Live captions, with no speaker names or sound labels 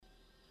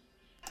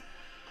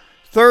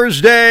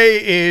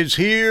Thursday is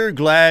here.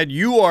 Glad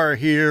you are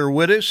here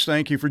with us.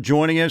 Thank you for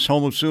joining us,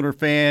 home of Sooner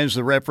fans,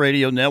 the Ref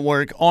Radio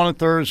Network, on a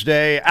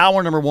Thursday.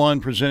 Hour number one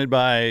presented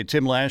by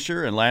Tim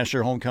Lasher and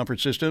Lasher Home Comfort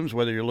Systems.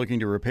 Whether you're looking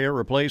to repair,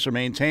 replace, or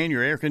maintain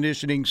your air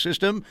conditioning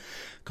system,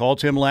 call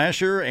Tim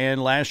Lasher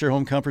and Lasher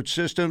Home Comfort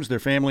Systems. They're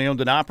family-owned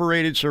and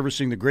operated,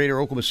 servicing the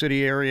greater Oklahoma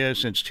City area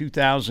since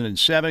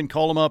 2007.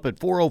 Call them up at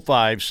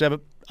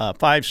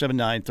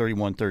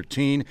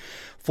 579-3113.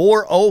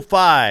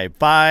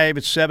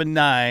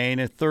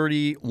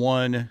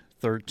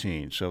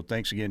 405-579-3113. So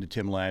thanks again to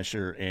Tim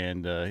Lasher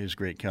and his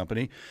great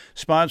company.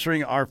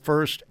 Sponsoring our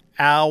first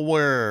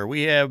hour,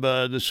 we have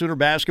the Sooner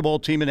basketball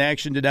team in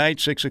action tonight,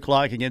 6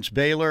 o'clock against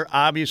Baylor.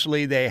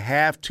 Obviously, they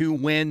have to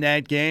win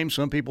that game.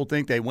 Some people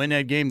think they win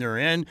that game, they're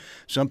in.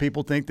 Some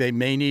people think they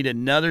may need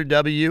another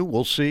W.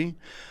 We'll see.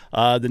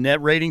 The net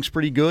rating's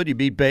pretty good. You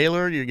beat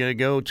Baylor, you're going to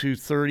go to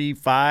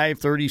 35,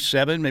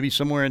 37, maybe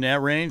somewhere in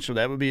that range. So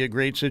that would be a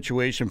great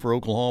situation for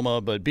Oklahoma.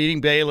 But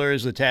beating Baylor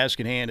is the task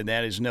at hand, and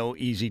that is no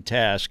easy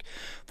task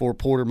for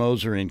Porter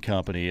Moser and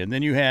company. And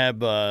then you have,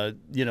 the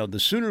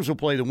Sooners will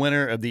play the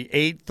winner of the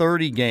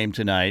 8:30 game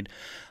tonight.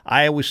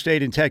 Iowa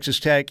State and Texas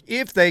Tech.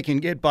 If they can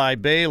get by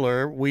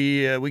Baylor,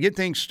 we get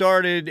things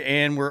started,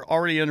 and we're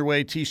already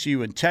underway.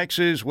 TCU and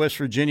Texas, West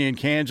Virginia and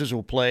Kansas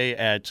will play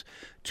at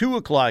 2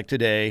 o'clock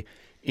today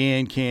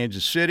in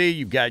Kansas City.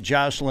 You've got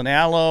Jocelyn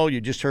Allo.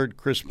 You just heard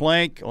Chris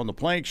Plank on the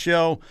Plank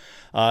Show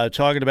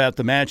talking about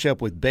the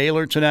matchup with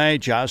Baylor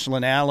tonight.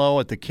 Jocelyn Allo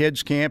at the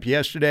kids' camp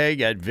yesterday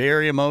got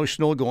very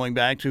emotional going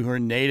back to her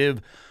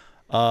native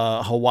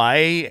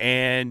Hawaii,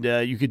 and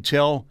you could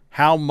tell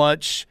how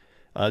much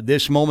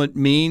this moment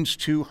means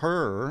to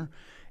her.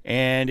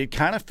 And it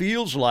kind of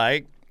feels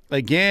like,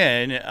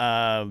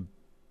 again,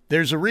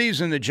 there's a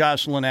reason that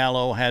Jocelyn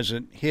Allo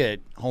hasn't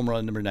hit home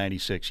run number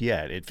 96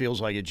 yet. It feels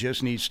like it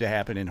just needs to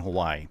happen in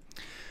Hawaii.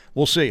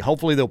 We'll see.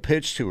 Hopefully they'll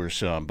pitch to her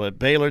some. But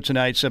Baylor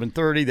tonight,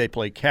 7:30. They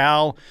play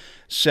Cal,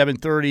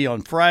 7:30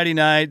 on Friday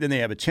night. Then they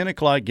have a 10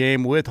 o'clock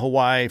game with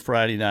Hawaii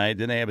Friday night.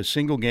 Then they have a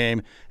single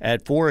game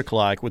at 4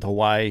 o'clock with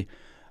Hawaii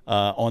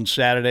on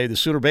Saturday. The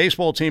Sooner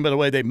baseball team, by the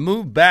way, they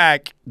moved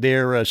back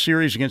their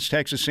series against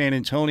Texas San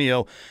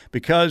Antonio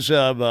because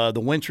of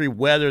the wintry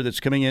weather that's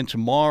coming in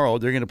tomorrow.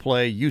 They're going to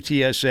play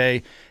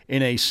UTSA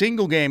in a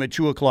single game at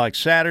 2 o'clock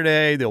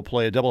Saturday. They'll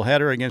play a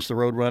doubleheader against the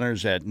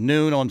Roadrunners at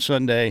noon on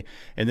Sunday,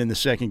 and then the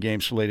second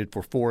game slated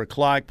for 4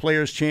 o'clock.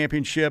 Players'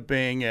 Championship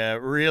being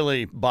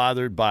really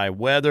bothered by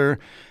weather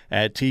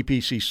at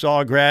TPC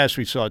Sawgrass.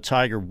 We saw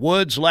Tiger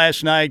Woods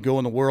last night go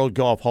in the World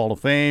Golf Hall of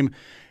Fame,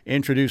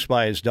 introduced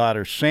by his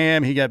daughter,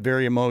 Sam. He got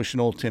very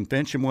emotional. Tim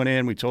Fincham went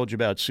in. We told you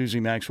about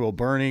Susie Maxwell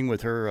Burning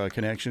with her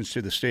connections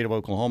to the state of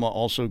Oklahoma,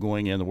 also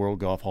going in the World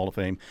Golf Hall of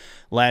Fame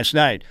last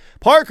night.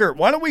 Parker,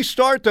 why don't we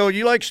start, though?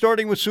 You like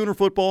starting with Sooner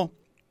football?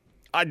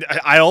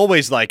 I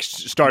always like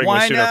starting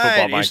with Sooner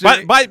football,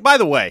 Mike. By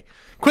the way,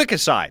 quick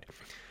aside,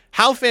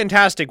 how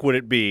fantastic would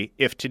it be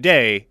if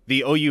today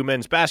the OU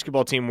men's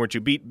basketball team were to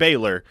beat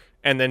Baylor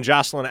and then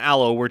Jocelyn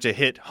Allo were to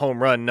hit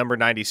home run number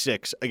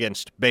 96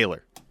 against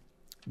Baylor?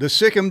 The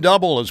Sick'em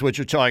double is what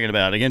you're talking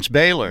about against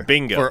Baylor.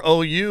 Bingo. For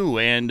OU,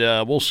 and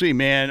we'll see,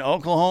 man.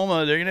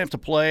 Oklahoma, they're going to have to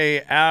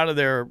play out of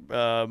their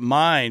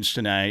minds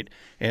tonight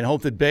and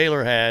hope that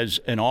Baylor has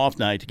an off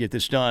night to get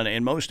this done.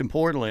 And most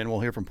importantly, and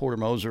we'll hear from Porter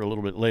Moser a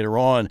little bit later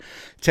on,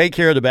 take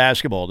care of the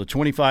basketball. The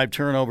 25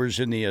 turnovers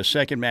in the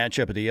second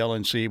matchup at the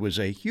LNC was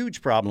a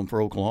huge problem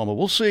for Oklahoma.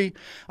 We'll see.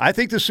 I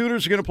think the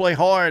Sooners are going to play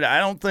hard. I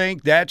don't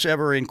think that's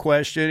ever in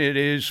question. It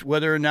is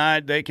whether or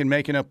not they can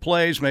make enough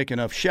plays, make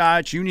enough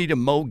shots. You need a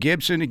Mo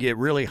Gibson to get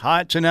really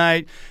hot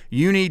tonight.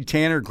 You need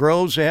Tanner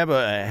Groves to have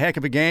a heck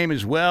of a game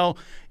as well.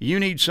 You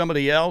need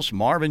somebody else,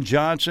 Marvin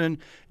Johnson,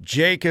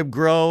 Jacob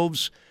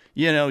Groves,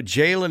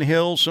 Jalen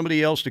Hill,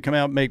 somebody else to come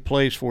out and make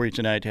plays for you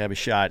tonight to have a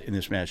shot in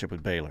this matchup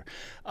with Baylor.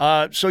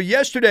 So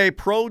yesterday,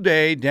 Pro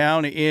Day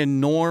down in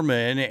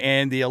Norman,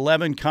 and the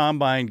 11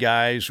 Combine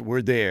guys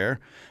were there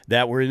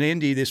that were in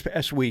Indy this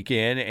past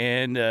weekend,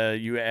 and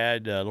you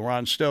add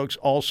LaRon Stokes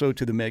also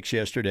to the mix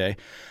yesterday.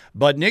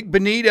 But Nick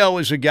Benito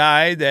is a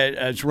guy that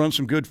has run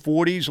some good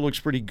 40s, looks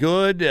pretty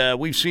good.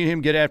 We've seen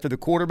him get after the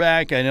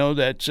quarterback. I know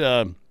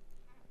that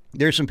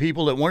there's some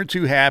people that weren't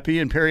too happy,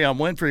 and Perrion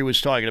Winfrey was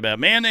talking about,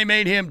 man, they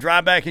made him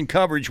drive back in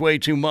coverage way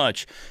too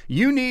much.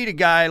 You need a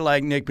guy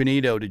like Nick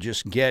Benito to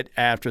just get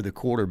after the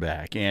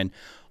quarterback, and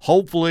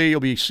hopefully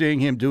you'll be seeing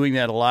him doing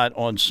that a lot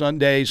on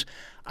Sundays.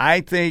 I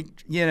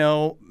think,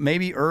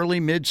 maybe early,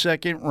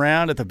 mid-second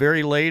round at the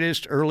very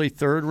latest, early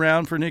third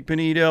round for Nick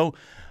Benito.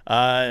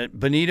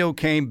 Benito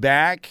came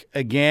back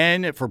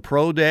again for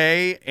Pro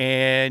Day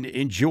and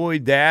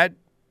enjoyed that.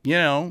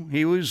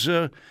 He was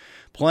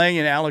playing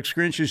in Alex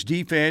Grinch's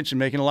defense and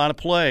making a lot of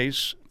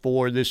plays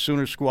for this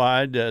Sooner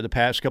squad the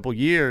past couple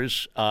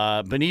years.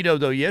 Benito,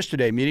 though,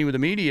 yesterday, meeting with the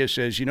media,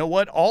 says, you know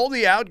what, all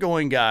the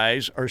outgoing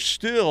guys are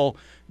still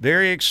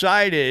very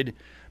excited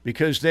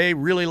because they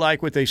really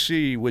like what they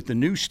see with the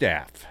new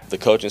staff. The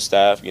coaching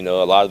staff, a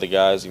lot of the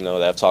guys, that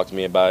have talked to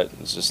me about it,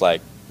 it's just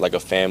like a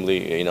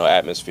family,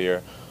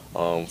 atmosphere.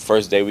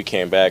 First day we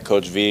came back,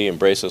 Coach V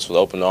embraced us with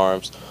open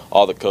arms.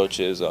 All the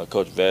coaches,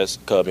 Coach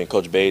Vest,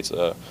 Coach Bates,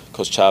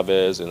 Coach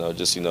Chavez, and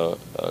just a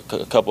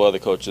couple other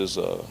coaches,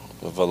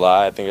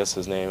 Valai, I think that's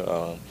his name.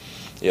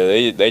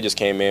 They just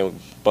came in with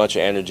a bunch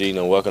of energy,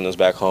 welcomed us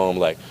back home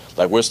like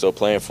we're still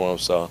playing for them.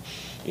 So,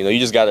 you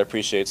just got to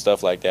appreciate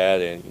stuff like that.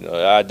 And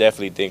I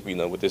definitely think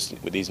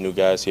with these new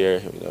guys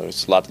here,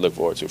 it's a lot to look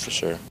forward to for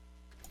sure.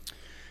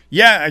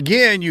 Yeah,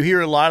 again, you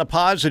hear a lot of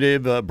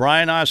positive.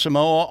 Brian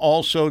Asamoah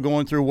also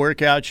going through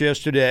workouts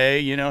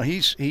yesterday.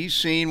 He's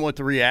seen what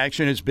the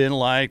reaction has been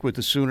like with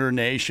the Sooner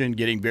Nation,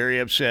 getting very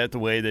upset the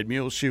way that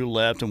Muleshoe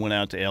left and went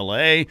out to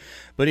L.A.,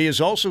 but he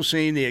has also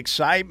seen the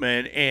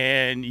excitement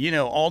and,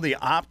 all the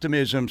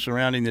optimism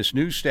surrounding this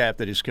new staff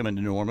that is coming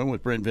to Norman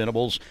with Brent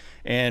Venables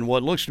and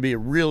what looks to be a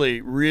really,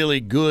 really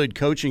good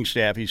coaching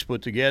staff he's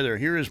put together.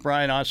 Here is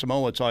Brian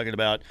Asamoah talking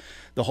about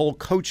the whole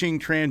coaching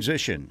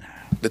transition.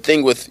 The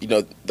thing with,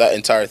 that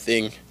entire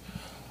thing,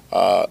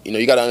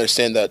 you got to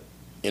understand that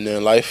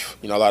in life,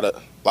 a lot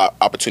of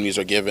opportunities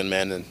are given,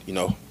 man. And,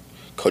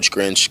 Coach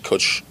Grinch,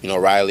 Coach,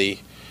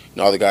 Riley,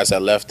 all the guys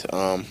that left,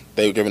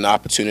 they were given the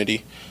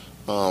opportunity.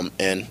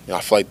 And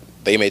I feel like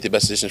they made the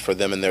best decision for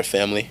them and their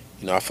family.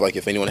 I feel like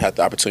if anyone had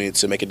the opportunity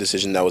to make a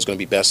decision that was going to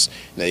be best,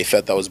 and they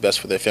felt that was best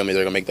for their family,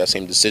 they're going to make that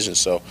same decision.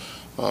 So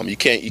you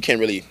can't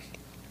really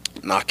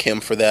knock him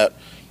for that.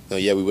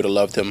 We would have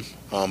loved him,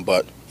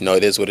 but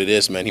it is what it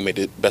is, man. He made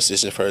the best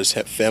decision for his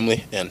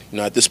family, and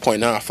at this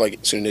point now, I feel like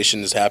Sooner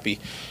Nation is happy.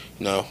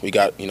 We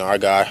got our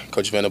guy,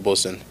 Coach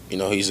Venables, and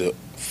he's a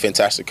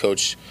fantastic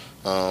coach.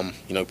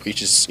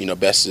 Preaches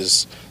best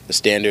is the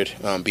standard,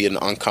 being an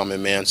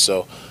uncommon man.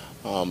 So,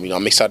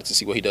 I'm excited to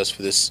see what he does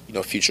for this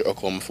future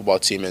Oklahoma football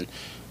team, and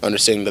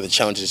understanding that the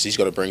challenges he's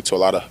going to bring to a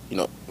lot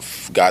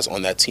of guys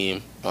on that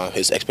team,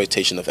 his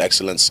expectation of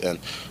excellence, and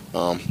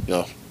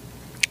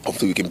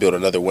hopefully we can build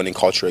another winning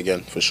culture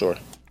again, for sure.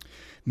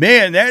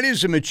 Man, that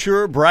is a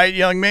mature, bright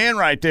young man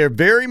right there.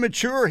 Very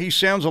mature. He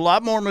sounds a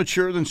lot more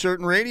mature than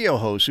certain radio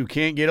hosts who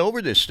can't get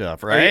over this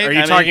stuff, right? Are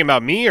you talking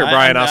about me or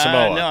Brian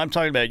Asamoah? No, I'm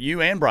talking about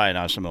you and Brian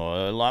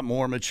Asamoah. A lot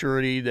more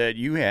maturity that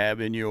you have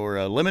in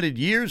your limited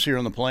years here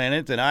on the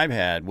planet than I've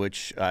had,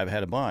 which I've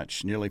had a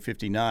bunch, nearly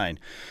 59.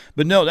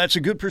 But no, that's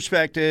a good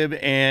perspective,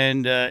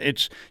 and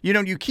it's,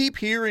 you keep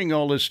hearing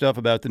all this stuff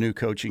about the new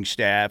coaching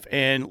staff,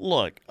 and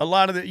look, a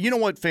lot of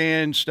what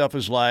fan stuff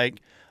is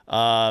like.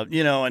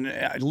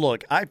 And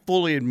look, I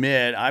fully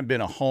admit I've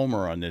been a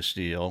homer on this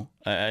deal.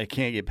 I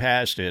can't get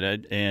past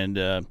it, and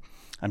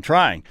I'm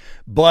trying.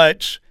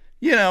 But,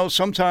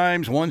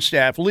 sometimes one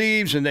staff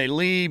leaves, and they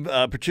leave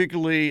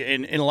particularly,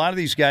 and a lot of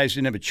these guys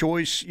didn't have a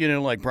choice,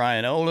 like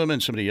Brian Odom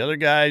and some of the other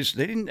guys.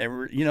 They didn't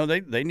ever,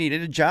 they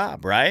needed a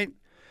job, right?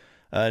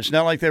 It's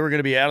not like they were going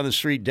to be out on the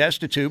street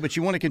destitute, but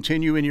you want to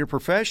continue in your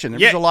profession.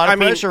 There's a lot of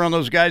pressure on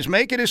those guys.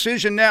 Make a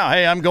decision now.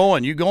 Hey, I'm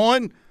going. You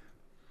going?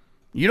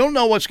 You don't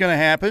know what's going to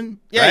happen.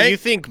 Yeah, right? You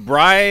think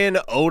Brian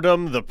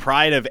Odom, the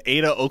pride of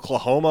Ada,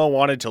 Oklahoma,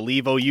 wanted to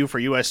leave OU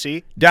for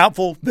USC?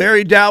 Doubtful,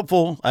 very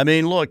doubtful. I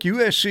mean, look,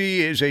 USC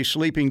is a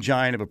sleeping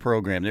giant of a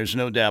program. There's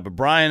no doubt. But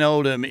Brian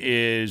Odom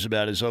is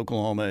about as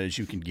Oklahoma as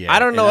you can get. I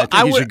don't know. And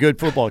I think he's a good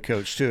football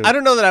coach, too. I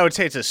don't know that I would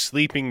say it's a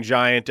sleeping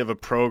giant of a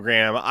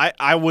program.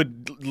 I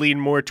would lean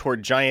more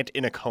toward giant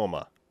in a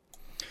coma.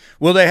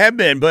 Well, they have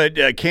been, but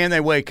can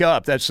they wake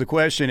up? That's the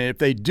question. And if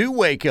they do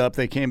wake up,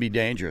 they can be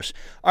dangerous.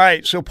 All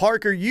right, so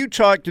Parker, you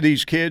talk to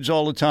these kids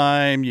all the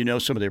time. You know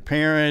some of their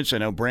parents. I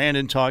know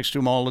Brandon talks to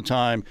them all the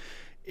time.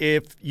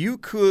 If you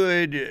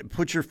could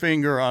put your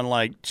finger on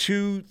like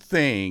two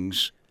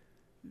things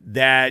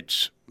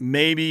that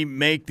maybe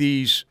make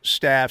these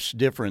staffs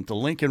different, the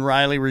Lincoln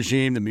Riley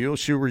regime, the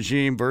Muleshoe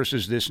regime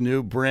versus this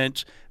new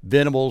Brent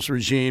Venables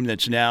regime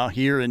that's now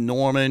here in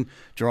Norman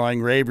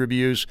drawing rave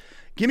reviews,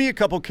 give me a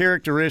couple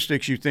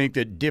characteristics you think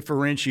that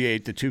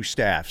differentiate the two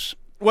staffs.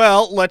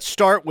 Well, let's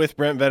start with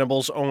Brent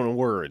Venables' own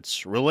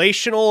words.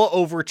 Relational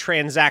over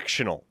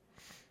transactional.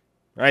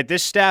 All right,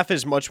 this staff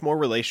is much more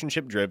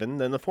relationship-driven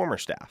than the former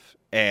staff,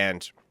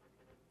 and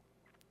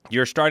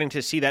you're starting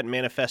to see that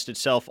manifest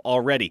itself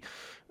already.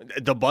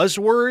 The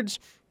buzzwords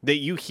that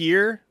you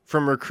hear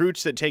from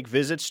recruits that take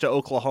visits to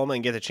Oklahoma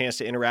and get the chance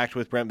to interact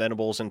with Brent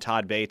Venables and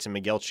Todd Bates and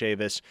Miguel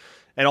Chavis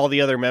and all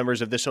the other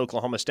members of this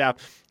Oklahoma staff,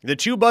 the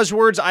two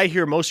buzzwords I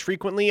hear most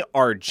frequently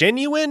are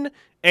genuine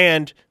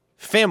and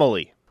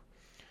family.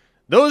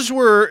 Those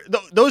were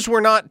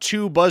not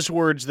two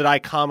buzzwords that I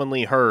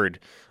commonly heard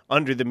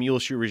under the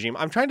Muleshoe regime.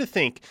 I'm trying to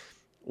think,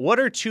 what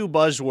are two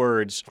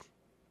buzzwords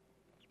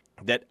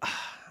that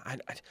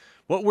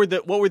what were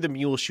the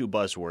Muleshoe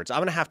buzzwords? I'm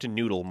going to have to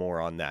noodle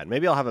more on that.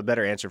 Maybe I'll have a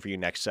better answer for you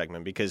next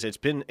segment because it's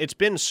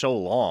been so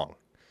long.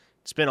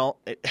 It's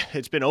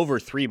been over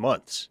 3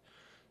 months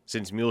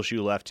since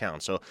Muleshoe left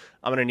town. So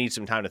I'm going to need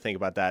some time to think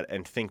about that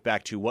and think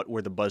back to what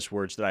were the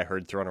buzzwords that I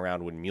heard thrown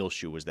around when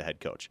Muleshoe was the head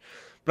coach.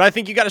 But I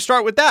think you got to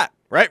start with that,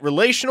 right?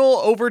 Relational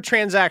over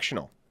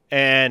transactional.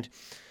 And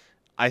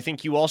I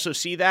think you also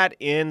see that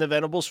in the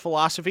Venables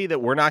philosophy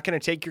that we're not going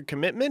to take your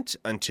commitment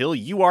until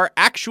you are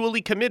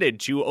actually committed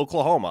to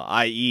Oklahoma,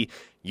 i.e.,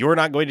 you're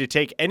not going to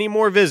take any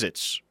more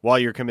visits while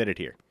you're committed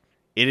here.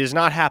 It is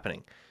not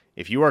happening.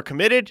 If you are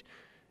committed,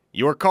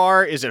 your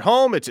car is at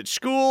home, it's at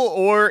school,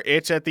 or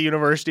it's at the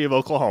University of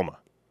Oklahoma.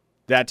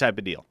 That type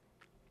of deal.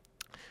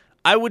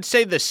 I would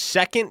say the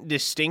second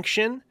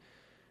distinction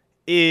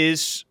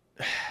is,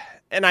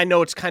 and I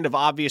know it's kind of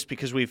obvious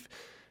because we've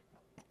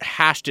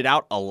hashed it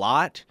out a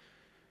lot,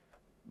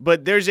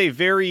 but there's a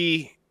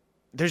very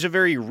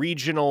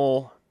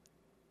regional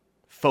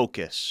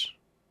focus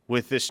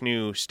with this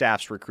new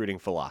staff's recruiting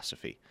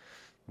philosophy.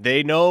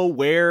 They know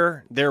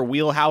where their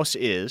wheelhouse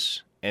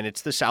is, and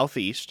it's the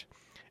Southeast,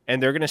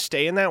 and they're going to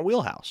stay in that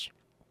wheelhouse.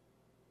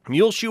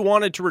 Muleshoe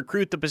wanted to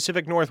recruit the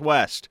Pacific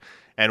Northwest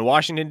and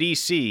Washington,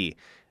 D.C.,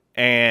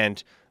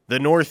 and the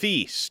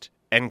Northeast,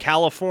 and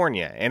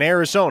California, and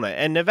Arizona,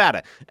 and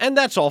Nevada, and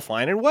that's all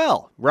fine and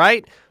well,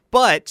 right?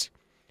 But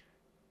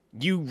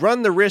you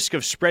run the risk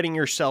of spreading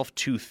yourself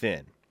too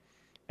thin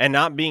and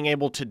not being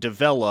able to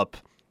develop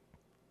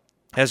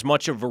as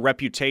much of a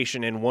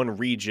reputation in one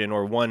region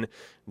or one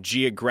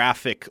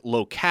geographic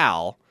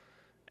locale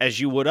as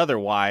you would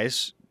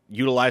otherwise,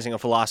 utilizing a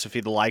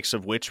philosophy the likes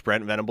of which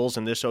Brent Venables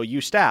and this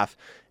OU staff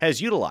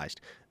has utilized.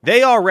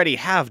 They already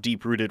have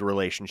deep-rooted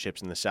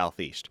relationships in the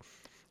Southeast.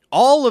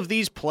 All of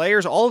these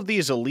players, all of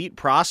these elite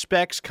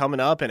prospects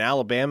coming up in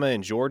Alabama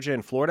and Georgia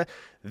and Florida,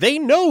 they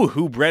know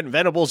who Brent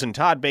Venables and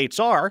Todd Bates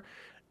are,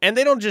 and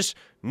they don't just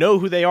know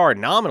who they are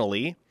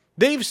nominally.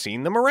 They've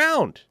seen them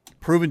around.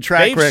 Proven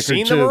track record, They've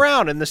seen them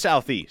around in the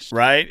Southeast.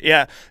 Right,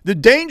 yeah. The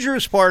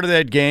dangerous part of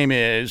that game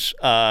is,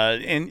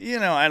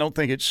 and, I don't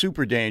think it's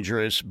super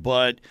dangerous,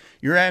 but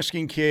you're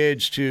asking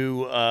kids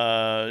to,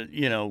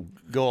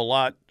 go a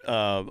lot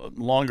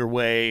longer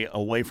way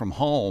away from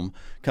home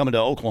coming to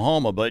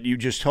Oklahoma, but you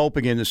just hope,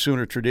 again, the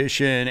Sooner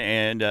tradition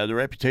and the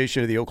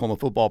reputation of the Oklahoma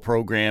football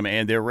program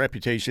and their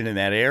reputation in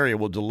that area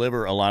will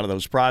deliver a lot of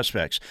those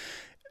prospects.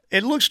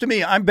 It looks to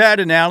me, I'm a bad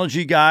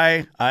analogy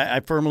guy. I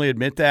firmly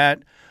admit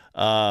that.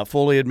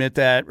 Fully admit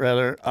that,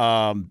 rather.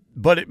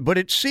 But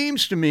it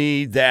seems to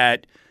me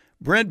that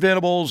Brent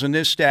Venables and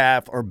this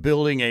staff are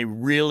building a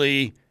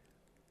really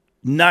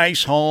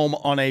nice home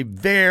on a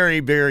very,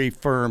 very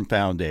firm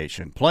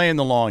foundation, playing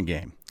the long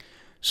game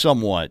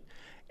somewhat.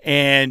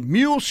 And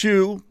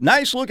Muleshoe,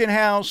 nice-looking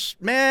house.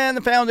 Man,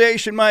 the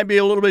foundation might be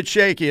a little bit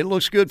shaky. It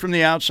looks good from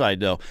the outside,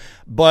 though.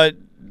 But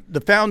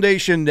the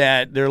foundation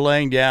that they're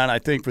laying down, I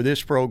think, for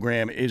this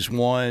program is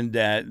one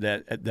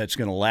that's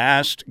going to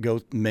last.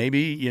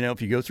 Maybe,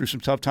 if you go through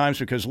some tough times,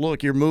 because,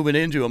 look, you're moving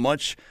into a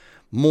much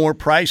more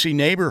pricey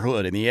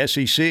neighborhood in the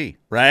SEC,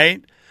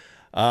 right?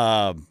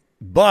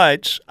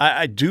 But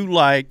I do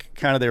like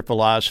kind of their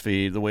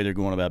philosophy, the way they're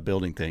going about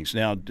building things.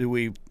 Now, do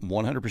we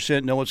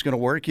 100% know what's going to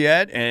work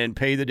yet and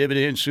pay the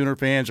dividends Sooner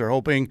fans are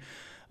hoping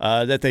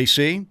that they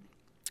see?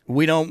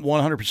 We don't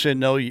 100%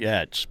 know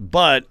yet,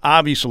 but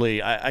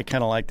obviously I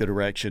kind of like the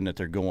direction that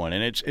they're going.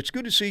 And it's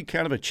good to see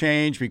kind of a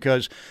change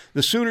because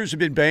the Sooners have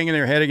been banging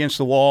their head against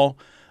the wall.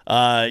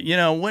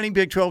 Winning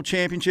Big 12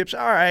 championships,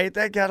 all right,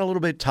 that got a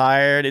little bit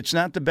tired. It's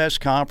not the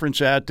best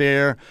conference out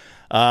there.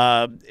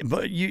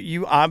 But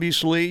you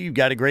obviously, you've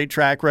got a great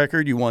track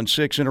record. You won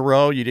 6 in a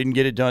row. You didn't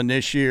get it done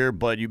this year,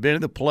 but you've been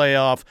in the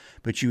playoff,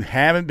 but you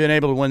haven't been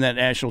able to win that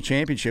national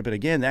championship. And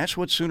again, that's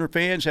what Sooner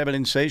fans have an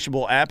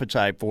insatiable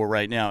appetite for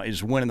right now,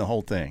 is winning the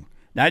whole thing.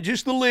 Not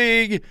just the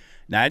league,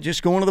 not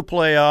just going to the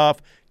playoff,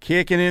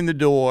 kicking in the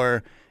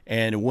door,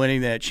 and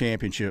winning that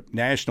championship,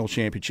 national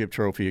championship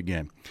trophy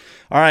again.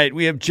 All right,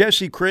 we have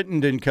Jesse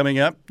Crittenden coming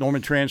up,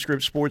 Norman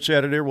Transcript sports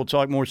editor. We'll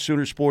talk more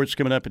Sooner sports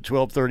coming up at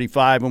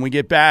 12:35. When we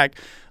get back,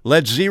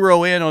 let's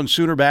zero in on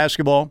Sooner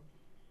basketball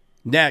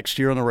next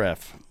here on The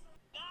Ref.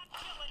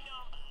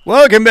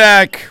 Welcome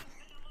back.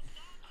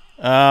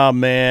 Oh,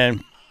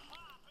 man.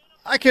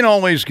 I can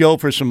always go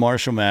for some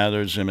Marshall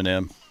Mathers,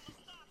 Eminem.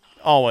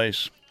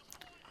 Always.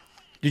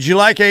 Did you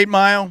like 8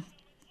 Mile?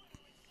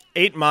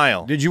 8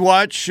 Mile. Did you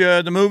watch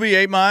the movie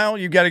 8 Mile?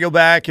 You've got to go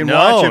back and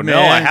watch it, man.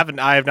 No, I haven't.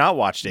 I have not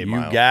watched 8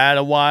 Mile. You got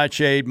to watch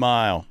 8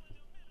 Mile.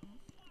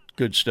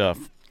 Good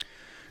stuff.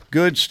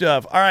 Good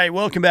stuff. All right,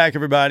 welcome back,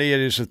 everybody. It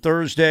is a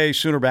Thursday,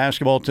 Sooner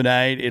basketball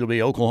tonight. It'll be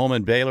Oklahoma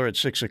and Baylor at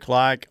 6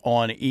 o'clock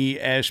on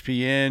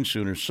ESPN.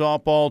 Sooner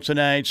softball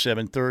tonight,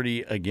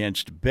 7:30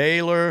 against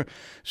Baylor.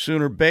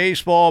 Sooner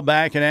baseball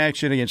back in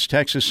action against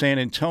Texas San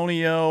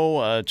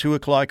Antonio, 2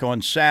 o'clock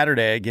on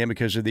Saturday, again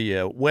because of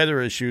the weather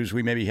issues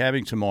we may be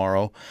having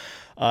tomorrow.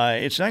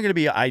 It's not going to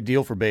be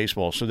ideal for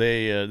baseball, so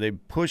they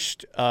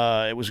pushed.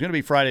 It was going to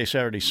be Friday,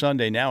 Saturday,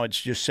 Sunday. Now it's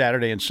just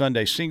Saturday and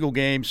Sunday. Single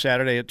game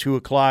Saturday at 2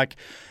 o'clock.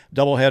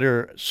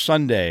 Doubleheader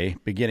Sunday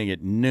beginning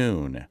at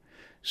noon.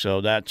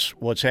 So that's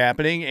what's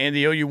happening. And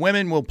the OU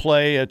women will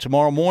play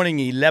tomorrow morning,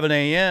 11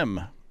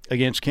 a.m.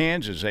 against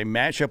Kansas. A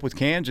matchup with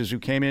Kansas, who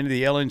came into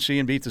the LNC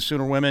and beat the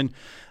Sooner women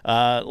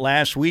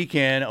last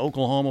weekend.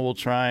 Oklahoma will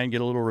try and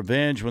get a little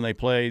revenge when they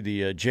play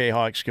the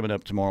Jayhawks coming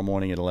up tomorrow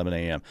morning at 11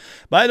 a.m.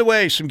 By the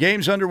way, some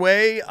games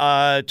underway.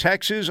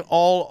 Texas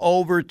all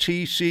over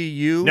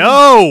TCU.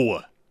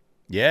 No!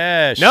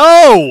 Yes.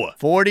 No!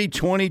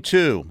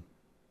 40-22.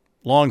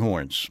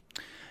 Longhorns.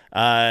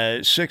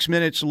 6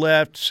 minutes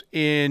left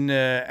in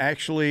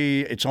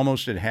actually, it's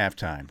almost at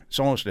halftime.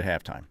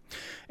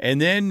 And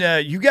then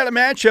you got a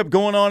matchup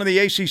going on in the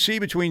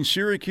ACC between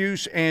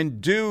Syracuse and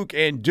Duke.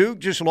 And Duke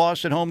just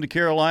lost at home to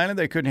Carolina.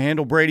 They couldn't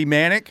handle Brady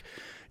Manek.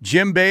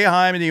 Jim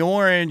Boeheim in the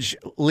orange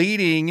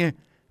leading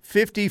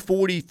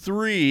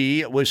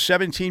 50-43 with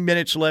 17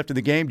 minutes left in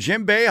the game.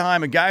 Jim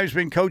Boeheim, a guy who's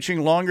been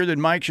coaching longer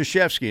than Mike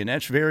Krzyzewski, and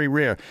that's very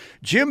rare.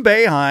 Jim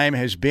Boeheim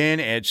has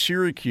been at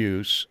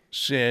Syracuse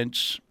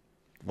since,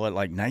 like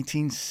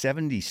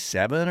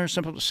 1977 or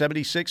something,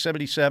 76,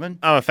 77?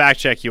 I'm going to fact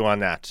check you on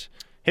that.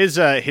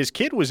 His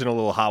kid was in a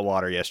little hot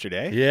water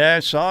yesterday. Yeah, I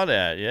saw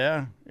that.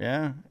 Yeah.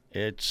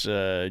 It's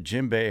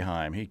Jim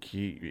Boeheim.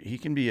 He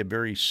can be a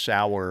very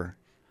sour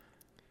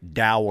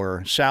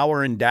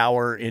and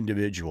dour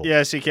individual.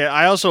 Yes, he can.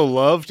 I also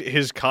loved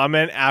his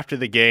comment after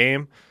the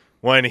game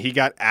when he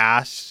got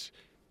asked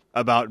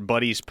about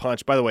Buddy's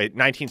punch. By the way,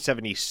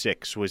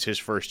 1976 was his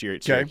first year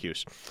at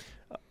Syracuse.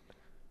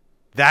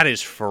 That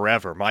is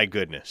forever. My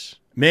goodness.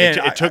 Man,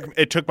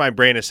 it took my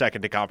brain a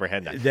second to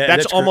comprehend that.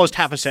 That's almost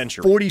half a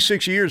century.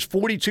 46 years,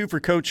 42 for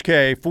Coach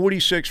K,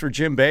 46 for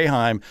Jim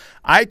Boeheim.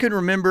 I can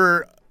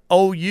remember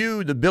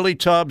OU, the Billy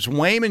Tubbs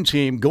Wayman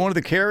team, going to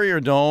the Carrier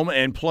Dome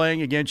and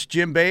playing against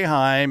Jim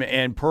Boeheim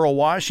and Pearl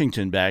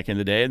Washington back in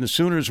the day. And the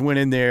Sooners went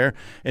in there,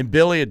 and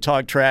Billy had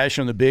talked trash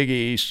on the Big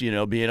East,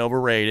 being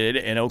overrated,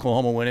 and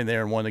Oklahoma went in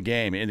there and won the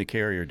game in the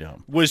Carrier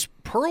Dome. Was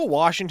Pearl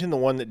Washington the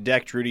one that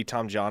decked Rudy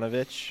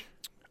Tomjanovich?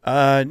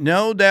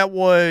 No, that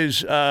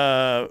was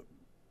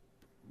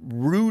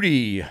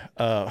Rudy.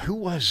 Who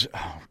was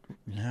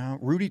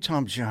Rudy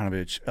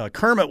Tomjanovich?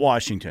 Kermit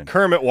Washington.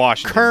 Kermit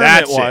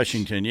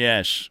Washington.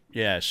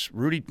 Yes.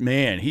 Rudy,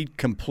 man, he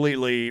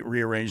completely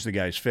rearranged the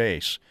guy's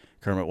face.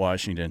 Kermit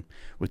Washington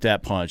with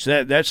that punch.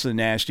 That's the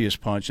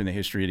nastiest punch in the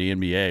history of the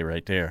NBA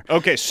right there.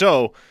 Okay,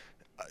 so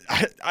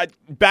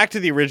back to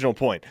the original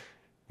point.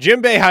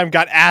 Jim Boeheim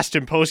got asked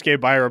in postgame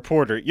by a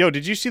reporter,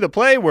 did you see the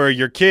play where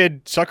your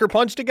kid sucker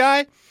punched a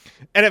guy?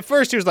 And at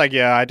first he was like,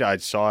 yeah, I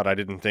saw it. I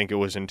didn't think it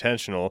was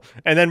intentional.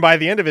 And then by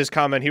the end of his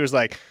comment, he was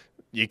like,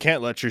 you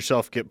can't let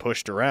yourself get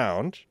pushed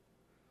around.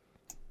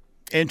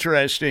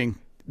 Interesting.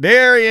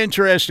 Very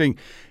interesting.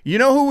 You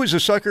know who was a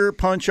sucker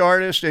punch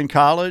artist in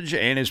college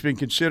and has been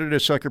considered a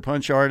sucker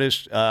punch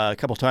artist a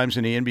couple times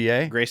in the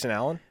NBA? Grayson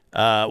Allen?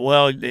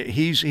 Well,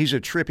 he's a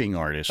tripping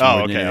artist.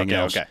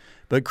 Okay.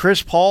 But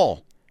Chris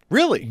Paul.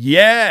 Really?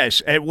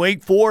 Yes. At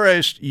Wake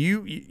Forest,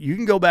 you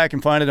can go back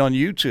and find it on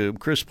YouTube.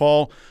 Chris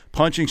Paul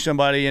punching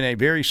somebody in a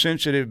very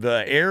sensitive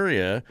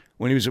area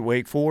when he was at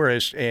Wake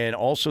Forest, and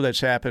also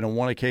that's happened on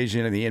one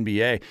occasion in the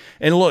NBA.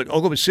 And look,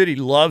 Oklahoma City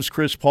loves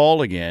Chris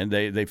Paul again.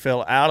 They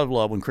fell out of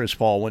love when Chris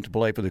Paul went to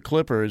play for the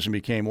Clippers and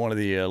became one of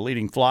the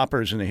leading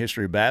floppers in the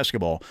history of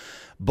basketball.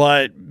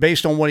 But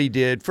based on what he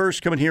did,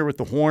 first coming here with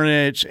the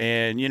Hornets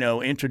and,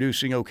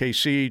 introducing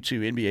OKC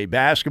to NBA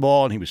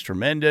basketball, and he was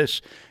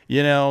tremendous,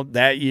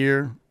 that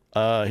year,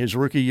 his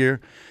rookie year.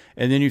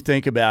 And then you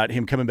think about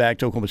him coming back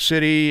to Oklahoma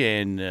City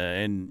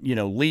and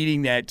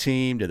leading that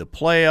team to the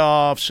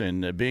playoffs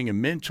and being a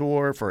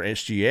mentor for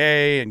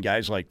SGA and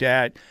guys like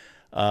that.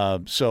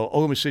 So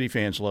Oklahoma City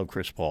fans love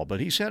Chris Paul, but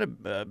he's had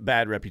a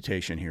bad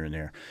reputation here and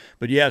there.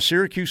 But, yeah,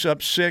 Syracuse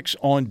up 6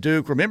 on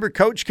Duke. Remember,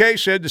 Coach K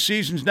said the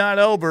season's not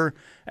over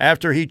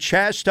after he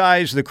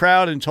chastised the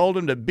crowd and told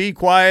them to be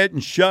quiet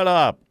and shut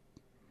up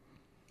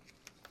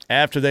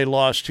after they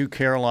lost to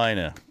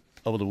Carolina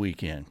over the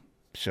weekend.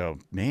 So,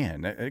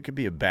 man, that could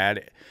be a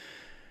bad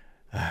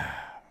I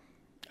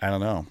don't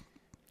know.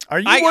 Are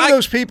you one of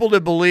those people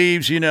that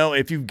believes,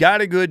 if you've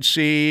got a good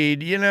seed,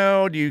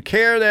 do you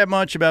care that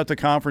much about the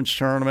conference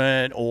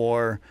tournament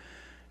or,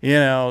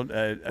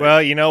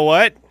 Well, you know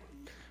what?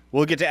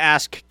 We'll get to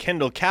ask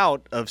Kendall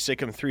Kaut of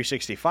Sikkim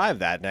 365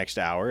 that next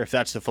hour, if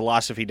that's the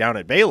philosophy down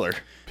at Baylor,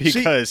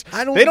 because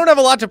they don't have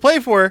a lot to play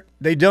for.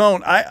 They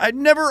don't. I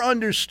never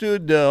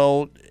understood,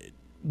 though,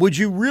 would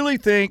you really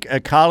think a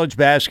college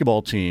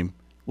basketball team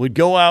would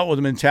go out with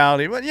a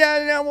mentality, well,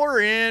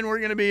 we're in. We're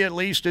going to be at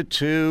least a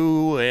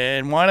 2,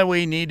 and why do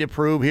we need to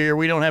prove here?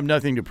 We don't have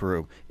nothing to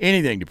prove,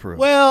 anything to prove.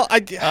 Well, I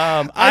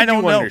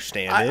don't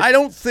understand it. I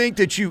don't think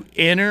that you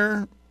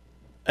enter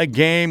a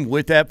game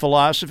with that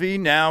philosophy.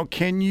 Now,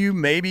 can you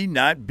maybe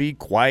not be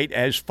quite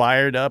as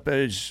fired up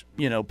as,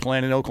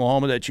 playing in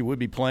Oklahoma that you would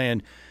be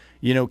playing,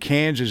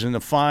 Kansas in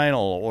the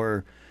final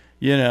or,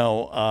 it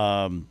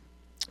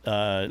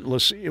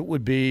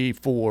would be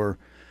for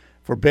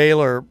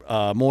Baylor,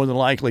 more than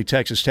likely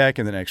Texas Tech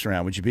in the next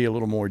round. Would you be a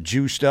little more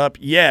juiced up?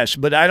 Yes,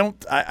 but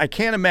I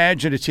can't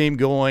imagine a team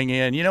going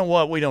in, you know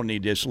what, we don't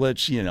need this.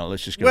 Let's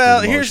just go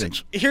through the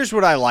motions. Here's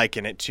what I like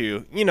in it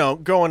too.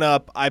 Growing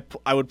up,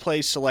 I would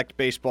play select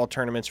baseball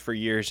tournaments for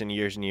years and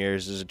years and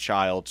years as a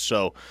child.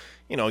 So,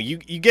 you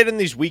get in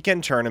these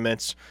weekend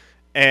tournaments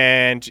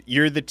and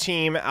you're the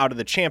team out of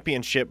the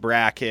championship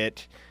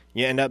bracket.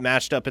 You end up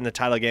matched up in the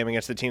title game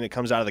against the team that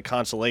comes out of the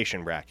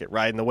consolation bracket,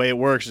 right? And the way it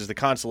works is the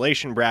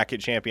consolation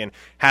bracket champion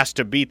has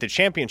to beat the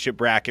championship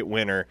bracket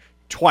winner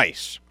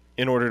twice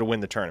in order to win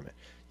the tournament.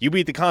 You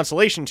beat the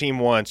consolation team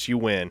once, you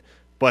win.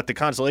 but the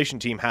consolation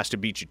team has to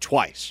beat you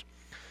twice.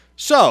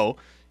 So,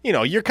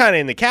 you're kind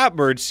of in the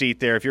catbird seat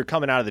there if you're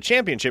coming out of the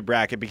championship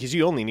bracket because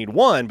you only need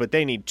one, but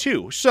they need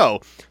two. So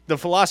the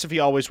philosophy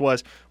always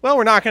was, well,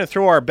 we're not going to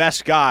throw our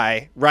best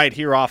guy right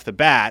here off the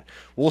bat.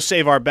 We'll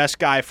save our best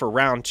guy for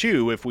round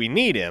 2 if we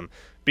need him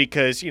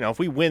because, if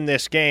we win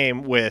this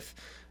game with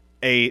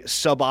a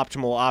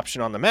suboptimal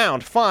option on the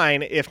mound,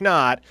 fine. If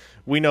not,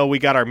 we know we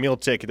got our meal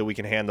ticket that we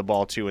can hand the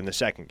ball to in the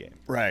second game.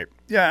 Right.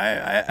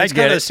 Yeah, it's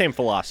kind of the same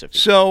philosophy.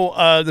 So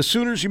the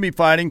Sooners can be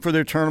fighting for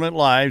their tournament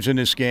lives in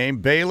this game.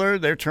 Baylor,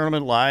 their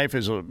tournament life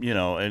is,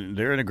 and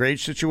they're in a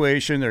great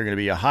situation. They're going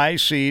to be a high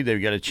seed.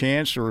 They've got a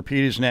chance to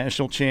repeat as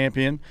national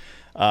champion,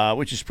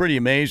 which is pretty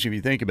amazing if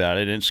you think about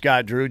it. And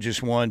Scott Drew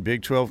just won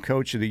Big 12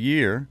 Coach of the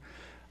Year.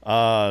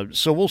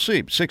 So we'll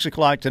see. 6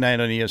 o'clock tonight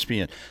on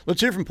ESPN.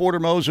 Let's hear from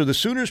Porter Moser. The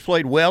Sooners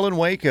played well in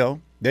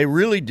Waco. They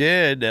really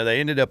did. They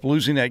ended up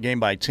losing that game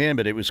by 10,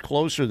 but it was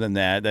closer than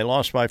that. They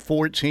lost by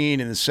 14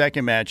 in the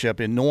second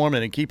matchup in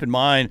Norman. And keep in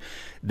mind,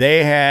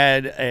 they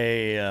had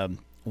a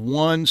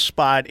one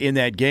spot in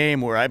that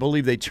game where I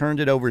believe they turned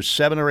it over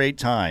 7 or 8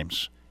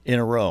 times in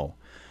a row.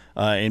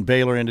 And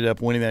Baylor ended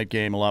up winning that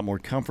game a lot more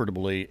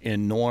comfortably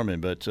in Norman.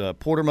 But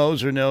Porter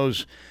Moser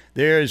knows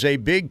there is a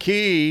big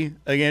key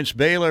against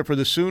Baylor for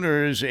the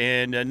Sooners.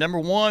 And number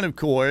one, of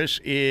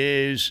course,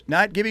 is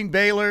not giving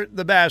Baylor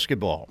the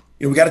basketball.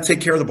 We got to take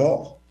care of the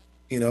ball.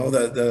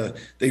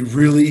 They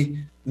really,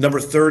 number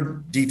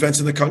 3rd defense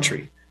in the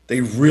country.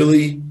 They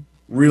really,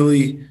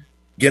 really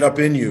get up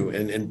in you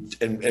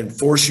and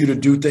force you to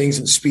do things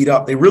and speed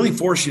up. They really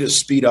force you to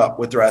speed up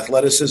with their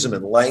athleticism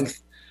and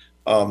length.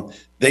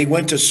 They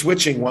went to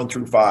switching 1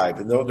 through 5,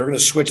 and they're going to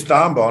switch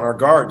Thamba on our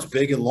guards,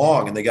 big and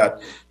long, and they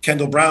got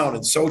Kendall Brown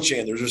and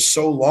Sochan. They're just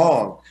so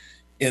long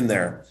in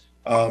there.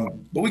 But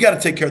we got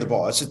to take care of the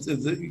ball.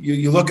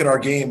 You look at our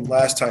game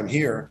last time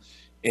here,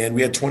 and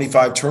we had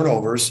 25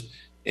 turnovers,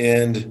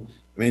 and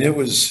it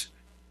was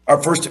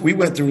our first. We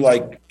went through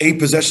like 8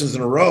 possessions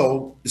in a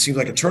row. It seemed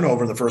like a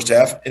turnover in the first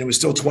half, and it was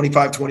still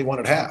 25-21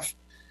 at half.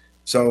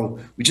 So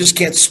we just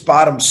can't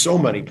spot them so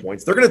many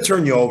points. They're going to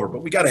turn you over,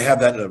 but we got to have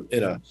that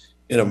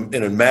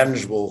in a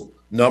manageable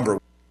number.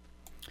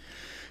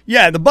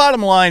 Yeah, the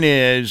bottom line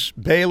is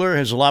Baylor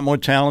has a lot more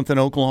talent than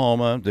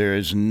Oklahoma. There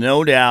is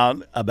no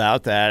doubt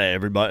about that.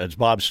 Everybody, as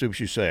Bob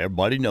Stoops used to say,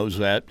 everybody knows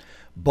that.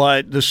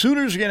 But the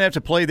Sooners are going to have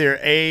to play their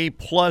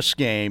A-plus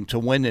game to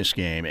win this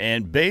game.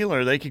 And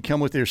Baylor, they could come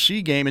with their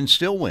C game and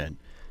still win.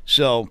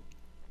 So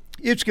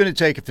it's going to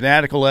take a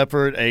fanatical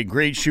effort, a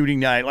great shooting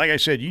night. Like I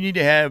said, you need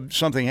to have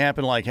something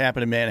happen like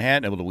happened in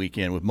Manhattan over the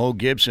weekend with Mo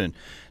Gibson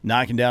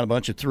knocking down a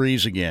bunch of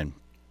threes again.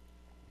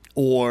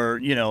 Or,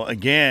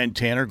 again,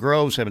 Tanner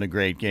Groves having a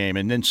great game.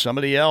 And then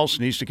somebody else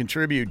needs to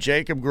contribute.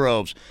 Jacob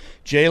Groves,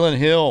 Jalen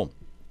Hill.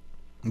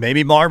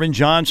 Maybe Marvin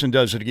Johnson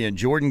does it again.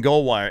 Jordan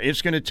Goldwire.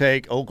 It's going to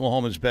take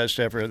Oklahoma's best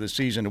effort of the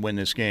season to win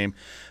this game.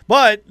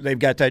 But they've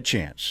got that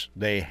chance.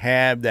 They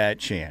have that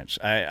chance.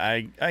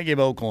 I give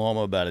Oklahoma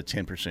about a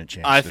 10%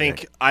 chance. I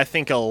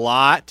think a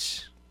lot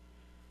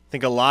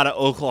of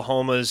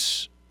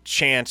Oklahoma's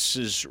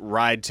chances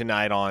ride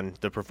tonight on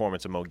the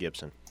performance of Mo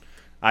Gibson.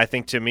 I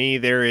think to me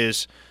there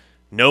is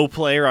no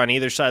player on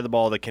either side of the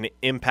ball that can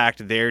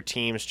impact their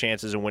team's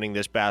chances of winning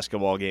this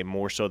basketball game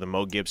more so than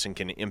Mo Gibson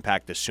can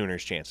impact the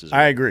Sooners' chances.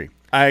 I agree.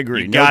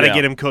 You got to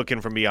get him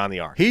cooking from beyond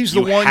the arc. He's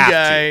the one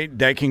guy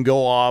that can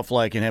go off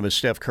and have a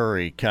Steph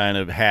Curry kind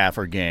of half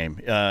or game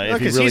if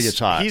he really gets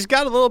hot. He's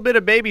got a little bit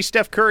of baby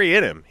Steph Curry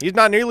in him. He's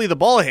not nearly the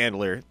ball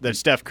handler that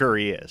Steph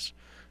Curry is.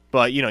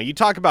 But, you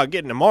talk about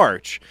getting to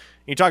March.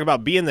 You talk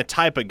about being the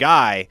type of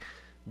guy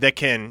that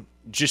can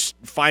just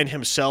find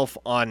himself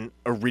on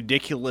a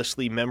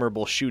ridiculously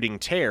memorable shooting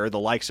tear, the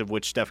likes of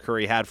which Steph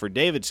Curry had for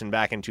Davidson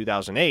back in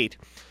 2008.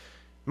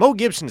 Mo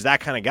Gibson's that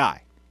kind of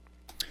guy.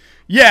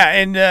 Yeah,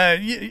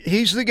 and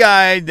he's the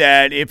guy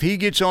that if he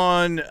gets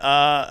on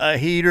a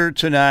heater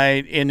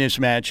tonight in this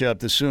matchup,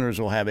 the Sooners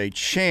will have a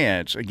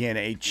chance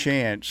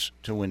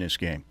to win this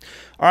game.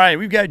 All right,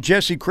 we've got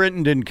Jesse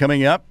Crittenden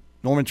coming up.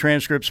 Norman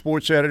Transcript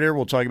sports editor.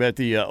 We'll talk about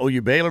the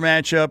OU Baylor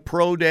matchup,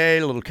 pro day,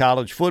 a little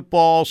college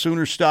football,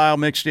 Sooner style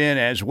mixed in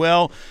as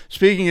well.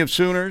 Speaking of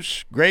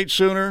Sooners, great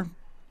Sooner,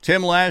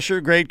 Tim Lasher,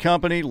 great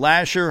company,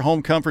 Lasher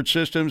Home Comfort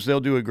Systems. They'll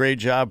do a great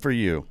job for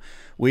you.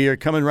 We are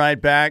coming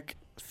right back.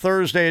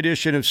 Thursday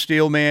edition of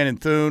Steelman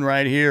and Thune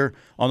right here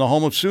on the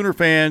home of Sooner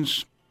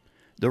fans,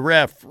 the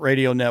Ref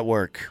Radio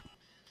Network.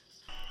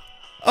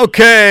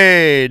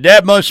 Okay,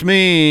 that must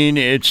mean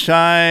it's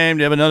time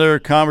to have another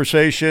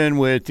conversation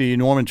with the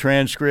Norman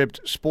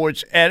Transcript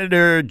sports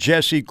editor,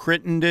 Jesse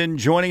Crittenden,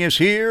 joining us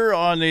here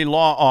on the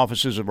law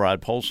offices of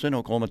Rod Polston,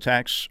 Oklahoma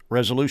Tax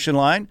Resolution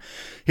Line.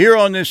 Here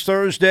on this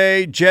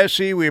Thursday,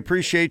 Jesse, we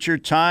appreciate your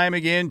time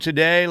again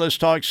today. Let's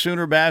talk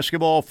Sooner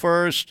basketball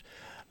first.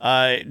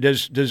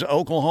 Does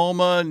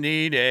Oklahoma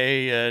need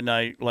a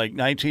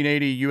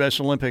 1980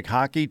 U.S. Olympic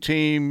hockey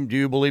team? Do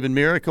you believe in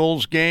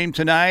miracles game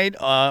tonight?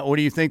 Or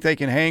do you think they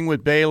can hang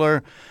with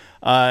Baylor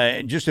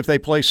just if they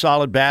play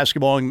solid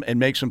basketball and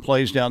make some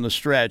plays down the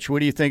stretch?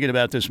 What are you thinking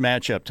about this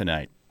matchup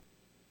tonight?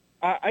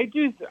 I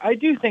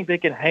do think they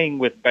can hang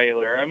with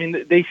Baylor. I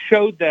mean, they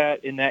showed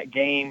that in that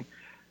game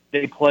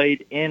they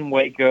played in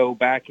Waco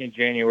back in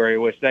January,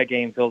 which that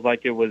game feels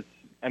like it was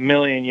a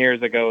million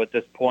years ago at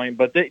this point.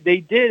 But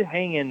they did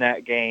hang in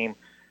that game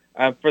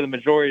for the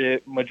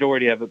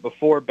majority of it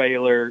before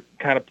Baylor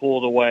kind of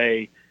pulled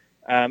away.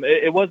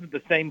 It wasn't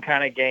the same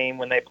kind of game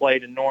when they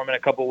played in Norman a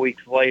couple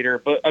weeks later.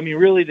 But, I mean,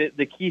 really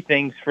the key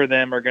things for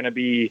them are going to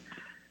be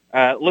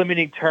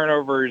limiting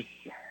turnovers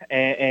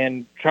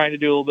and trying to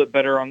do a little bit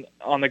better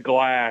on the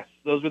glass.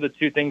 Those were the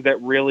two things that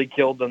really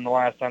killed them the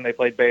last time they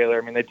played Baylor.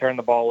 I mean, they turned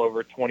the ball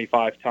over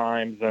 25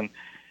 times.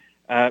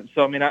 And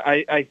so, I mean,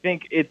 I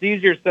think it's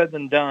easier said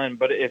than done,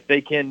 but if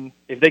they can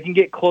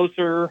get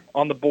closer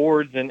on the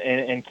boards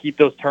and keep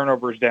those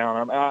turnovers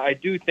down, I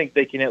do think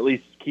they can at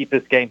least keep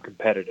this game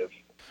competitive.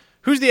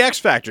 Who's the X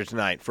factor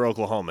tonight for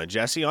Oklahoma,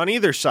 Jesse, on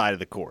either side of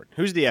the court?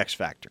 Who's the X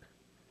factor?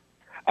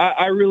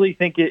 I really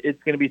think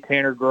it's going to be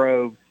Tanner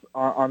Groves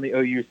on the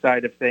OU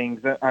side of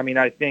things. I mean,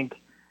 I think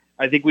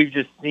we've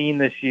just seen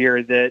this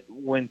year that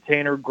when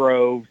Tanner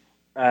Groves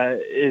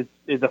is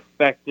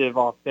effective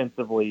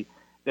offensively,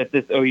 that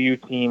this OU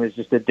team is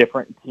just a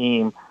different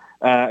team.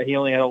 He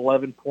only had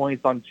 11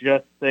 points on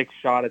just 6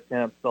 shot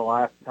attempts the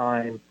last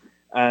time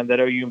that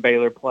OU and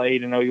Baylor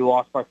played, and OU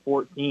lost by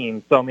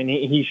 14. So, I mean,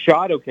 he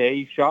shot okay.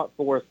 He shot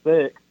 4 of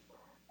 6,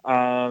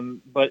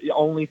 but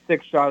only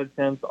 6 shot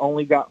attempts,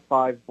 only got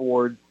 5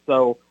 boards.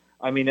 So,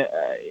 I mean,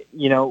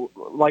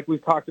 like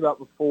we've talked about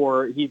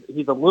before,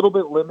 he's a little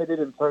bit limited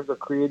in terms of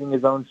creating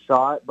his own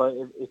shot, but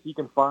if he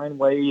can find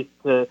ways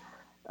to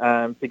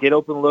get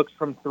open looks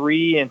from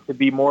 3 and to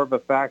be more of a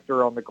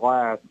factor on the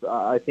glass,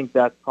 I think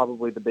that's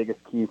probably the biggest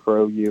key for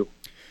OU.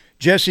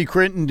 Jesse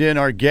Crittenden,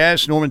 our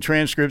guest, Norman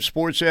Transcript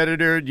sports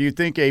editor. Do you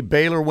think a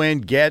Baylor win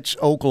gets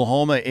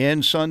Oklahoma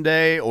in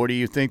Sunday, or do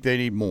you think they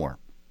need more?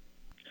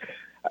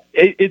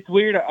 It's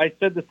weird. I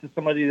said this to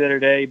somebody the other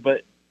day,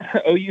 but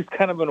OU's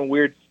kind of in a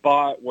weird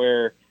spot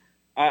where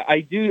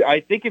I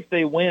think if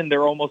they win,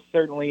 they're almost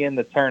certainly in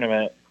the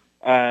tournament.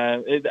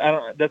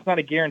 That's not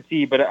a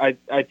guarantee, but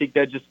I think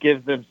that just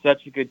gives them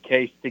such a good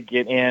case to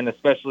get in,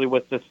 especially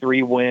with the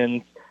 3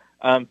 wins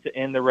to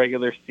end the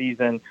regular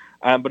season.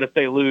 But if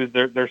they lose,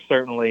 they're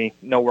certainly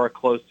nowhere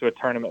close to a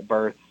tournament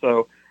berth.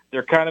 So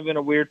they're kind of in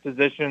a weird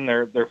position.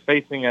 They're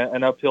facing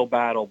an uphill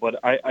battle, but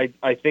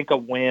I think a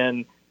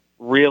win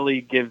really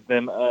gives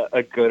them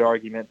a good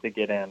argument to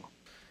get in.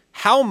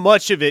 How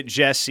much of it,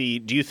 Jesse,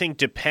 do you think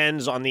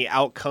depends on the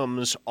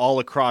outcomes all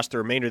across the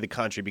remainder of the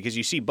country? Because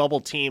you see bubble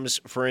teams,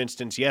 for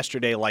instance,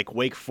 yesterday, like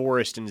Wake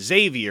Forest and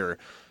Xavier,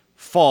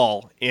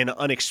 fall in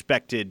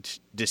unexpected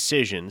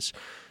decisions.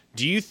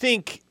 Do you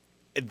think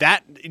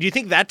that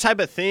type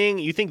of thing,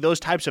 you think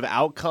those types of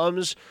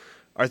outcomes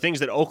are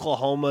things that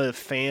Oklahoma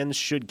fans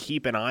should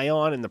keep an eye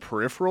on in the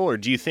peripheral? Or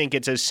do you think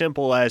it's as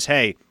simple as,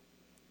 hey,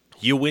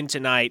 you win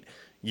tonight,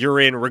 you're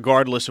in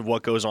regardless of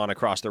what goes on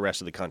across the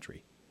rest of the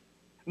country?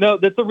 No,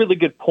 that's a really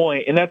good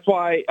point. And that's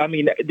why, I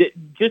mean,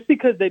 just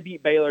because they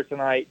beat Baylor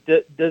tonight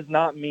does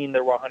not mean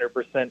they're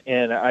 100%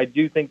 in. I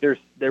do think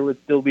there would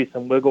still be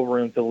some wiggle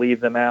room to leave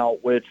them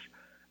out, which,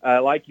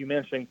 like you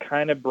mentioned,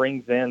 kind of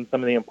brings in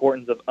some of the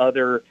importance of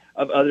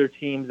other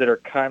teams that are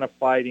kind of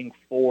fighting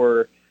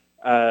for,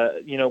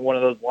 one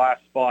of those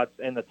last spots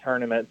in the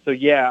tournament. So,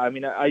 yeah, I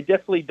mean, I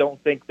definitely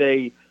don't think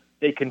they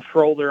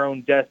control their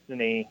own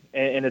destiny,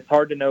 and it's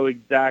hard to know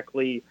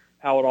exactly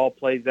how it all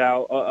plays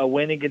out. A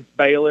win against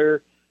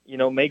Baylor,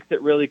 makes it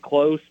really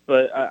close,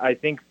 but I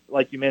think,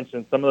 like you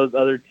mentioned, some of those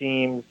other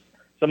teams,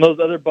 some of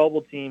those other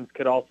bubble teams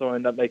could also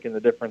end up making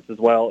the difference as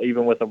well,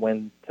 even with a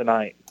win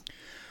tonight.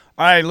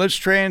 All right, let's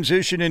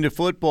transition into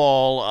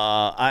football.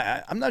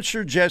 I'm not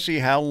sure, Jesse,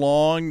 how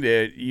long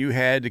that you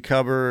had to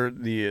cover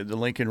the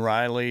Lincoln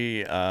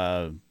Riley,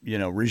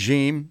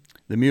 regime,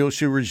 the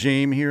Muleshoe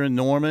regime here in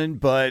Norman,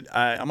 but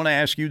I'm going to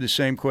ask you the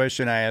same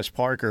question I asked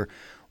Parker.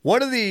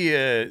 What are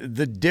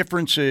the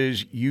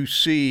differences you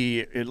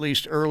see, at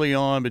least early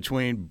on,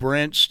 between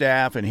Brent's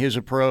staff and his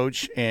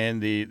approach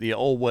and the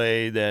old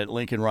way that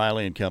Lincoln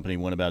Riley and company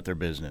went about their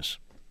business?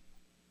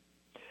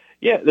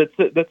 Yeah,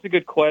 that's a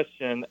good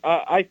question.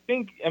 I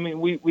think, I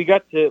mean, we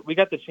got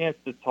the chance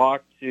to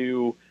talk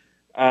to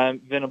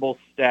Venable's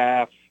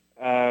staff,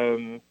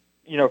 for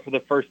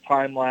the first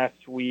time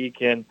last week,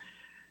 and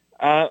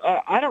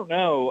I don't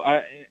know.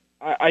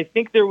 I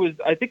think there was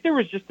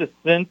just a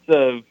sense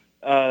of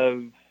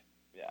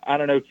I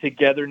don't know,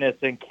 togetherness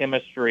and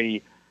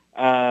chemistry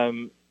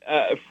from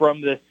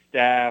this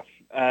staff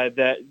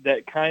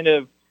that kind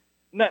of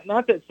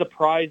not that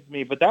surprised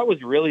me, but that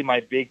was really my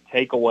big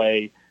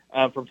takeaway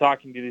from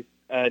talking to these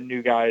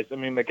new guys. I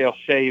mean, Miguel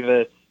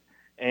Chavis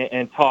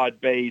and Todd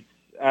Bates.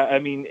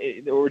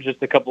 Or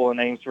just a couple of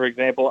names, for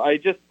example. I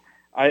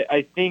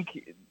think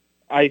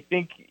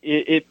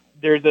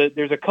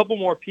there's a couple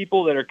more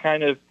people that are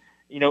kind of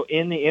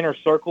in the inner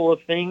circle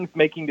of things,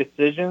 making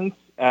decisions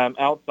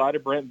outside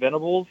of Brent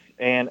Venables,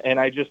 and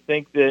I just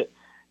think that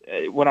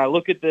when I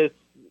look at this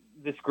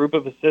group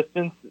of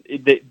assistants,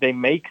 they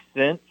make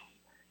sense,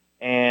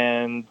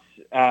 and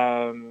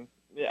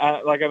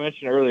like I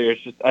mentioned earlier,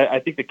 it's just I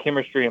think the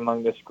chemistry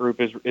among this group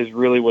is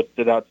really what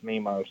stood out to me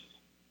most.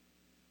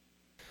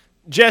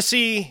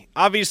 Jesse,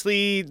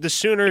 obviously the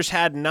Sooners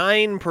had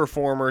 10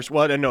 performers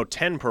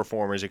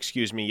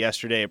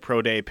yesterday at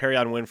Pro Day.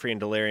 Perrion Winfrey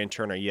and Delarian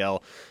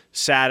Turner-Yell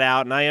sat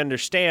out, and I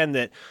understand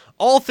that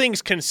all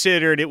things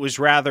considered, it was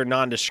rather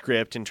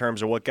nondescript in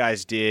terms of what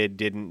guys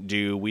didn't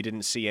do. We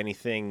didn't see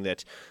anything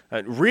that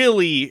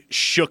really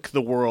shook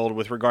the world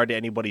with regard to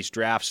anybody's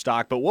draft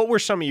stock, but what were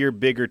some of your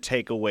bigger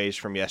takeaways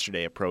from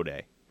yesterday at Pro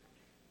Day?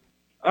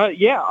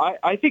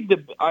 I think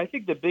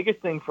the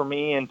biggest thing for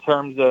me in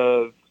terms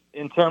of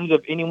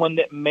anyone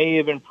that may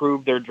have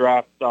improved their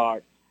draft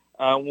stock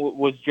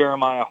was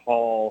Jeremiah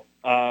Hall,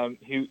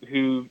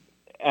 who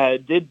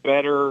did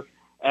better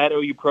at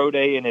OU Pro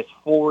Day in his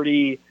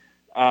 40,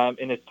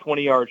 in his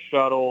 20-yard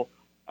shuttle.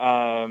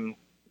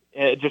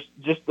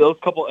 Just those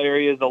couple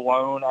areas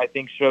alone, I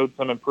think, showed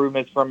some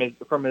improvements from his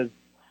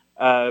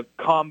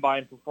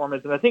combine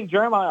performance. And I think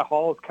Jeremiah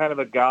Hall is kind of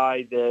a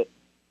guy that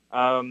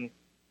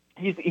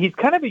he's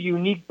kind of a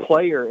unique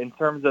player in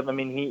terms of,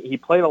 he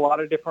played a lot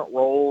of different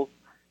roles.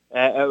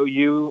 At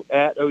OU,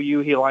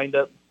 he lined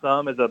up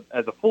some as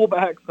a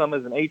fullback, some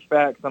as an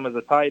H-back, some as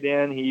a tight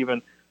end. He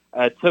even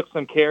took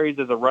some carries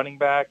as a running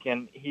back,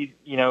 and he's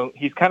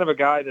kind of a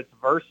guy that's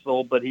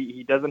versatile, but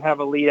he doesn't have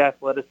elite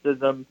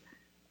athleticism.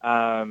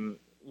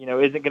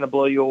 Isn't going to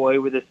blow you away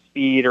with his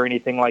speed or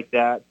anything like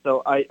that.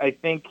 So I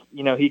think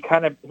he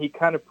kind of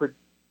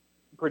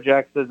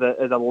projects as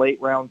a late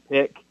round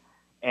pick,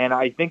 and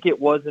I think it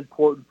was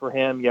important for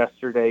him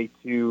yesterday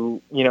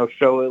to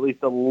show at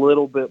least a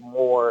little bit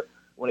more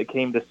when it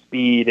came to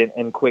speed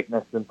and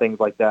quickness and things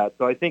like that.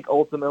 So I think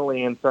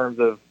ultimately in terms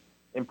of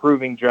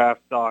improving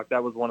draft stock,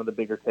 that was one of the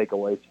bigger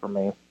takeaways for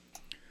me.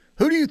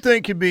 Who do you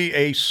think could be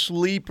a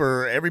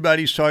sleeper?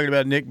 Everybody's talking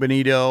about Nick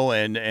Bonito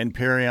and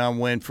Perrion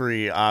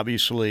Winfrey,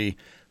 obviously.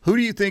 Who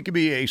do you think could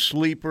be a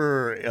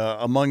sleeper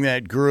among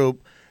that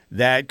group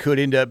that could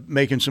end up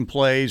making some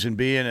plays and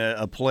being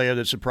a player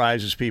that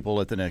surprises people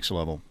at the next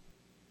level?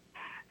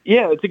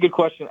 Yeah, it's a good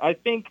question. I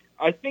think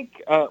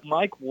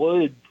Mike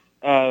Woods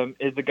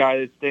is the guy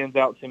that stands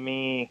out to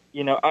me.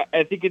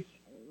 I think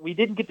we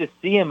didn't get to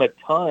see him a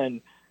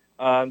ton.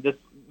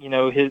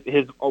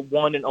 His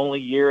one and only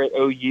year at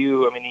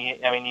OU.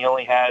 He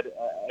only had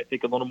I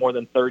think a little more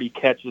than 30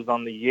 catches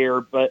on the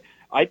year, but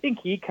I think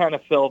he kind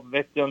of fell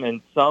victim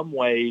in some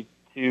ways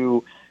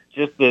to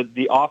just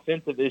the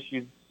offensive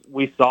issues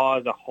we saw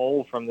as a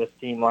whole from this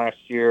team last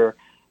year.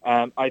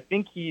 I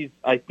think he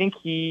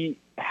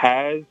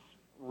has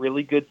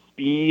really good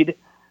speed.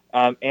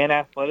 And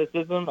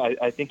athleticism.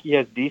 I think he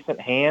has decent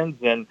hands,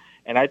 and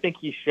I think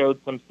he showed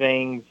some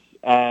things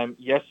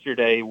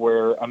yesterday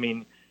where,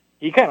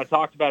 he kind of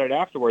talked about it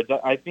afterwards.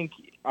 I think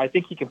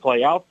he can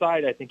play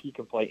outside. I think he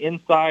can play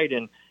inside,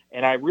 and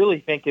I really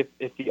think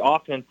if the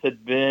offense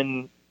had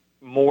been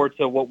more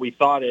to what we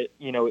thought it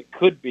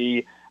could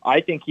be,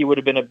 I think he would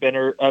have been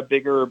a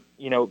bigger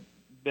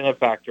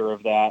benefactor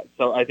of that.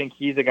 So I think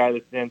he's a guy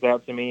that stands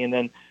out to me, and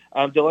then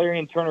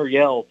Delarian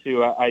Turner-Yell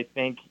too. I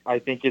think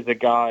is a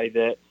guy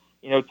that.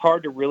 It's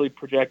hard to really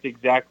project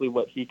exactly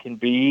what he can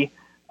be,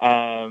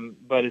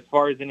 but as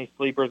far as any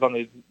sleepers on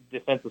the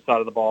defensive side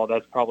of the ball,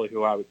 that's probably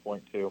who I would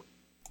point to.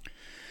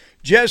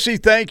 Jesse,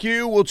 thank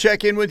you. We'll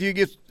check in with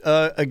you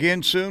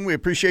again soon. We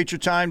appreciate your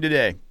time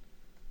today.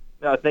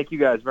 Thank you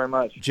guys very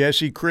much.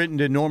 Jesse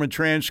Crittenden, Norman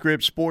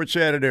Transcript sports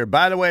editor.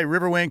 By the way,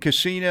 Riverwind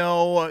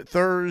Casino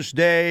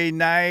Thursday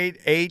night,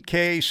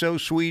 8K, so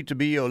sweet to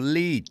be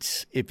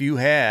elite. If you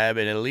have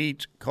an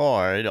elite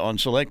card on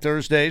select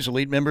Thursdays,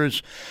 elite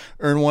members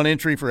earn one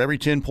entry for every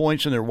 10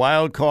 points in their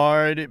wild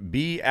card.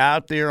 Be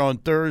out there on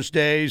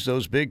Thursdays,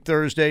 those big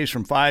Thursdays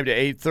from 5 to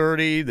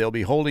 8:30. They'll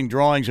be holding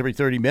drawings every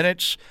 30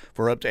 minutes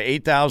for up to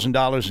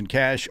 $8,000 in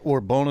cash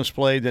or bonus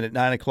play. Then at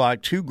 9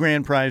 o'clock, 2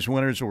 grand prize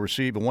winners will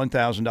receive a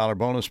 $1,000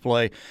 bonus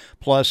play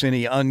plus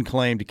any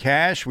unclaimed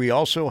cash. We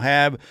also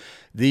have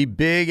the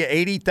big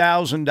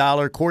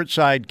 $80,000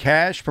 courtside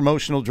cash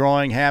promotional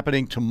drawing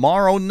happening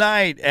tomorrow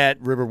night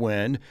at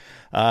Riverwind.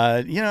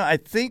 I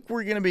think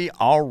we're going to be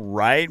all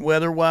right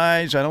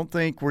weather-wise. I don't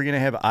think we're going to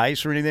have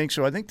ice or anything.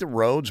 So I think the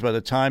roads, by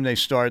the time they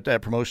start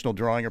that promotional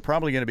drawing, are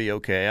probably going to be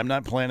okay. I'm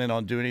not planning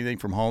on doing anything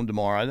from home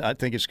tomorrow. I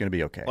think it's going to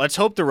be okay. Let's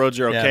hope the roads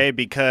are okay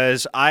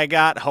because I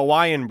got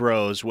Hawaiian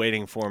Bros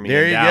waiting for me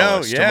in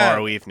Dallas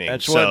tomorrow evening.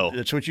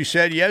 That's what you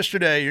said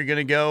yesterday. You're going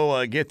to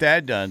go get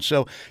that done.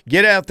 So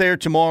get out there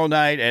tomorrow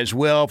night as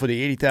well for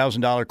the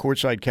 $80,000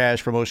 courtside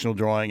cash promotional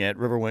drawing at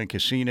Riverwind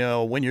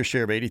Casino. Win your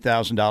share of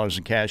 $80,000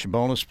 in cash and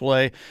bonus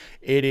play.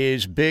 It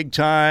is big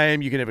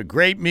time. You can have a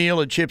great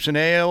meal at Chips and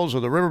Ales or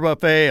the River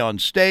Buffet on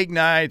steak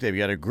night. They've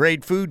got a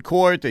great food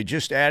court. They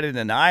just added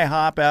an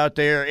IHOP out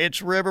there.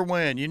 It's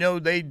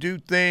Riverwind. They do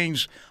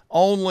things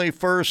only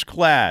first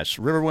class.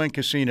 Riverwind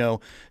Casino,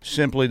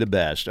 simply the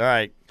best. All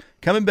right,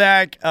 coming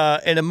back,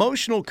 an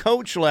emotional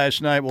coach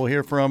last night we'll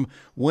hear from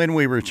when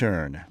we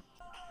return.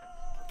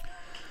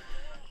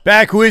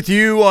 Back with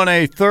you on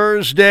a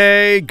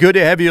Thursday. Good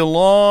to have you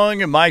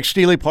along. Mike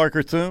Steely,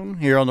 Parker Thune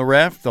here on the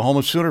Ref, the home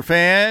of Sooner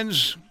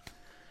fans.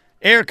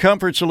 Air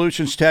Comfort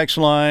Solutions text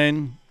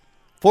line,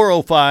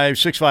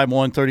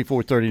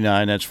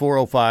 405-651-3439. That's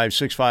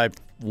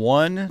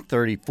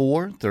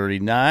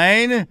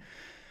 405-651-3439.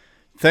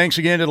 Thanks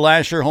again to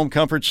Lasher Home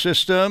Comfort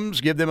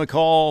Systems. Give them a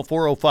call,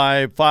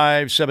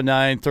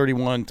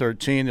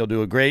 405-579-3113. They'll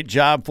do a great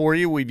job for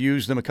you. We've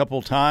used them a couple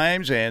of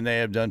times, and they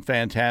have done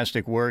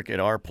fantastic work at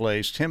our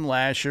place. Tim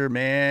Lasher,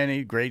 man,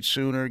 he's a great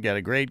Sooner, got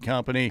a great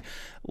company.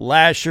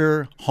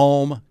 Lasher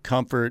Home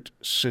Comfort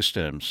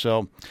Systems.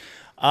 So,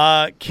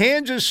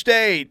 Kansas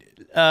State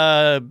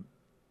going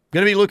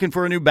to be looking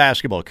for a new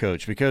basketball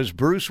coach because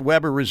Bruce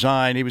Weber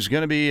resigned. He was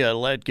going to be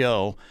let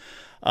go.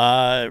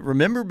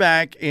 Remember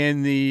back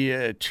in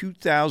the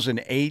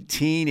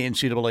 2018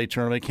 NCAA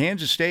tournament,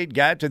 Kansas State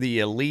got to the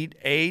Elite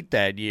Eight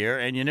that year,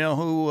 and you know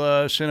who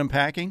sent them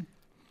packing?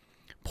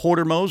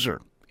 Porter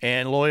Moser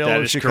and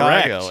Loyola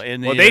Chicago.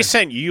 Correct. They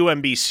sent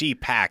UMBC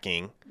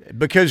packing.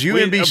 Because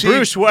UMBC...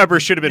 Bruce Weber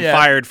should have been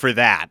fired for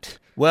that.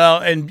 Well,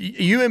 and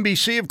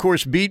UMBC, of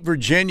course, beat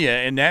Virginia,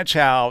 and that's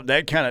how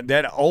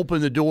that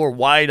opened the door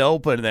wide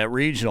open in that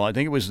regional. I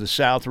think it was the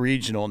South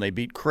Regional, and they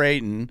beat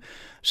Creighton.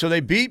 So they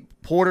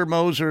beat Porter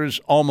Moser's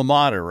alma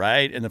mater,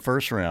 right, in the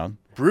first round.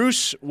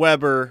 Bruce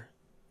Weber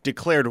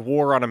declared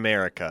war on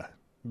America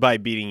by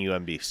beating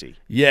UMBC.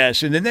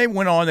 Yes, and then they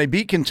went on. They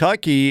beat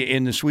Kentucky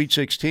in the Sweet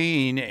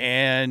 16,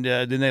 and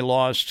then they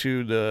lost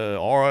to the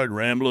all right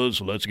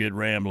Ramblers. Let's get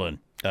rambling.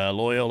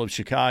 Loyola of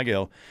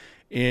Chicago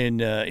in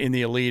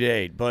the Elite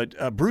Eight.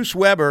 But Bruce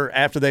Weber,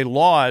 after they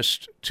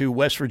lost to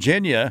West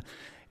Virginia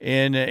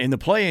in the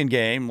play-in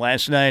game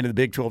last night in the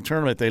Big 12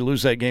 tournament, they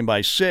lose that game by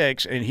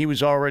 6, and he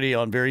was already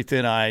on very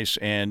thin ice,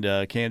 and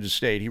Kansas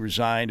State, he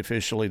resigned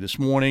officially this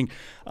morning.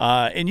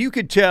 And you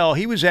could tell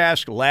he was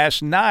asked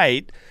last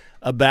night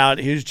about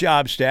his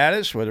job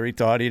status, whether he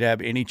thought he'd have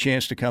any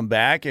chance to come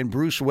back. And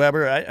Bruce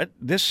Weber,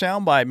 this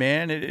soundbite,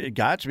 man, it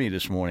got to me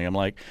this morning. I'm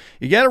like,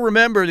 you got to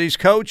remember these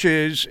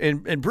coaches,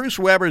 and Bruce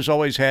Weber's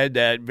always had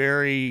that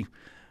very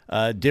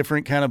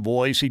different kind of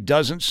voice. He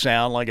doesn't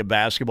sound like a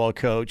basketball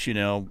coach,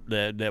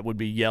 that would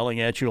be yelling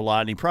at you a lot,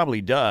 and he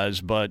probably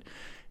does, but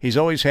he's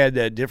always had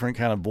that different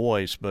kind of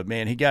voice. But,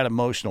 man, he got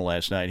emotional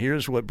last night.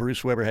 Here's what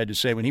Bruce Weber had to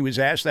say when he was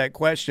asked that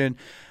question.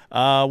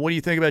 What do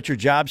you think about your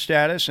job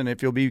status and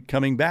if you'll be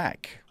coming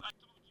back?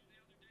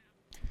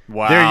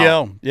 Wow. There you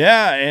go.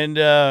 Yeah,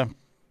 and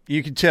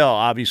you could tell,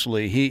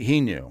 obviously,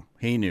 he knew.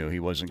 He knew he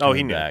wasn't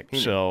coming back. He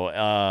knew.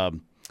 So,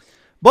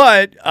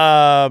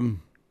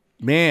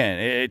 man,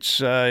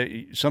 it's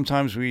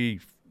sometimes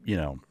we,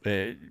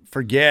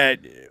 forget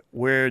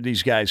where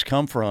these guys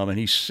come from. And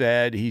he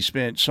said he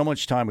spent so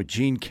much time with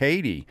Gene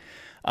Cady.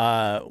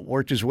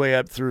 Worked his way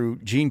up through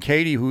Gene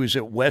Cady, who was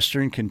at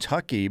Western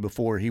Kentucky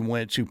before he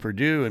went to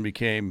Purdue and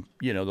became,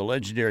 the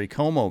legendary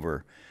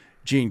comb-over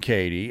Gene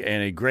Cady,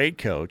 and a great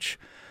coach.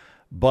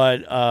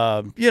 But,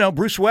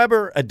 Bruce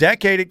Weber, a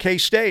decade at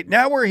K-State.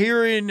 Now we're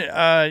hearing,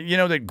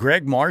 that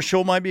Greg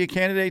Marshall might be a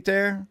candidate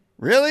there.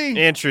 Really?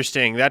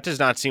 Interesting. That does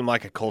not seem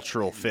like a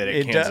cultural fit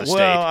at Kansas State.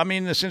 Well, I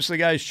mean, since the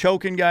guy's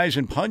choking guys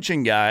and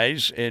punching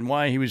guys, and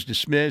why he was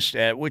dismissed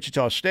at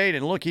Wichita State.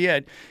 And look, he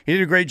did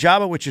a great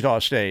job at Wichita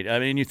State. I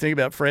mean, you think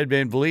about Fred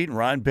VanVleet and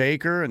Ron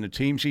Baker and the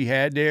teams he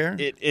had there.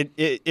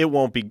 It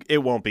won't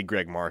be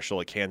Greg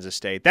Marshall at Kansas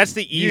State. That's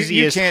the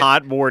easiest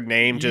hot board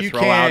name to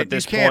throw out at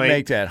this point. You can't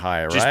make that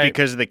higher, right? Just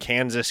because of the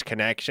Kansas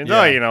connection.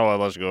 Yeah. Oh,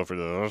 let's go for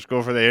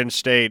the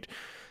in-state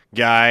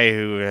guy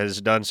who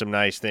has done some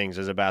nice things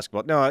as a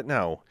basketball.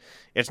 No,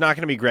 it's not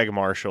going to be Greg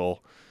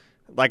Marshall.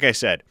 Like I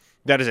said,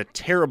 that is a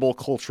terrible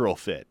cultural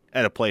fit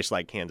at a place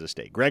like Kansas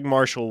State. Greg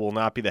Marshall will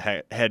not be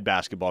the head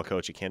basketball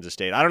coach at Kansas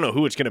State. I don't know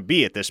who it's going to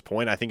be at this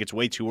point. I think it's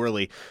way too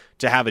early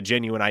to have a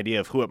genuine idea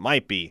of who it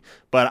might be.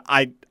 But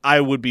I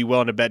would be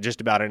willing to bet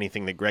just about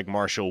anything that Greg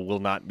Marshall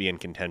will not be in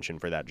contention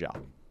for that job.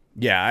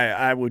 Yeah,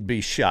 I would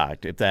be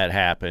shocked if that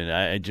happened.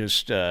 I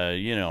just,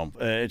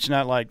 it's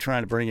not like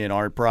trying to bring in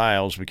Art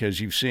Briles, because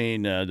you've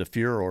seen the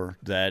furor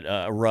that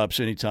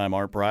erupts anytime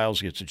Art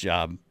Briles gets a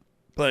job.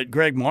 But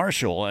Greg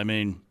Marshall, I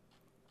mean,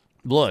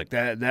 look,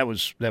 that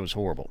was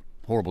horrible.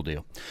 Horrible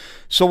deal.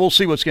 So we'll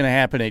see what's going to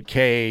happen at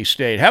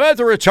K-State. How about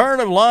the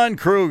return of Lon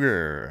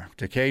Kruger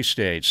to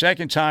K-State?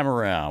 Second time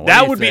around.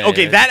 That would be –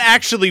 okay, that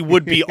actually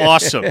would be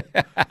awesome.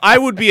 I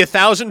would be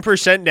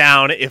 1,000%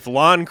 down if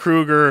Lon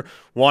Kruger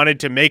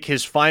wanted to make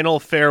his final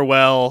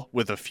farewell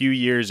with a few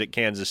years at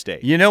Kansas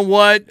State. You know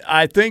what?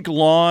 I think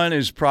Lon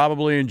is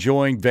probably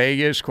enjoying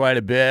Vegas quite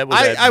a bit with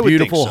that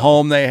beautiful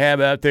home they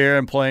have out there,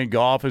 and playing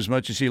golf as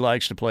much as he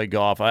likes to play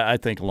golf. I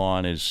think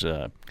Lon is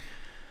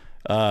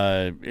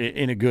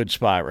in a good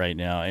spot right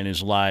now in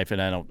his life,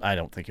 and I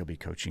don't think he'll be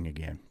coaching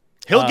again.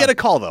 He'll get a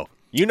call, though.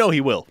 You know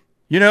he will.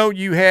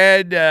 You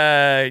had,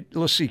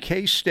 let's see,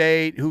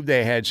 K-State, who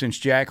they had since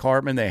Jack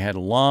Hartman. They had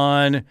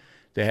Lon.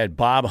 They had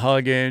Bob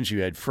Huggins.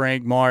 You had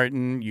Frank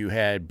Martin. You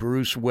had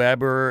Bruce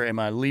Weber. Am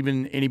I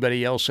leaving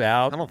anybody else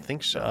out? I don't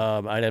think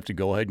so. I'd have to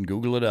go ahead and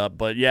Google it up.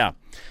 But, yeah,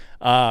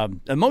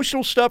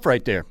 emotional stuff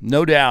right there,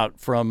 no doubt,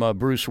 from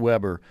Bruce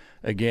Weber,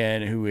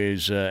 again, who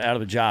is out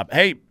of a job.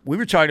 Hey, we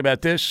were talking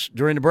about this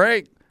during the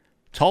break.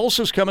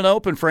 Tulsa's coming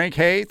open. Frank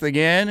Haith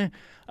again.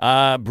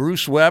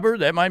 Bruce Weber,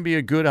 that might be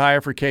a good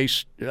hire for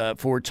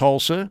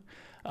Tulsa.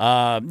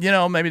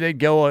 Maybe they'd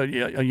go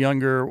a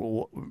younger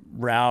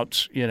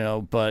route,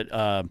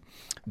 but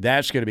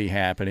that's going to be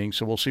happening.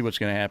 So we'll see what's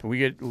going to happen.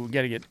 We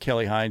got to get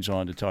Kelly Hines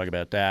on to talk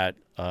about that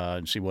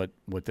and see what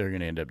they're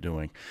going to end up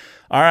doing.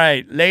 All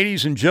right,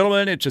 ladies and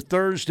gentlemen, it's a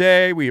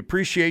Thursday. We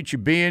appreciate you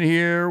being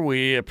here.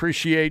 We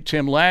appreciate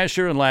Tim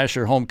Lasher and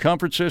Lasher Home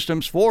Comfort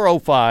Systems,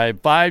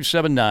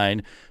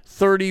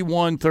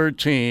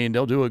 405-579-3113.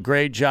 They'll do a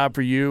great job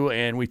for you,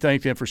 and we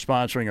thank them for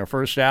sponsoring our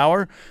first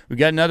hour. We've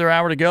got another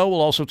hour to go.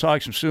 We'll also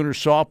talk some Sooners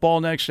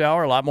softball next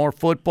hour, a lot more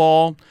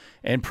football,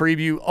 and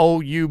preview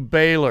OU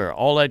Baylor.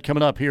 All that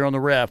coming up here on The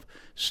Ref.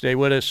 Stay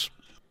with us.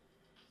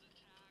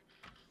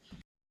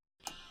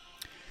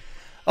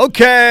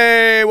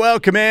 Okay,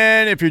 welcome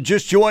in. If you're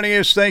just joining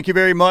us, thank you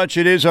very much.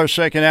 It is our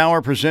second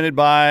hour presented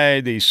by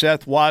the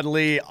Seth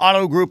Wadley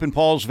Auto Group in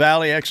Pauls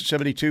Valley. Exit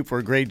 72 for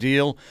a great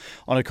deal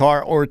on a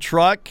car or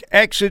truck.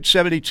 Exit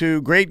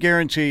 72, great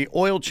guarantee,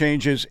 oil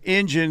changes,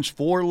 engines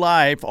for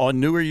life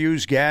on new or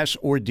used gas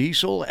or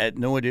diesel at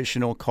no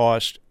additional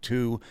cost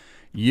to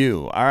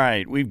you. All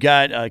right, we've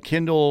got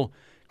Kendall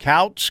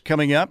Couts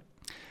coming up.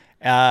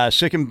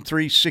 Sikkim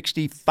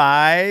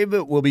 365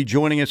 will be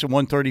joining us at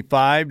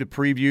 1:35 to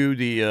preview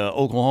the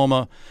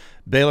Oklahoma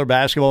Baylor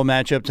basketball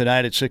matchup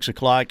tonight at 6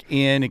 o'clock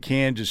in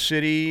Kansas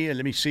City.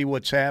 Let me see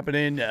what's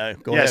happening.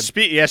 Go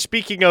ahead.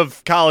 Speaking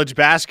of college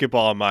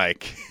basketball,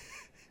 Mike,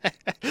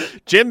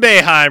 Jim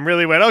Boeheim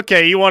really went,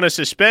 okay, you want to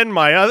suspend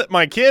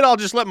my kid? I'll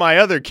just let my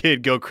other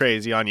kid go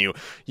crazy on you.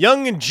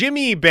 Young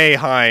Jimmy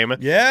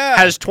Boeheim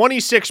has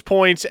 26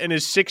 points and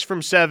is 6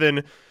 of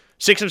 7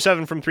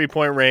 from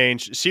three-point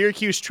range.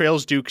 Syracuse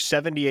trails Duke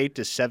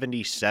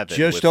 78-77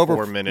 just with over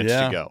 4 minutes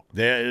to go.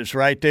 It's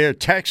right there.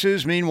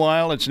 Texas,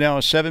 meanwhile, it's now a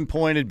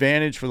 7-point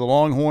advantage for the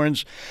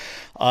Longhorns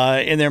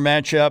in their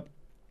matchup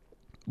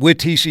with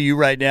TCU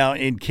right now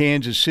in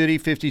Kansas City,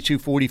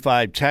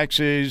 52-45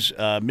 Texas,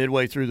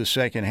 midway through the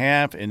second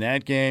half in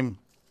that game,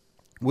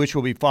 which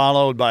will be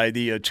followed by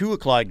the 2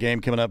 o'clock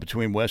game coming up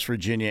between West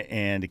Virginia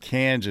and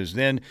Kansas.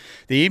 Then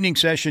the evening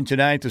session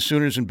tonight, the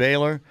Sooners and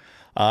Baylor,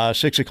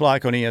 6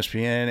 o'clock on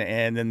ESPN,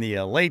 and then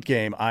the late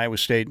game, Iowa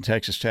State and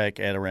Texas Tech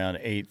at around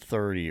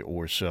 8:30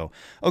 or so.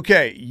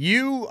 Okay,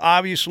 you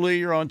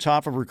obviously are on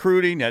top of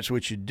recruiting. That's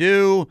what you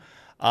do.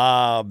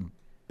 And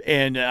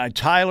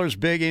Tyler's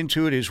big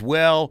into it as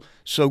well.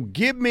 So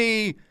give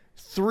me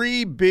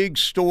 3 big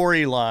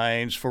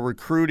storylines for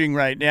recruiting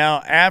right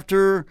now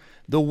after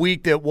the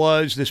week that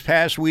was this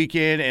past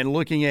weekend and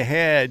looking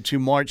ahead to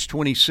March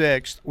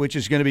 26th, which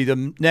is going to be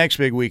the next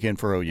big weekend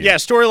for OU. Yeah,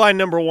 storyline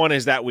number 1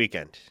 is that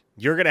weekend.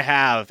 You're going to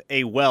have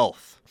a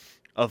wealth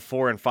of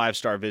 4- and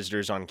 5-star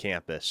visitors on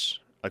campus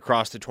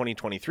across the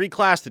 2023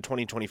 class, the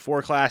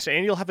 2024 class,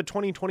 and you'll have a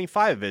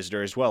 2025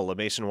 visitor as well,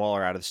 LaMason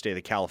Waller out of the state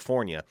of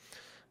California.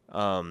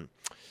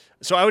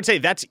 So I would say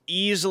that's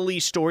easily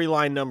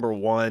storyline number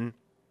 1.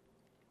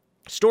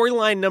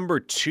 Storyline number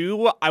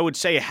 2, I would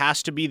say,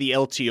 has to be the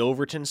LT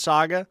Overton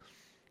saga.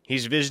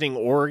 He's visiting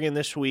Oregon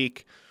this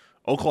week.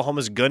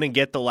 Oklahoma's going to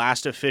get the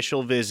last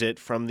official visit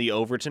from the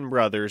Overton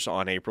brothers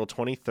on April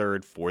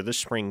 23rd for the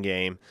spring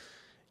game.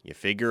 You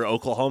figure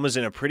Oklahoma's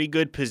in a pretty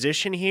good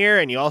position here,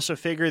 and you also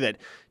figure that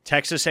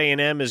Texas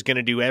A&M is going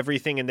to do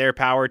everything in their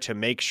power to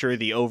make sure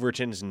the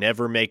Overtons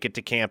never make it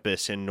to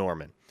campus in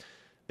Norman.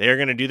 They're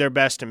going to do their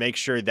best to make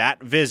sure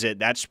that visit,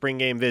 that spring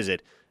game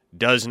visit,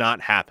 does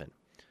not happen.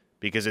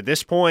 Because at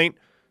this point,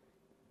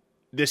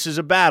 this is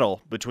a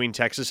battle between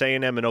Texas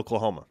A&M and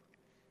Oklahoma.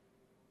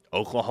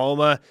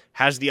 Oklahoma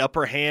has the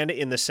upper hand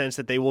in the sense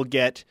that they will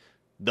get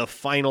the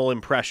final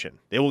impression.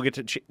 They will get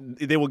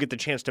the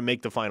chance to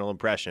make the final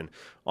impression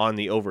on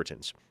the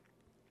Overtons.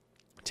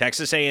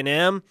 Texas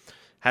A&M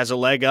has a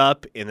leg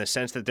up in the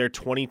sense that their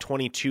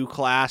 2022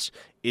 class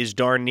is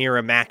darn near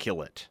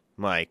immaculate,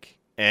 Mike.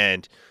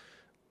 And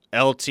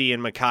LT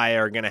and Micaiah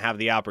are going to have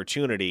the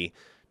opportunity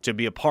to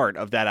be a part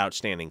of that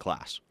outstanding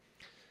class.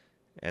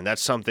 And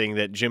that's something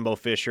that Jimbo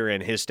Fisher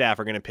and his staff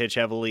are going to pitch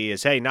heavily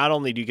is, hey, not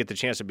only do you get the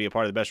chance to be a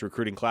part of the best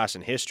recruiting class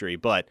in history,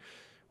 but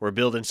we're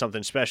building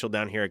something special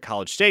down here at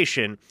College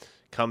Station.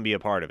 Come be a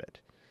part of it.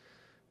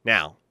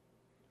 Now,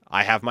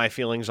 I have my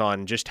feelings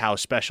on just how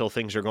special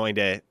things are going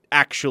to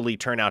actually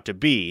turn out to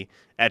be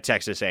at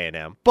Texas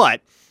A&M,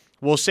 but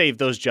we'll save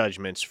those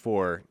judgments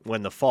for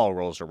when the fall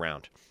rolls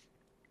around.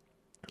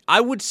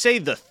 I would say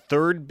the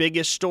third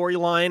biggest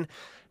storyline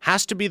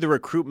has to be the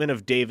recruitment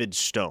of David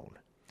Stone.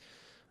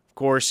 Of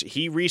course,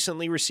 he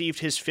recently received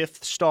his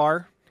 5th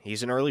star.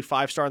 He's an early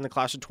 5-star in the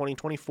class of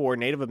 2024,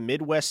 native of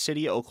Midwest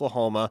City,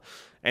 Oklahoma,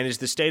 and is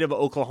the state of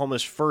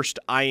Oklahoma's first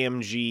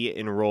IMG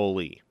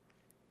enrollee.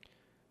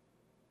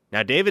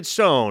 Now, David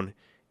Stone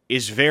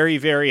is very,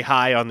 very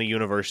high on the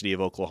University of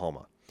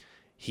Oklahoma.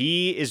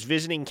 He is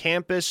visiting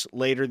campus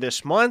later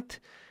this month,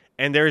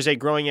 and there is a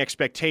growing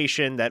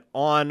expectation that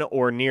on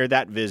or near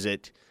that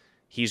visit,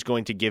 he's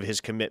going to give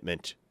his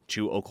commitment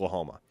to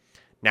Oklahoma.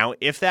 Now,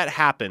 if that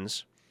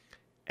happens,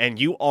 and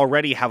you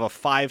already have a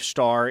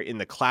 5-star in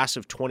the class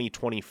of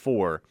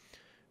 2024,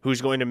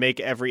 who's going to make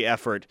every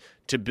effort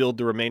to build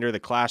the remainder of the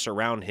class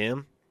around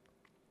him,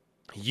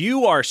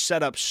 you are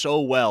set up so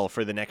well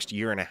for the next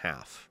year and a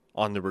half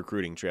on the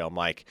recruiting trail,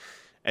 Mike,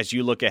 as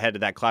you look ahead to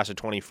that class of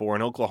 24,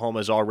 and Oklahoma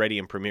is already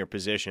in premier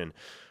position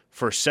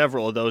for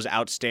several of those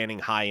outstanding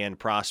high-end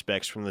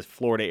prospects from the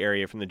Florida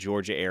area, from the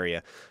Georgia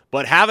area.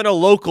 But having a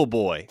local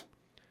boy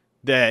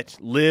that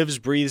lives,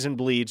 breathes, and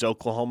bleeds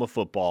Oklahoma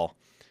football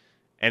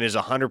and is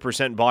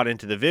 100% bought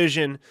into the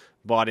vision,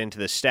 bought into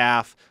the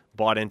staff,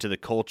 bought into the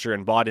culture,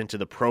 and bought into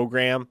the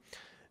program,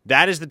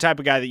 that is the type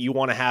of guy that you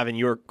want to have in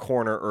your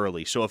corner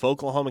early. So if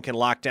Oklahoma can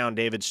lock down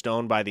David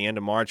Stone by the end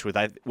of March,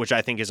 which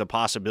I think is a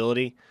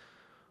possibility,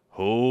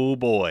 oh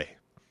boy.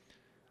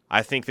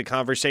 I think the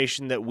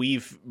conversation that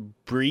we've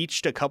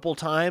breached a couple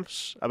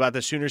times about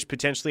the Sooners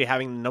potentially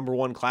having the number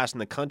one class in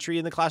the country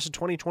in the class of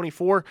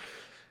 2024,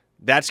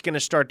 that's going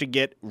to start to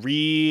get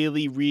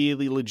really,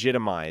 really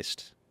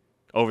legitimized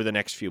over the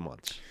next few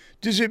months.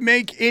 Does it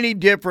make any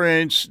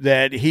difference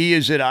that he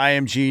is at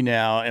IMG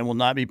now and will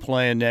not be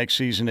playing next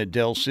season at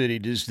Del City?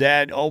 Does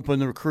that open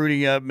the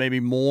recruiting up maybe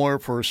more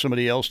for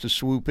somebody else to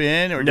swoop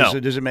in? Or no.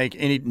 Does it make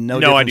any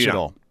difference at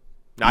all?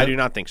 I do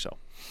not think so.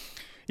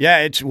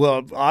 Yeah,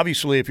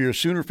 obviously, if you're a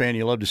Sooner fan,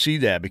 you love to see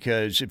that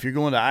because if you're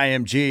going to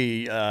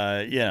IMG,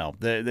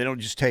 they don't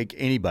just take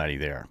anybody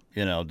there.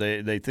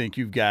 They think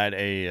you've got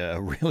a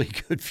really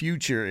good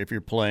future if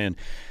you're playing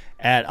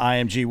at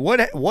IMG.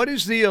 What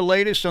is the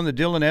latest on the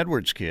Dylan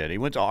Edwards kid? He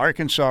went to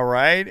Arkansas,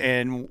 right?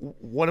 And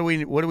what do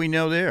we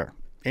know there?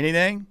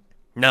 Anything?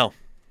 No.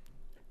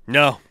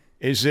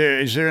 Is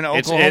there an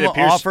Oklahoma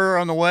offer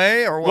on the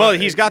way or what? Well,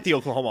 he's got the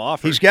Oklahoma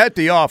offer. He's got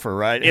the offer,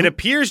 right? It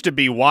appears to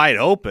be wide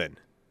open.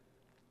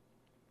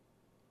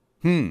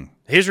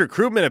 His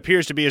recruitment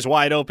appears to be as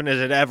wide open as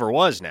it ever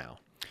was now,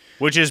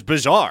 which is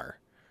bizarre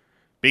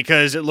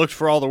because it looked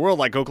for all the world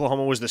like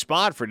Oklahoma was the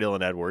spot for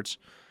Dylan Edwards.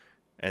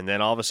 And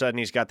then all of a sudden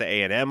he's got the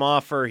A&M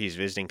offer. He's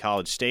visiting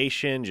College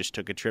Station, just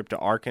took a trip to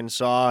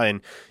Arkansas,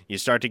 and you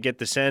start to get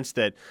the sense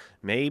that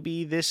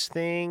maybe this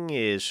thing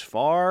is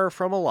far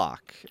from a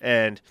lock.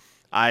 And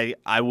I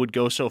would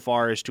go so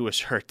far as to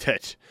assert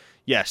that,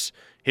 yes,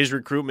 his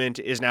recruitment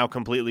is now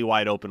completely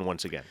wide open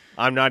once again.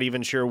 I'm not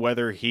even sure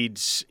whether he'd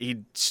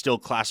still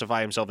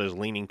classify himself as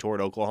leaning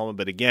toward Oklahoma,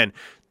 but again,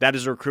 that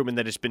is a recruitment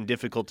that has been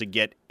difficult to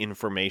get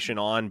information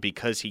on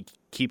because he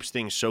keeps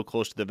things so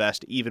close to the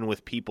vest, even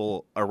with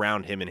people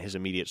around him in his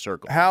immediate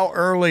circle. How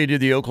early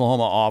did the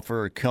Oklahoma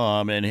offer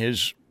come in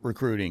his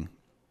recruiting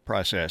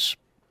process?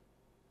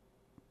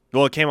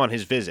 Well, it came on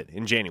his visit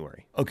in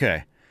January.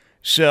 Okay.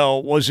 So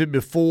was it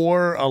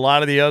before a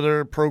lot of the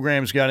other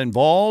programs got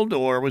involved,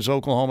 or was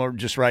Oklahoma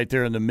just right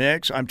there in the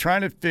mix? I'm trying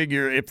to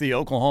figure if the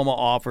Oklahoma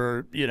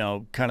offer,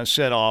 kind of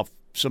set off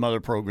some other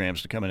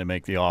programs to come in and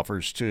make the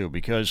offers too,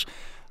 because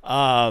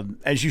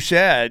as you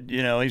said,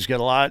 he's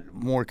got a lot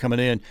more coming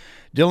in.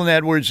 Dylan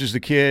Edwards is the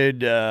kid,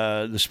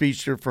 the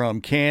speedster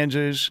from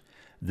Kansas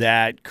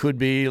that could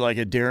be like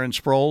a Darren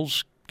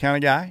Sproles kind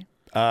of guy.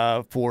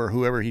 For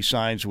whoever he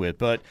signs with.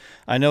 But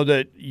I know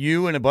that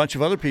you and a bunch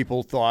of other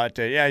people thought,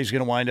 he's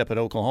going to wind up at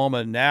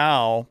Oklahoma.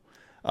 Now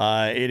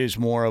it is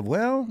more of,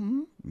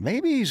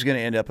 maybe he's going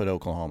to end up at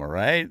Oklahoma,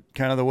 right?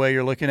 Kind of the way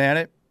you're looking at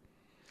it?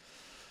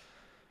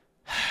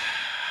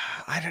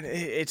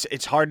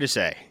 It's hard to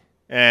say.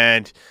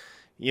 And,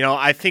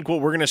 I think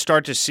what we're going to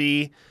start to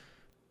see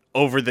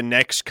over the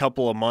next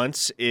couple of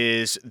months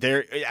is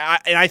and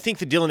I think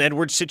the Dylan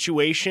Edwards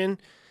situation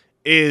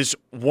is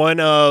one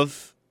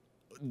of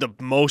the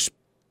most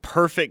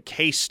perfect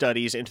case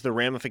studies into the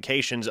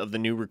ramifications of the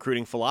new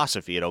recruiting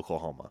philosophy at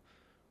Oklahoma,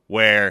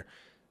 where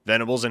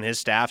Venables and his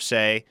staff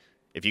say,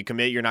 if you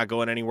commit, you're not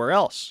going anywhere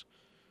else.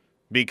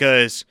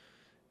 Because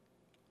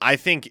I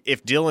think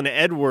if Dylan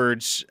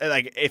Edwards,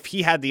 if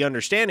he had the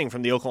understanding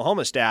from the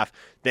Oklahoma staff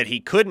that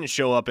he couldn't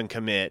show up and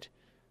commit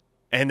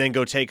and then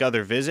go take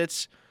other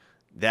visits,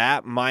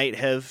 that might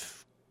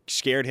have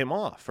scared him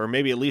off, or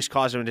maybe at least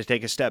caused him to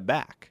take a step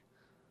back.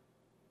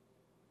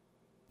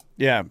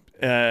 Yeah,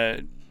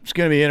 it's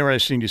going to be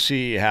interesting to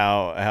see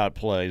how it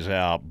plays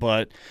out.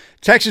 But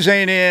Texas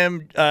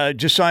A&M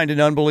just signed an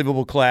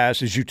unbelievable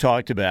class, as you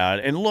talked about.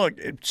 And look,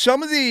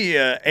 some of the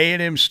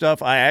A&M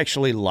stuff I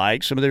actually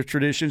like, some of their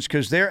traditions,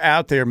 because they're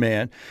out there,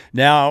 man.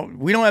 Now,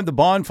 we don't have the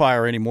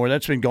bonfire anymore.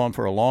 That's been gone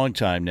for a long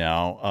time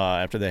now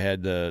after they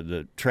had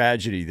the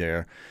tragedy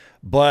there.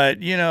 But,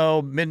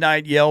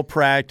 midnight yell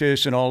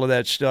practice and all of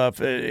that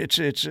stuff,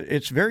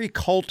 it's very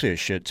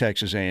cultish at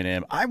Texas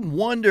A&M. I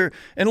wonder,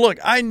 and look,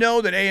 I know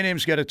that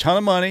A&M's got a ton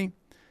of money.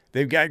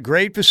 They've got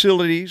great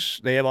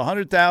facilities. They have a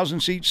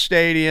 100,000-seat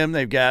stadium.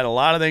 They've got a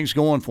lot of things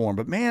going for them.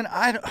 But, man,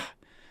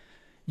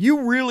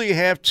 you really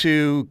have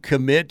to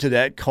commit to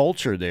that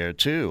culture there,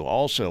 too,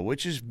 also,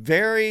 which is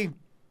very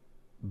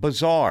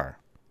bizarre.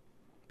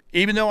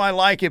 Even though I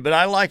like it, but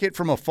I like it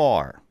from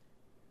afar.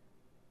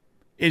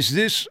 Is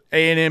this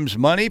A&M's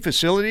money,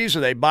 facilities?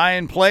 Are they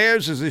buying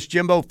players? Is this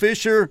Jimbo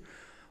Fisher?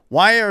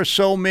 Why are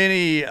so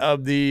many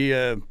of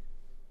the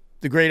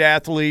great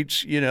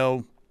athletes,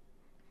 going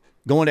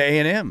to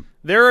A&M?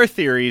 There are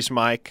theories,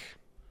 Mike.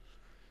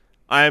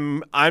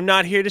 I'm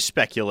not here to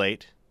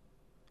speculate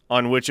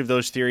on which of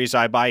those theories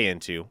I buy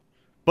into,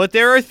 but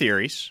there are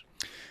theories.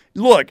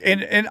 Look,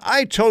 and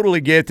I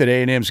totally get that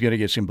A&M's going to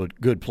get some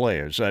good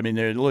players. I mean,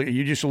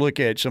 you just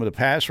look at some of the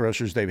pass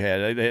rushers they've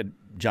had. They had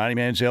Johnny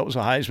Manziel was a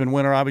Heisman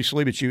winner,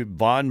 obviously, but you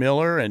Von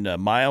Miller and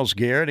Myles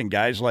Garrett and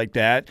guys like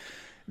that.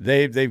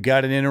 They've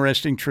got an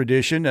interesting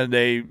tradition. And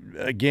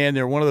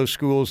they're one of those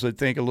schools that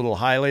think a little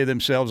highly of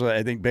themselves,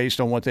 I think,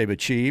 based on what they've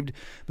achieved.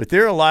 But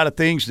there are a lot of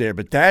things there.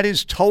 But that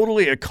is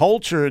totally a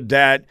culture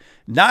that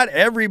not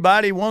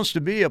everybody wants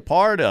to be a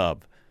part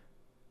of,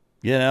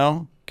 you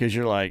know? Because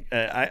you're like,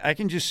 I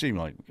can just seem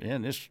like,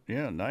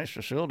 nice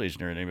facilities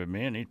and everything, but,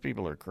 man, these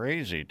people are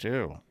crazy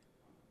too,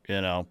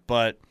 you know.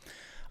 But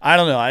I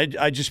don't know.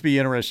 I'd just be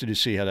interested to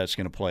see how that's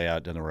going to play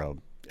out down the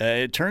road.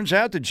 It turns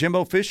out that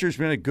Jimbo Fisher's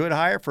been a good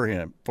hire for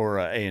him, for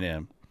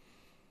A&M.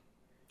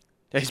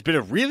 He's been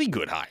a really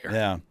good hire.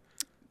 Yeah.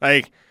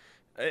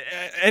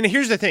 And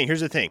here's the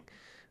thing.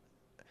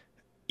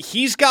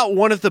 He's got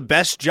one of the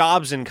best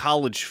jobs in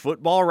college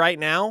football right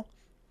now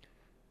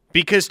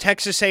because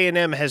Texas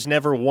A&M has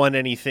never won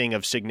anything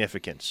of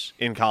significance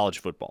in college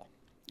football.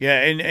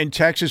 Yeah, and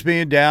Texas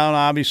being down,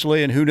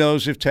 obviously, and who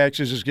knows if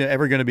Texas is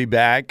ever going to be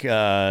back,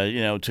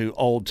 to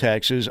old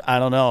Texas. I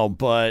don't know.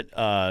 But,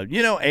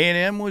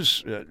 A&M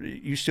was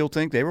you still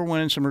think they were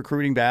winning some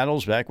recruiting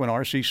battles back when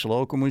R.C.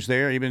 Slocum was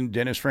there, even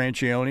Dennis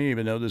Franchione,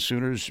 even though the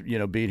Sooners,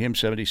 beat him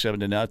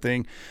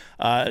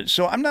 77-0.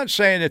 So I'm not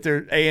saying that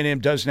A&M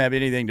doesn't have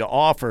anything to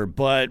offer,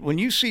 but when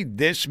you see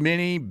this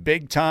many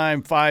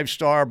big-time,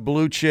 five-star,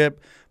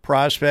 blue-chip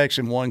prospects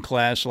in one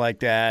class like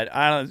that,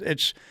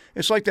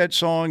 it's like that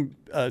song,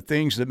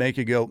 Things That Make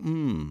You Go,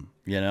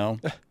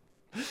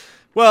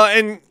 Well,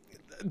 and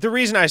the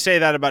reason I say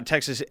that about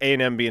Texas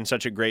A&M being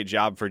such a great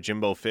job for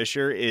Jimbo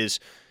Fisher is,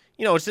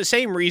 it's the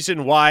same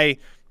reason why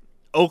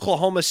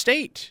Oklahoma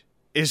State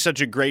is such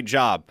a great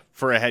job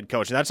for a head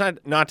coach. And that's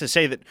not to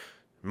say that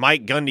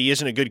Mike Gundy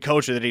isn't a good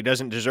coach or that he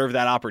doesn't deserve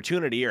that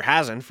opportunity or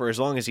hasn't for as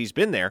long as he's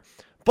been there.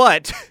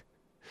 But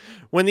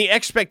when the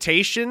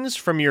expectations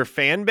from your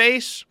fan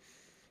base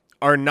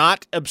are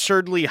not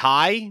absurdly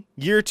high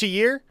year to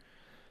year,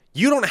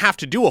 you don't have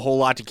to do a whole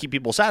lot to keep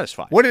people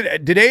satisfied. What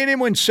did A&M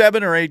win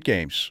 7 or 8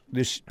 games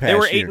this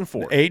past year? They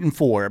were 8-4.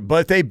 8-4,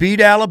 but they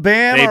beat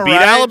Alabama.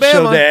 Alabama,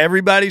 so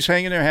everybody's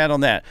hanging their hat on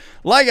that.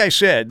 Like I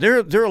said, there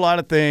are a lot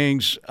of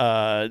things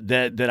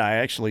that I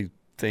actually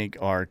think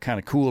are kind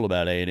of cool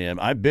about A&M.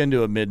 I've been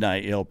to a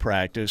midnight yell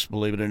practice,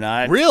 believe it or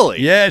not.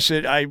 Really? Yes.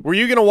 Were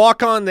you going to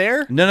walk on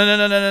there?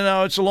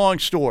 No. It's a long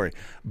story,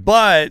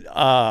 but.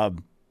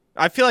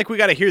 I feel like we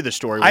got to hear the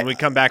story when we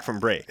come back from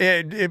break.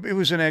 It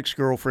was an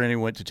ex-girlfriend who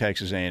went to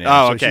Texas A&M.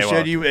 Oh, so she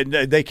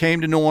said they came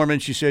to Norman.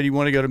 She said, you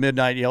want to go to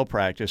midnight yell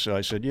practice? So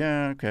I said,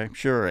 yeah, okay,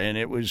 sure. And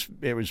it was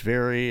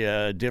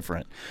very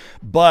different.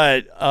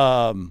 But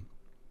I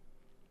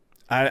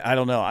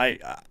don't know.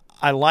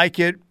 I like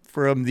it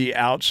from the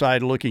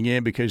outside looking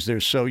in because they're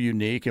so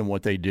unique in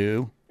what they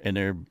do, and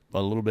they're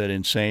a little bit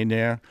insane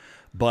there.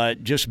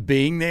 But just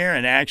being there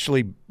and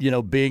actually,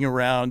 being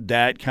around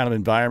that kind of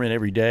environment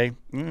every day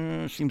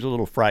seems a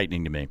little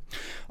frightening to me.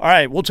 All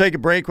right, we'll take a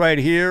break right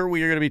here.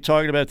 We are going to be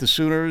talking about the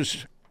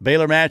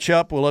Sooners-Baylor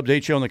matchup. We'll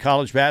update you on the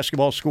college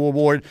basketball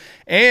scoreboard.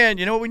 And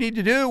you know what we need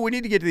to do? We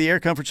need to get to the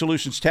Air Comfort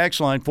Solutions text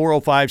line,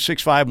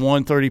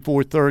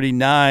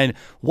 405-651-3439.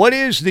 What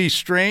is the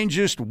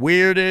strangest,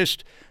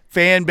 weirdest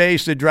fan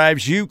base that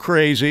drives you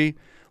crazy?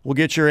 We'll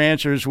get your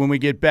answers when we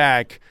get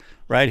back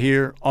right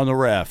here on the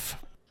Ref.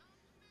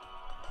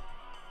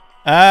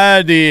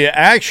 The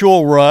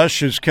actual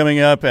rush is coming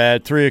up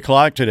at 3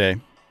 o'clock today.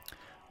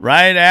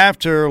 Right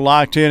after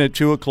Locked In at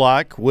 2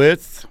 o'clock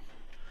with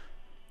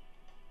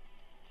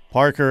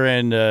Parker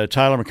and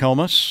Tyler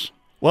McComas.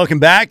 Welcome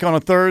back on a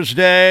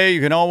Thursday.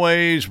 You can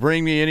always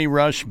bring me any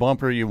Rush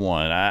bumper you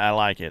want. I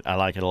like it. I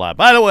like it a lot.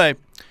 By the way,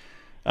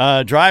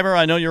 Driver,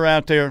 I know you're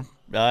out there.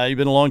 You've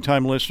been a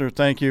long-time listener.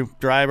 Thank you.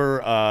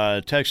 Driver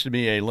texted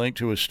me a link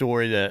to a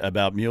story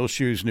about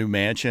Muleshoe's new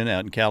mansion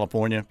out in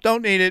California.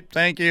 Don't need it.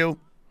 Thank you.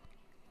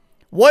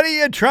 What are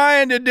you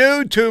trying to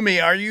do to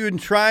me? Are you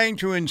trying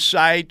to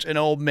incite an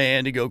old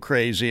man to go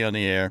crazy on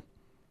the air?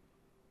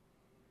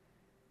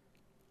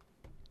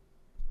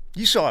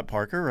 You saw it,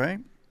 Parker, right?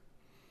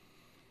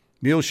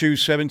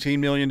 Muleshoe's $17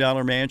 million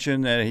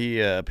mansion that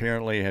he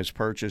apparently has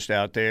purchased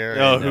out there.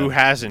 Oh, who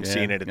hasn't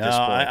seen it at this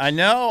point? I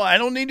know. I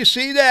don't need to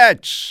see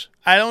that.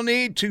 I don't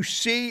need to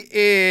see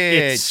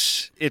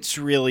it. It's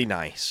really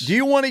nice. Do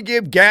you want to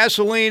give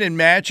gasoline and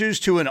matches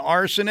to an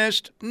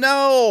arsonist?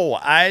 No,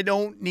 I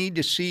don't need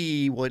to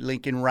see what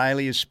Lincoln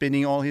Riley is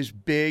spending all his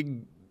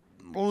big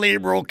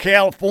liberal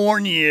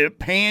California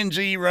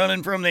pansy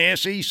running from the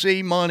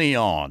SEC money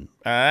on.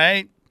 All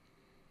right?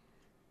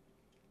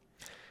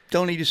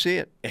 Don't need to see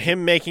it.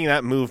 Him making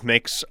that move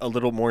makes a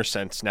little more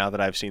sense now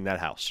that I've seen that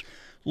house.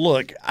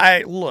 Look,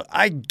 I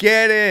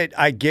get it.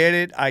 I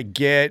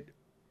get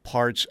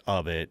parts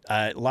of it.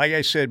 Like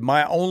I said,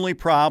 my only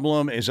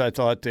problem is I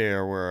thought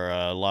there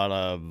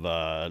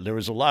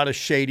was a lot of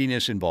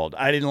shadiness involved.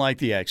 I didn't like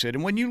the exit.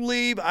 And when you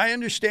leave, I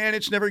understand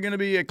it's never going to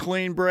be a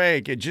clean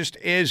break. It just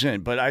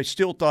isn't. But I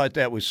still thought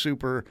that was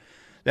super.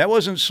 That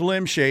wasn't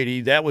slim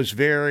shady. That was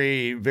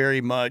very,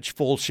 very much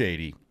full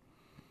shady.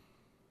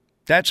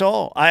 That's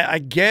all. I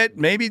get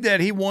maybe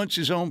that he wants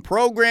his own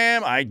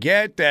program. I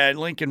get that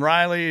Lincoln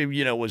Riley,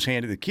 was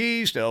handed the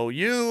keys to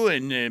OU,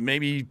 and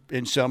maybe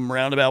in some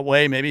roundabout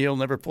way, maybe he'll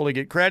never fully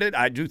get credit.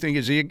 I do think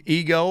his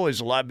ego is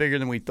a lot bigger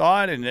than we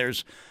thought, and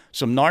there's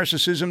some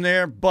narcissism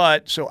there.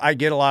 So I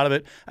get a lot of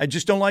it. I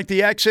just don't like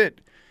the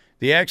exit.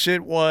 The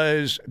exit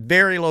was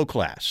very low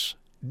class,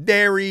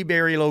 very,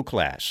 very low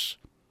class.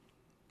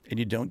 And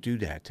you don't do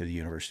that to the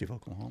University of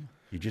Oklahoma.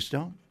 You just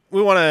don't.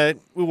 We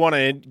want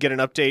to get an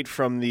update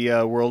from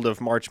the world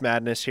of March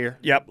Madness here.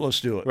 Yep, let's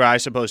do it. Well, I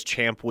suppose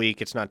Champ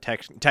Week. It's not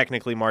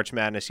technically March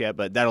Madness yet,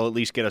 but that'll at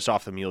least get us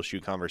off the Muleshoe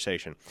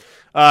conversation.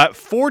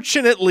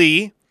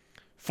 Fortunately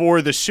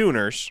for the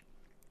Sooners,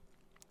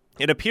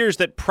 it appears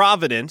that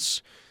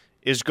Providence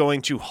is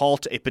going to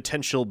halt a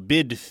potential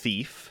bid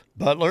thief.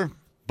 Butler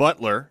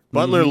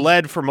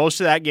led for most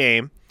of that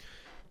game.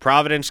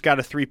 Providence got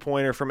a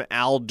 3-pointer from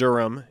Al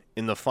Durham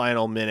in the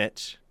final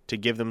minute to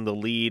give them the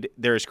lead.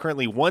 There is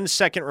currently 1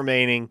 second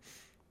remaining.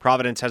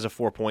 Providence has a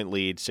 4-point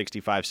lead,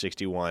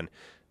 65-61.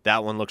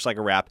 That one looks like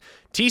a wrap.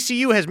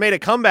 TCU has made a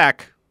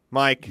comeback,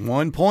 Mike.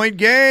 1 point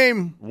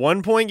game.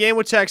 1 point game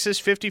with Texas,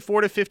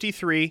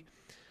 54-53.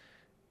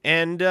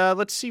 And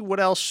let's see what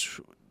else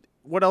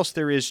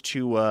there is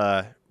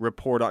to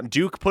report on.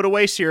 Duke put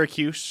away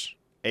Syracuse,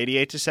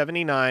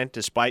 88-79,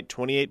 despite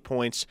 28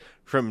 points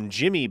from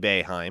Jimmy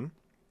Boeheim.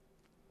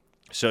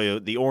 So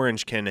the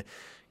Orange can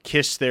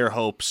kiss their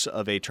hopes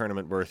of a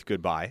tournament berth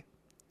goodbye.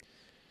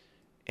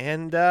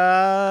 And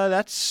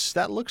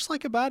that looks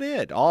like about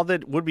it. All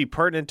that would be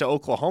pertinent to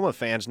Oklahoma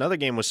fans. Another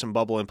game with some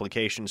bubble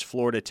implications.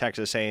 Florida,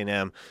 Texas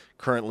A&M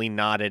currently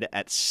knotted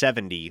at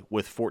 70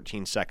 with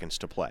 14 seconds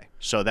to play.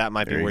 So that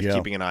might be worth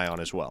keeping an eye on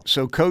as well.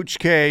 So Coach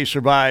K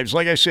survives.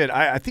 Like I said,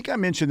 I think I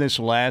mentioned this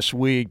last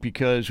week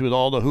because with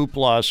all the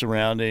hoopla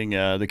surrounding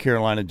the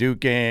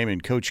Carolina-Duke game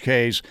and Coach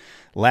K's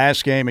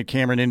last game at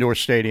Cameron Indoor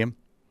Stadium,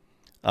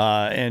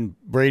 and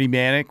Brady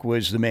Manick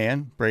was the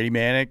man. Brady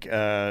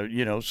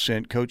Manick,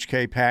 sent Coach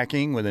K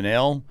packing with an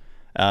L.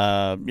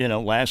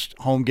 Last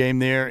home game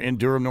there in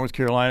Durham, North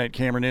Carolina at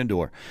Cameron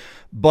Indoor.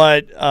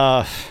 But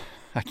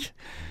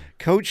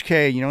Coach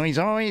K, he's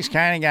always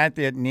kind of got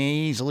that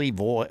nasally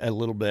voice a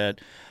little bit.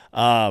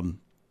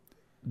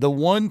 The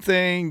one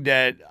thing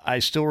that I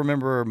still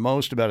remember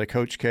most about a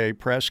Coach K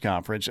press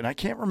conference, and I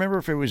can't remember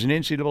if it was an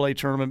NCAA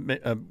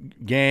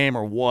tournament game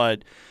or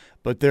what,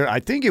 but I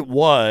think it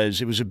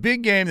was a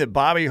big game that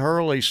Bobby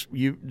Hurley,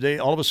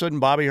 all of a sudden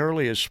Bobby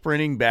Hurley is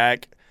sprinting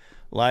back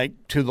like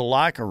to the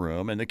locker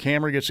room, and the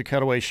camera gets a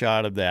cutaway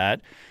shot of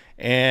that.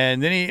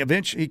 And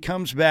then he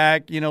comes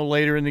back,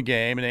 later in the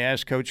game, and they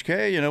ask Coach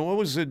K, what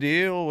was the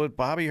deal with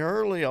Bobby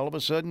Hurley? All of a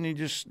sudden he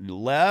just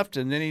left,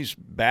 and then he's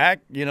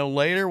back,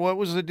 later. What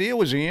was the deal?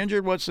 Was he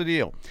injured? What's the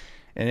deal?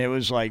 And it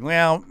was like,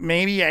 well,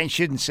 maybe I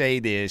shouldn't say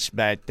this,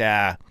 but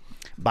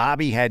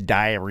Bobby had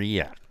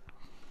diarrhea.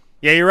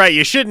 Yeah, you're right.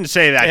 You shouldn't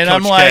say that, and Coach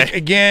I'm like, K.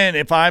 Again,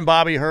 if I'm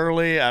Bobby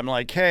Hurley, I'm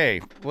like,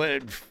 hey,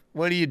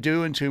 what are you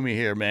doing to me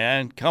here,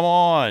 man? Come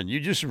on. You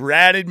just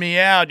ratted me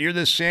out. You're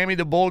the Sammy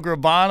the Bull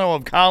Gravano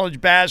of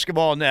college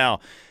basketball now.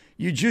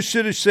 You just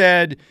should have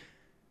said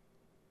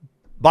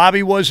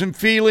Bobby wasn't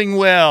feeling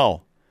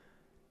well.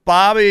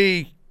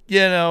 Bobby,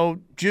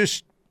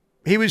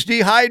 he was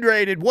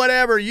dehydrated,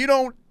 whatever. You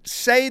don't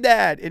say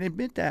that and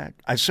admit that.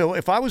 So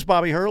if I was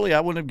Bobby Hurley, I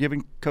wouldn't have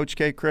given Coach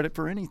K credit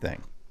for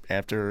anything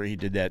after he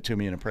did that to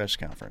me in a press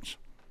conference.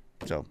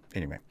 So,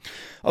 anyway.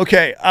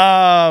 Okay,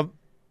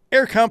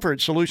 Air Comfort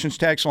Solutions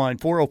text line,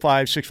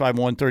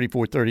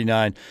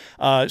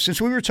 405-651-3439. Since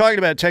we were talking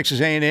about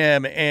Texas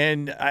A&M,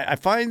 and I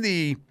find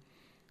the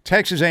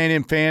Texas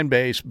A&M fan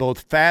base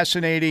both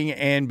fascinating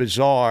and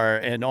bizarre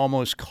and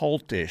almost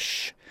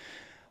cultish.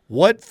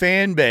 What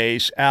fan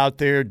base out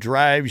there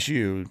drives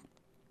you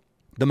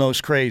the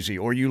most crazy,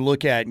 or you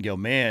look at and go,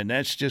 man,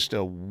 that's just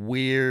a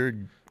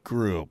weird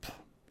group?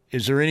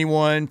 Is there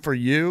anyone for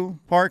you,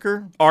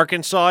 Parker?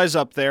 Arkansas is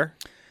up there.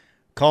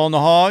 Calling the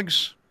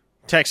Hogs?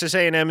 Texas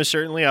A&M is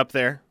certainly up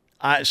there.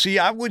 I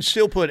would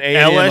still put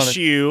A&M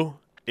LSU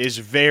is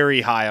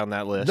very high on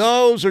that list.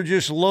 Those are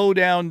just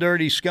low-down,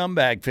 dirty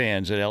scumbag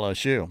fans at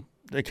LSU.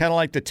 They're kind of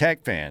like the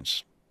Tech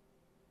fans.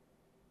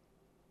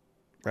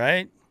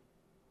 Right?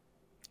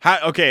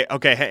 Okay.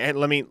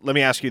 Let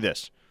me ask you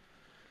this.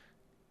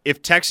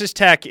 If Texas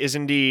Tech is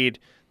indeed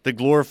the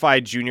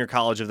glorified junior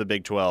college of the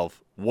Big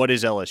 12, what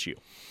is LSU?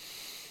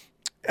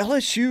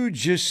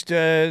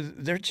 LSU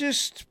they're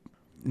just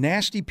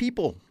nasty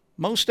people.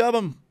 Most of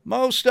them.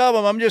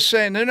 I'm just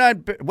saying they're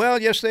not.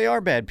 Well, yes, they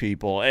are bad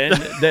people. And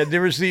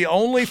there is the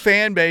only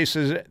fan base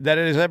that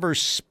has ever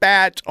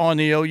spat on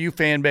the OU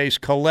fan base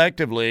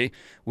collectively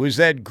was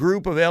that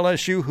group of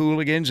LSU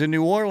hooligans in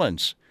New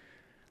Orleans.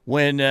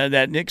 when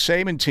that Nick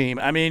Saban team,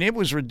 I mean, it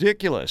was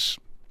ridiculous.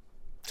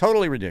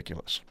 Totally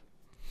ridiculous.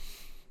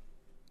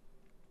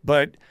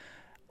 But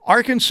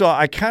Arkansas,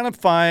 I kind of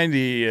find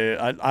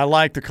I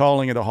like the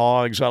calling of the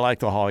Hogs. I like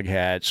the hog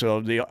hat. So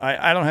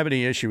I don't have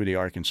any issue with the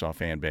Arkansas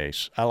fan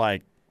base. I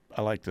like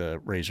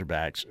the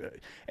Razorbacks.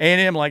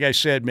 A&M, like I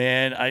said,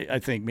 man, I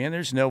think, man,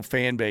 there's no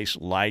fan base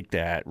like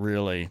that,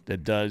 really,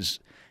 that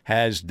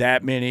has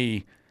that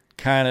many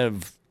kind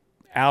of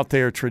out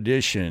there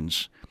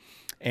traditions.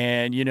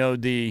 And,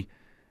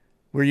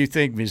 where you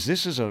think, is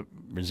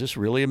this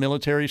really a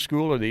military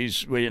school? Or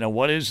these,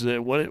 what is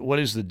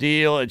the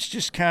deal? It's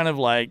just kind of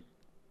like,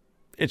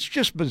 it's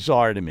just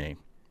bizarre to me.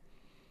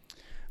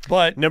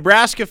 But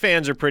Nebraska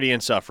fans are pretty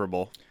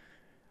insufferable.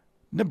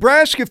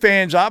 Nebraska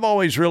fans, I've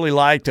always really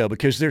liked, though,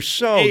 because they're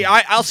so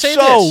I'll say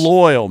so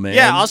loyal, man.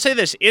 Yeah, I'll say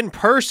this. In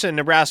person,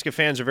 Nebraska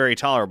fans are very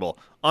tolerable.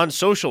 On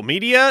social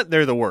media,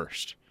 they're the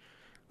worst.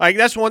 Like,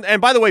 that's one. And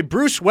by the way,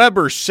 Bruce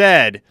Weber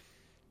said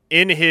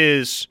in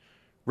his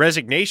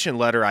resignation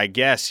letter, I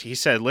guess, he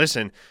said,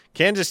 listen,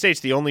 Kansas State's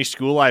the only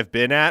school I've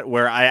been at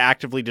where I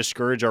actively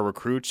discourage our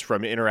recruits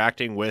from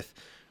interacting with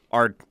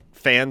our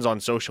fans on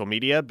social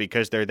media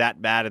because they're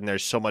that bad and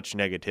there's so much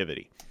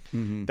negativity.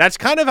 Mm-hmm. That's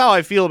kind of how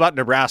I feel about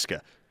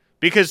Nebraska.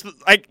 Because,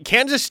 like,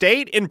 Kansas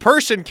State, in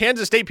person,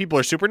 Kansas State people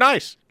are super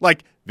nice.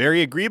 Like,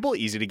 very agreeable,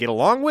 easy to get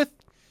along with.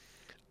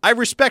 I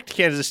respect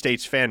Kansas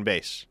State's fan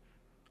base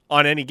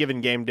on any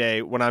given game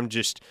day when I'm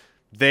just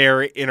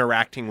there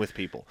interacting with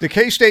people. The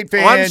K-State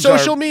fans on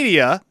social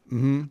media,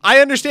 I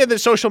understand that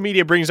social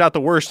media brings out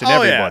the worst in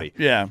everybody.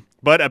 Yeah.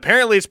 But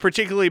apparently it's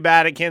particularly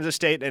bad at Kansas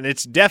State, and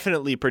it's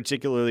definitely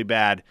particularly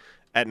bad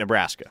at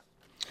Nebraska.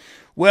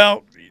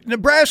 Well,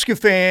 Nebraska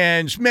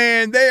fans,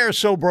 man, they are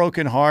so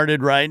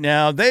brokenhearted right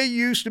now. They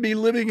used to be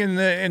living in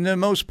the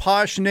most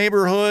posh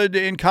neighborhood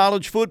in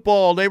college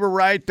football. They were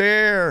right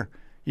there,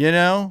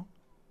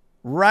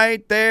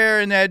 right there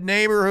in that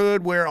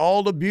neighborhood where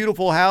all the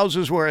beautiful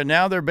houses were, and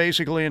now they're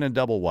basically in a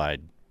double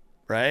wide,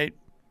 right?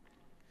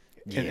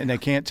 Yeah. And they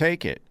can't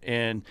take it.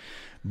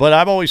 But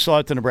I've always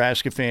thought the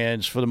Nebraska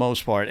fans, for the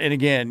most part, and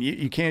again,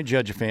 you can't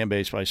judge a fan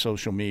base by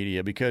social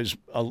media because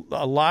a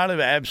lot of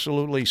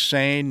absolutely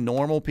sane,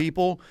 normal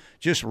people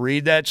just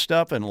read that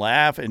stuff and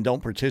laugh and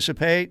don't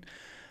participate.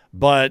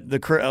 But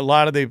a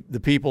lot of the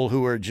people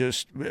who are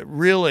just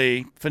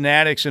really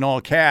fanatics in all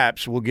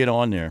caps will get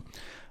on there.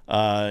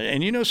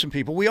 And some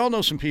people, we all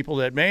know some people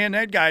that, man,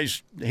 that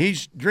guy's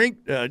he's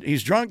drunk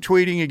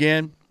tweeting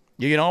again.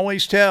 You can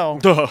always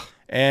tell.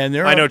 And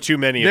I know too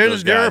many of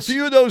those guys. There are a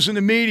few of those in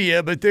the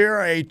media, but there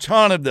are a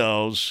ton of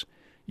those,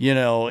 in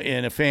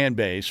a fan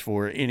base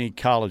for any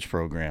college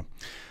program.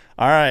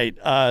 All right.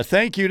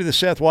 Thank you to the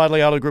Seth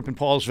Wadley Auto Group in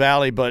Pauls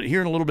Valley. But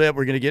here in a little bit,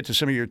 we're going to get to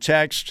some of your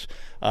texts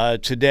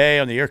today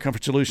on the Air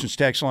Comfort Solutions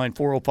text line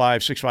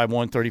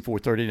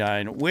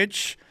 405-651-3439.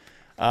 Which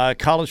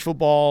college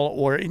football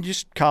or in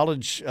just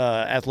college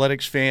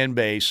athletics fan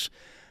base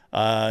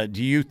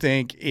do you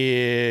think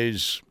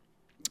is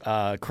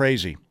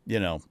crazy?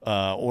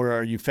 Or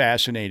are you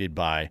fascinated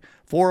by?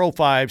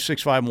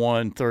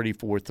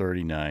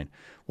 405-651-3439.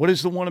 What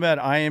is the one about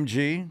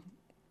IMG?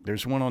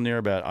 There's one on there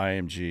about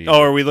IMG.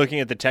 Oh, are we looking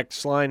at the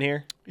text line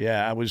here?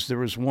 Yeah, there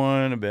was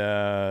one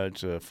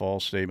about a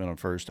false statement on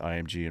first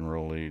IMG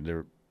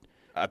enrollee.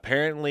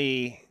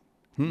 Apparently,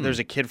 there's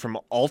a kid from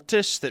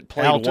Altus that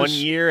played 1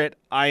 year at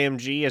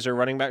IMG as a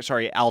running back.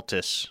 Sorry,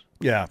 Altus.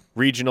 Yeah.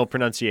 Regional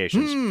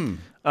pronunciations.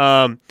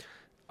 But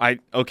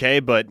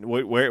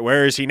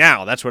where is he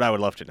now? That's what I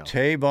would love to know.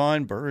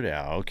 Tavon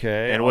Birdow,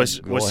 okay. And was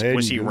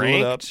he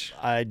ranked?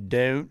 I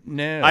don't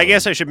know. I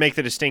guess I should make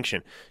the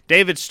distinction.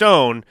 David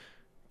Stone,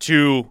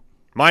 to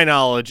my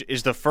knowledge,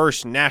 is the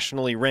first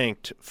nationally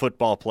ranked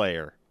football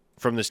player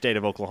from the state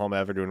of Oklahoma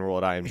ever to enroll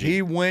at IMG.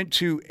 He went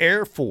to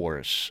Air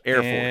Force.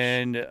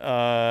 And,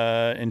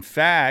 in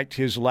fact,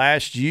 his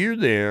last year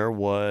there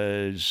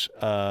was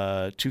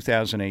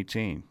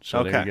 2018.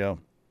 So there you go.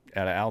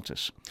 Out of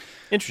Altus.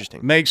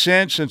 Interesting. Makes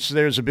sense since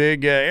there's a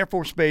big Air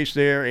Force base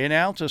there in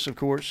Altus, of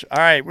course. All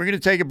right, we're going to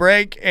take a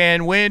break,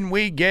 and when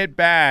we get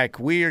back,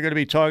 we are going to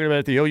be talking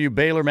about the OU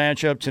Baylor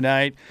matchup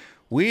tonight.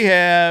 We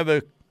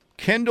have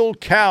Kendall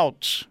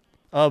Couts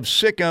of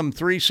Sikkim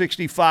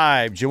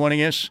 365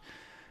 joining us,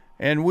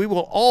 and we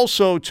will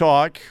also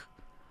talk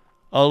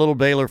a little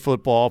Baylor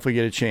football if we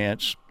get a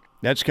chance.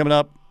 That's coming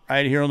up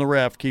right here on the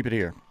Ref. Keep it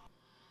here.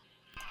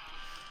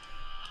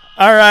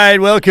 All right,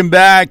 welcome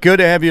back. Good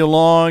to have you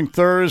along.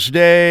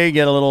 Thursday,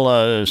 get a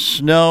little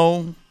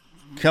snow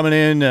coming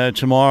in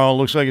tomorrow.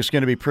 Looks like it's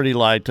going to be pretty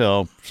light,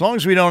 though, as long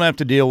as we don't have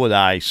to deal with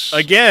ice.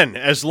 Again,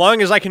 as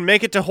long as I can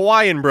make it to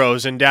Hawaiian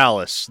Bros in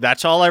Dallas.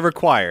 That's all I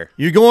require.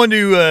 You're going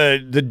to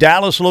the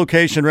Dallas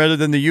location rather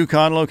than the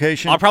Yukon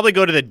location? I'll probably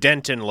go to the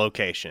Denton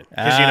location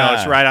because,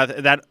 it's right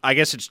out that. I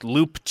guess it's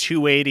Loop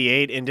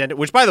 288 in Denton,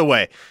 which, by the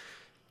way,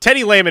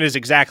 Teddy Lehman is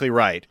exactly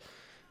right.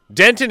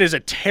 Denton is a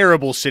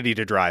terrible city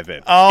to drive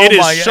in. Oh, it is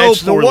my God. so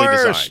it's poorly the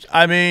worst. designed.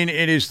 I mean,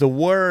 it is the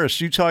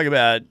worst. You talk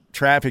about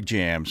traffic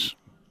jams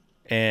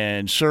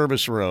and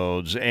service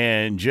roads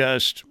and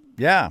just,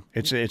 Yeah,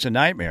 it's a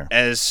nightmare.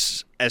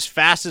 As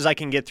fast as I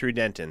can get through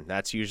Denton,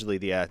 that's usually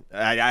the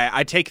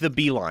I take the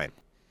B line,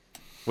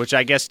 which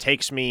I guess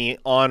takes me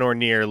on or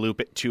near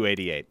Loop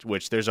 288,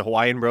 which there's a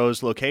Hawaiian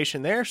Bros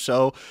location there,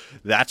 so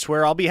that's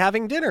where I'll be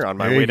having dinner on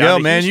my way down to Houston. There you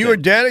go, man. You were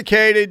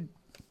dedicated.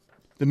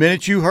 The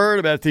minute you heard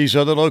about these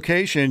other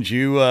locations,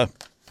 you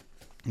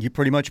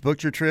pretty much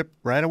booked your trip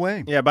right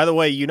away. Yeah, by the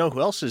way, you know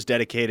who else is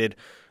dedicated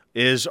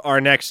is our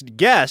next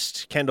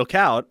guest, Kendall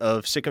Kaut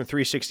of Sikkim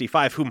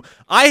 365, whom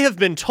I have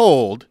been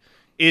told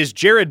is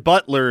Jared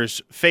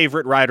Butler's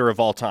favorite rider of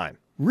all time.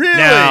 Really?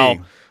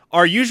 Now,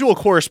 our usual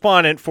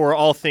correspondent for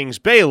all things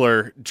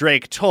Baylor,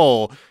 Drake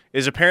Toll,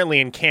 is apparently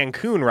in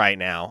Cancun right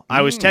now.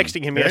 I was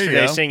texting him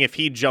yesterday saying if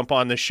he'd jump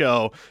on the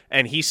show,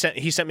 and he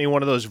sent me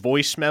one of those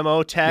voice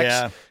memo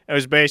texts. Yeah.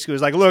 It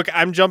was like, look,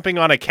 I'm jumping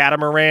on a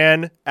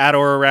catamaran at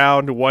or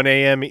around 1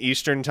 a.m.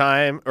 Eastern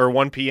time or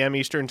 1 p.m.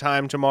 Eastern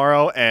time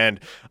tomorrow, and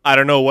I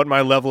don't know what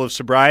my level of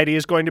sobriety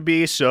is going to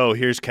be, so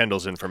here's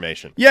Kendall's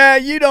information. Yeah,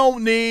 you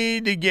don't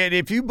need to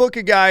if you book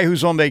a guy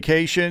who's on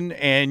vacation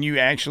and you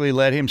actually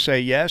let him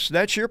say yes,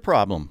 that's your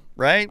problem.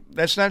 Right?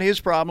 That's not his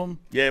problem.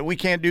 Yeah, we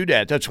can't do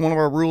that. That's one of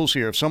our rules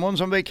here. If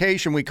someone's on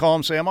vacation, we call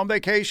them, say, I'm on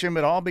vacation,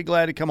 but I'll be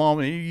glad to come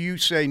home. And you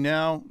say,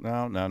 no.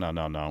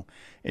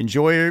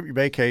 Enjoy your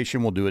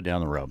vacation. We'll do it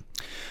down the road.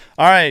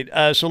 All right,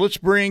 so let's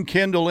bring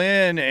Kendall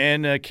in.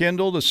 And,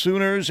 Kendall, the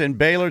Sooners and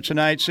Baylor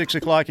tonight, 6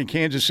 o'clock in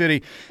Kansas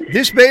City.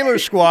 This Baylor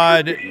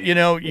squad,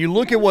 you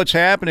look at what's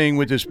happening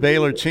with this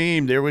Baylor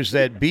team. There was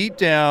that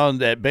beatdown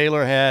that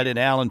Baylor had in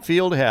Allen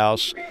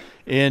Fieldhouse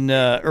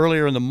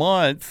earlier in the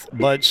month,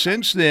 but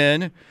since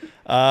then,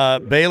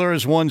 Baylor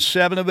has won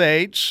 7 of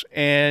 8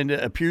 and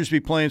appears to be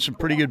playing some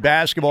pretty good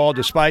basketball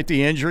despite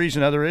the injuries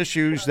and other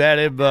issues that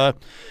have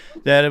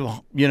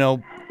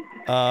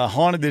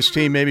haunted this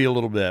team maybe a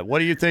little bit.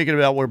 What are you thinking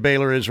about where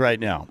Baylor is right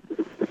now?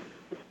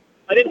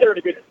 I think they're in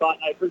a good spot,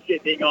 and I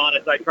appreciate being on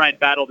as I try and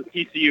battle the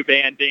TCU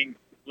ban being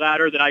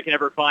louder than I can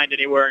ever find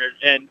anywhere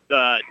in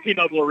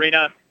T-Mobile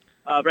Arena.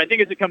 But I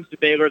think as it comes to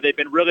Baylor, they've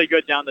been really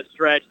good down the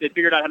stretch. They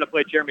figured out how to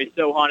play Jeremy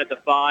Sohan at the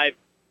 5.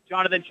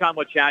 Jonathan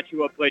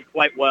Tchamwa-Tchatchoua played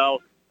quite well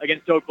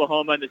against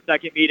Oklahoma in the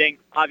second meeting.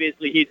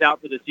 Obviously, he's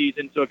out for the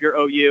season, so if you're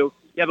OU, you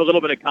have a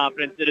little bit of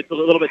confidence that it's a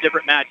little bit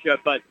different matchup.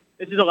 But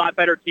this is a lot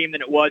better team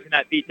than it was in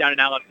that beatdown in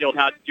Allen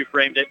Fieldhouse as you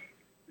framed it.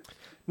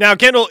 Now,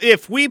 Kendall,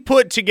 if we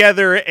put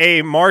together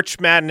a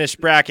March Madness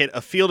bracket,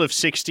 a field of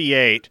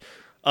 68,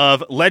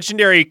 of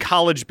legendary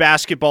college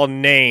basketball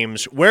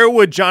names, where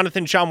would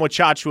Jonathan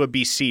Tchamwa-Tchatchoua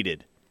be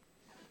seated?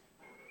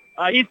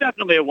 He's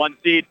definitely a 1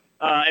 seed.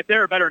 If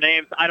there are better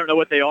names, I don't know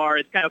what they are.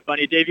 It's kind of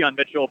funny. Davion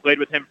Mitchell played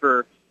with him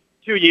for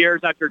 2 years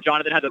after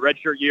Jonathan had the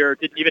redshirt year,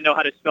 didn't even know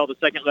how to spell the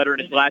second letter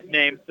in his last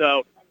name.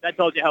 So that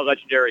tells you how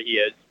legendary he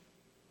is.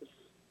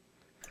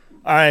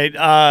 All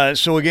right,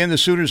 so again, the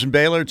Sooners and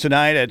Baylor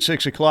tonight at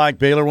 6 o'clock.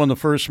 Baylor won the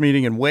first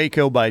meeting in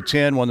Waco by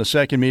 10, won the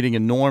second meeting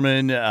in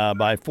Norman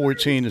by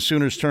 14. The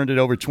Sooners turned it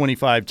over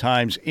 25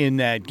 times in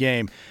that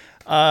game.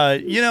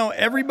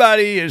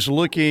 Everybody is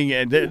looking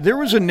at – there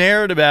was a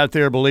narrative out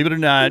there, believe it or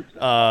not,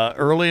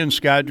 early in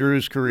Scott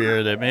Drew's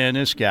career that, man,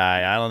 this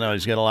guy, I don't know,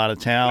 he's got a lot of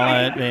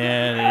talent,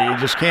 man.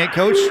 He just can't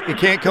coach. You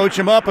can't coach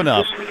him up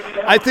enough.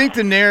 I think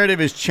the narrative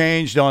has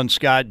changed on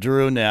Scott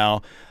Drew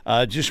now.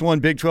 Just won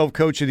Big 12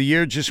 Coach of the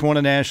Year, just won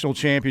a national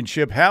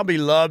championship. How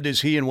beloved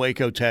is he in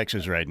Waco,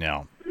 Texas right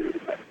now?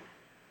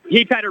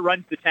 He kind of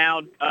runs the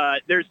town.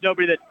 There's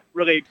nobody that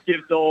really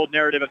gives the old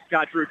narrative of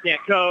Scott Drew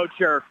can't coach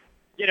or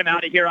get him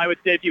out of here. I would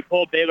say if you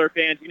polled Baylor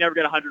fans, you never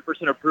get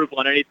 100% approval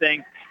on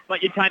anything,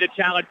 but you kind of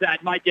challenge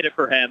that, might get it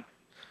for him.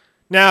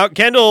 Now,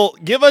 Kendall,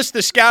 give us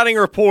the scouting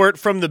report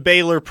from the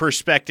Baylor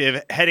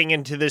perspective heading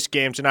into this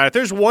game tonight. If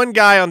there's one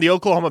guy on the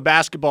Oklahoma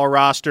basketball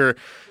roster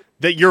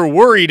that you're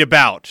worried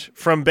about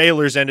from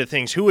Baylor's end of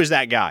things, who is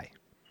that guy?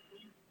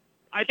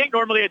 I think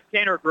normally it's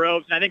Tanner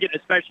Groves, and I think it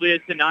especially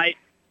is tonight.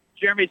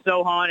 Jeremy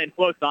Sohan and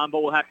Flo Thamba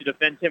will have to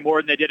defend him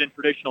more than they did in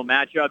traditional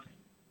matchups,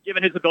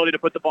 given his ability to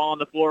put the ball on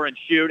the floor and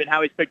shoot and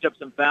how he's picked up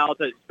some fouls,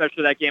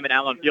 especially that game in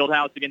Allen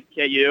Fieldhouse against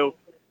KU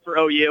for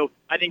OU.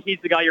 I think he's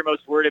the guy you're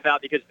most worried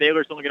about because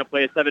Baylor's only going to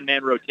play a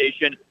 7-man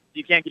rotation.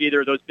 You can't get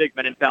either of those big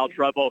men in foul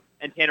trouble,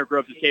 and Tanner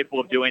Groves is capable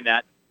of doing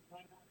that.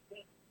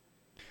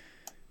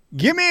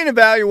 Give me an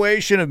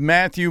evaluation of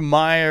Matthew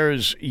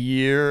Mayer's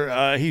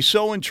year. He's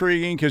so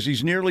intriguing because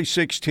he's nearly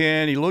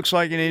 6'10". He looks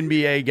like an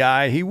NBA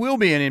guy. He will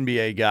be an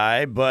NBA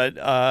guy, but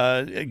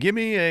give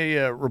me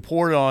a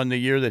report on the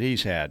year that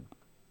he's had.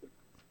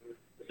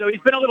 So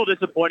he's been a little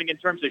disappointing in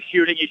terms of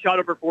shooting. He shot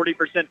over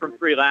 40% from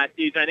 3 last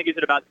season. I think he's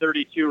at about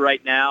 32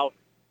 right now.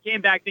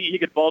 Came back thinking he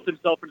could vault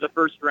himself into the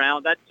first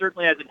round. That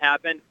certainly hasn't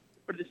happened.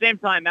 But at the same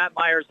time, Matt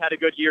Myers had a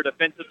good year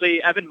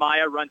defensively. Evan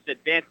Maya runs an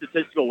advanced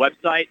statistical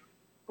website.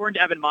 According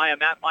to Evan Maya,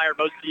 Matt Meyer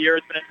most of the year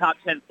has been a top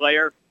 10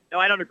 player. Now,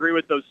 I don't agree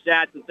with those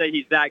stats and say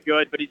he's that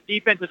good, but his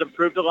defense has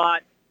improved a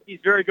lot. He's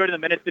very good in the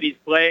minutes that he's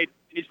played.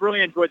 And he's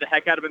really enjoyed the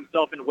heck out of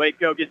himself in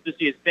Waco. Gets to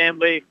see his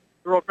family.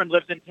 Girlfriend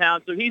lives in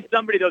town. So he's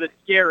somebody, though, that's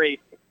scary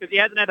because he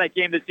hasn't had that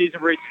game this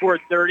season where he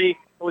scored 30.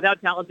 But with how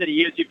talented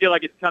he is, you feel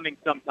like it's coming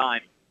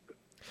sometime.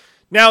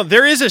 Now,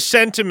 there is a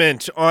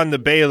sentiment on the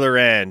Baylor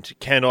end,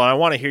 Kendall, and I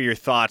want to hear your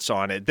thoughts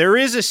on it. There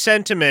is a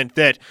sentiment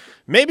that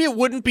maybe it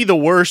wouldn't be the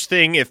worst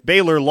thing if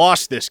Baylor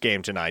lost this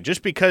game tonight,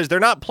 just because they're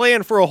not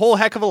playing for a whole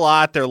heck of a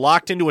lot. They're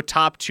locked into a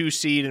top 2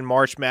 seed in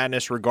March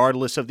Madness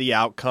regardless of the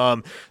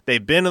outcome.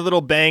 They've been a little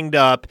banged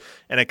up,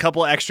 and a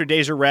couple extra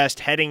days of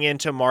rest heading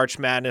into March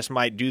Madness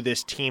might do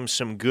this team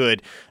some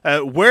good.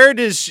 Where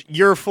does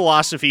your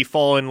philosophy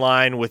fall in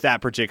line with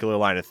that particular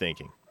line of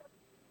thinking?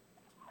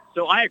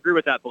 So I agree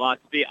with that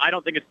philosophy. I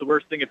don't think it's the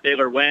worst thing if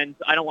Baylor wins.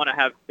 I don't want to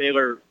have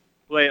Baylor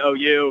play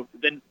OU,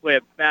 then play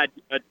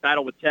a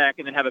battle with Tech,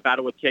 and then have a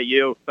battle with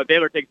KU. But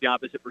Baylor takes the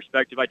opposite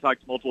perspective. I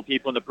talked to multiple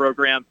people in the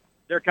program.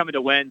 They're coming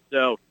to win,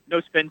 so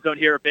no spin zone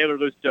here. If Baylor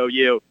loses to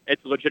OU,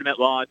 it's a legitimate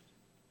loss.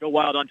 Go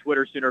wild on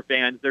Twitter, Sooner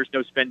fans. There's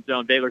no spin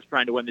zone. Baylor's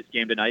trying to win this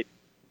game tonight.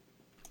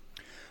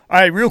 All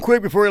right, real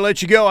quick before I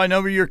let you go, I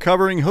know you're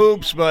covering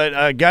hoops,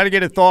 but got to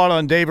get a thought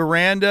on Dave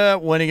Aranda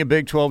winning a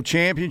Big 12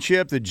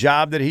 championship. The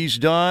job that he's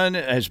done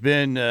has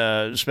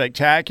been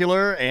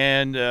spectacular,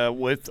 and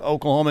with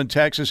Oklahoma and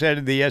Texas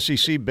headed to the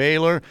SEC,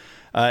 Baylor,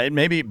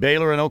 maybe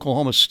Baylor and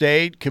Oklahoma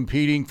State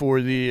competing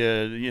for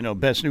the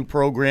best new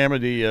program or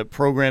the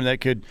program that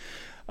could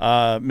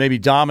maybe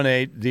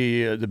dominate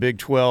the Big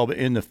 12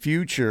 in the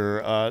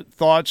future.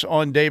 Thoughts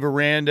on Dave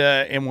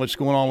Aranda and what's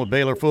going on with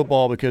Baylor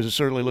football, because it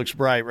certainly looks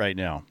bright right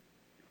now.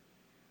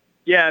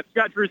 Yeah,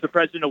 Scott Drew's the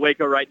president of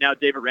Waco right now.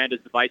 Dave Aranda's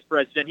the vice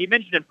president. He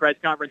mentioned in press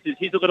conferences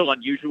he's a little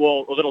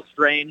unusual, a little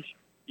strange.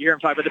 You hear him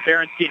talk about the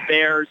Berenstein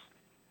Bears.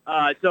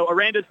 So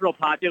Aranda's real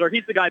popular.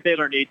 He's the guy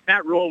Baylor needs.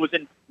 Matt Rule was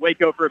in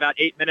Waco for about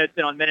 8 minutes,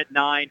 and on minute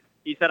 9,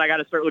 he said, I got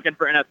to start looking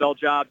for NFL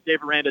jobs.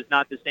 Dave Aranda's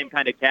not the same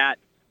kind of cat.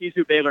 He's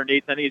who Baylor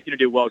needs. I think he's going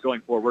to do well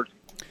going forward.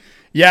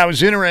 Yeah, it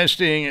was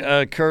interesting,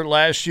 Kurt,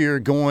 last year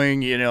going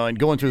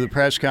through the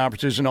press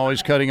conferences and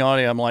always cutting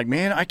audio. I'm like,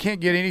 man, I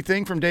can't get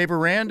anything from Dave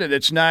Aranda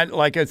that's not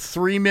like a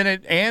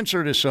 3-minute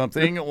answer to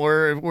something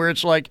or where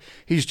it's like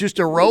he's just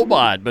a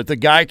robot, but the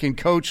guy can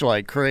coach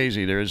like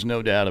crazy. There is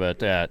no doubt about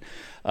that.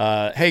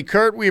 Hey,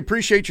 Kurt, we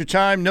appreciate your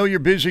time. Know you're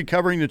busy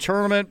covering the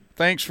tournament.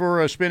 Thanks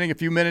for spending a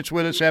few minutes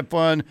with us. Have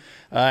fun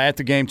at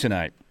the game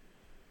tonight.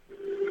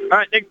 All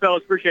right, thanks,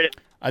 fellas. Appreciate it.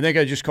 I think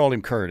I just called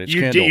him Kurt. It's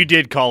Kendall. You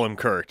did call him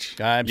Kurt.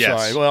 I'm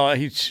sorry.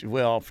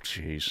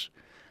 Jeez.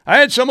 I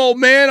had some old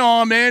man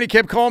on, man. He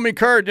kept calling me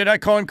Kurt. Did I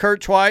call him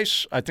Kurt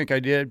twice? I think I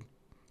did.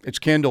 It's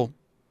Kendall.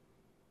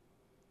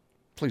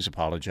 Please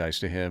apologize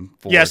to him.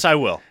 Yes, I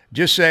will.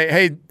 Just say,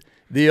 hey,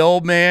 the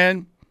old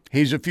man,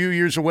 he's a few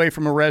years away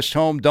from a rest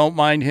home. Don't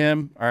mind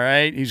him, all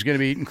right? He's going to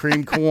be eating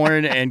cream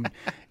corn and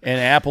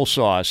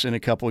applesauce in a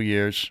couple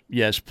years.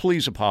 Yes,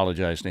 please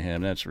apologize to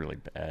him. That's really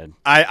bad.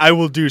 I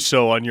will do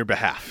so on your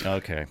behalf.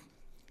 Okay.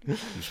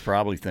 He's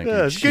probably thinking,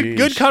 it's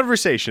good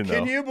conversation, though.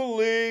 Can you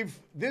believe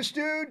this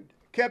dude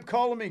kept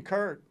calling me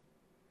Kurt?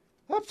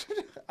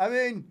 I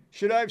mean,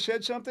 should I have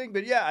said something?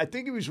 But, yeah, I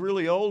think he was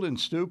really old and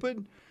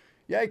stupid.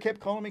 Yeah, he kept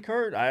calling me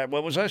Kurt.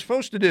 What was I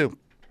supposed to do?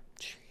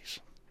 Jeez.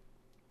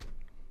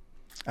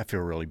 I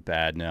feel really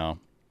bad now.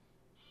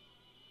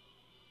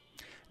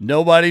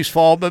 Nobody's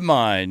fault but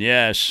mine,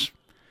 yes.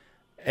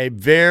 A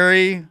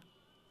very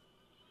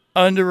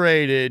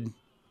underrated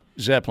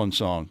Zeppelin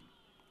song.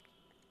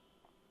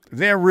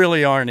 There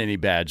really aren't any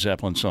bad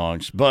Zeppelin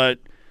songs, but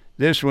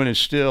this one is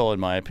still, in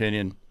my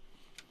opinion,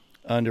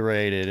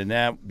 underrated,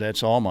 and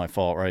that's all my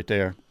fault right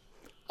there.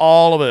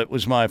 All of it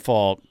was my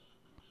fault.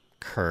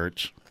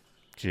 Kurt.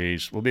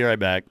 Jeez. We'll be right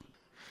back.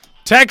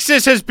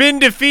 Texas has been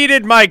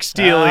defeated, Mike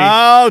Steely.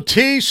 Oh,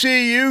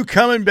 TCU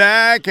coming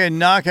back and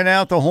knocking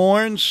out the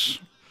Horns.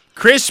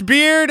 Chris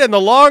Beard and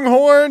the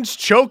Longhorns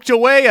choked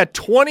away a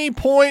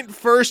 20-point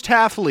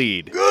first-half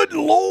lead. Good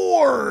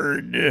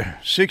Lord.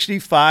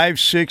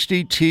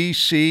 65-60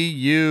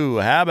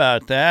 TCU. How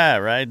about that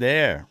right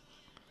there?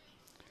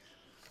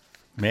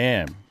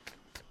 Man.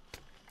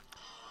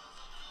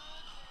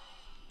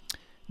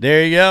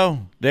 There you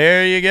go.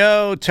 There you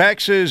go.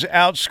 Texas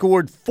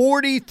outscored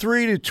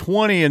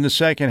 43-20 in the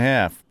second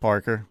half,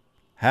 Parker.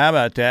 How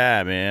about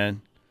that,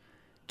 man?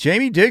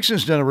 Jamie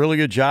Dixon's done a really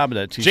good job of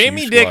that TCU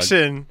Jamie squad.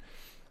 Dixon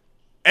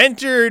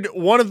entered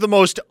one of the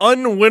most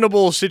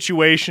unwinnable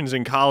situations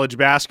in college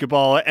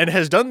basketball and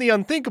has done the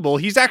unthinkable.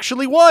 He's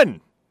actually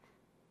won.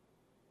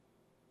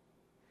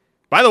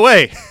 By the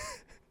way,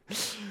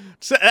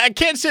 I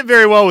can't sit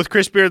very well with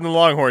Chris Beard and the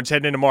Longhorns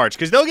heading into March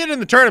because they'll get in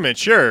the tournament,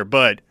 sure,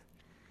 but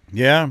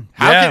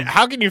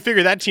how can you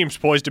figure that team's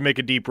poised to make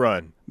a deep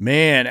run?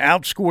 Man,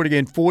 outscored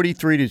again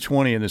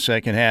 43-20 in the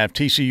second half.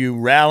 TCU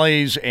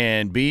rallies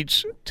and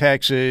beats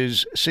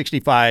Texas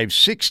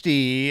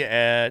 65-60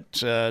 at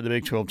the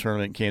Big 12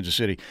 tournament in Kansas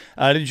City.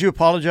 Did you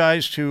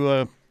apologize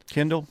to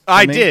Kendall?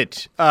 I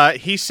did.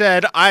 He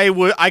said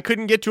I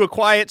couldn't get to a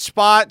quiet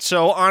spot,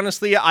 so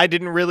honestly, I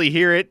didn't really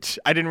hear it.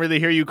 I didn't really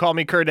hear you call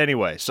me Kurt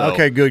anyway. So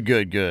okay, good.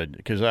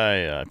 Because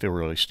I feel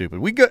really stupid.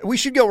 We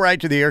should go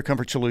right to the Air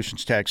Comfort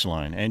Solutions text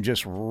line and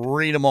just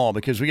read them all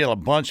because we got a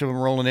bunch of them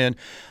rolling in.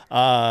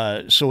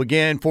 So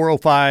again,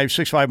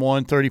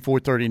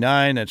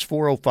 405-651-3439. That's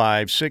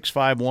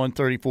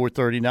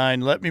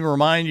 405-651-3439. Let me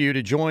remind you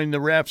to join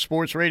the Ref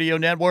Sports Radio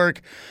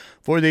Network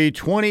for the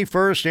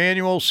 21st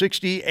annual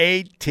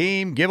 68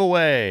 team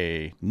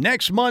giveaway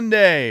next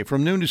Monday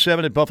from noon to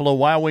 7 at Buffalo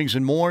Wild Wings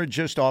and More,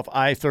 just off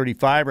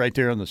I-35 right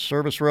there on the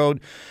service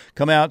road.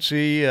 Come out,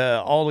 see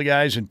all the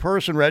guys in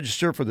person,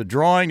 register for the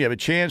drawing. You have a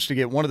chance to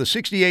get one of the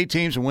 68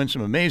 teams and win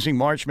some amazing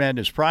March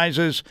Madness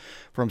prizes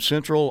from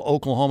Central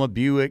Oklahoma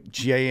Buick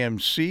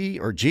GMC,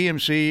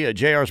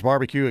 JR's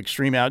Barbecue,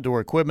 Extreme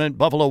Outdoor Equipment,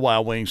 Buffalo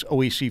Wild Wings,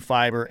 OEC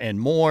Fiber, and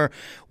more.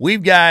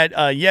 We've got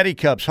Yeti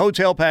cups,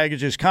 hotel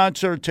packages,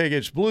 concert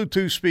tickets,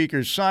 Bluetooth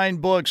speakers,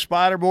 signed books,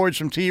 spotter boards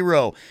from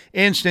T-Row,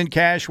 instant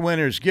cash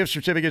winners, gift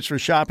certificates for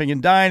shopping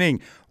and dining,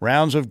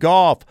 rounds of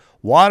golf,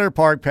 water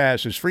park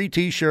passes, free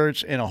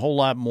T-shirts, and a whole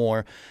lot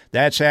more.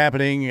 That's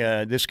happening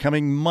this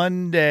coming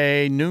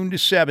Monday, noon to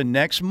 7,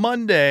 next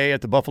Monday at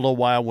the Buffalo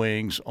Wild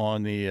Wings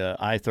on the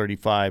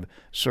I-35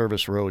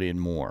 service road in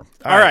Moore.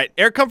 All right,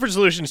 Air Comfort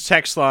Solutions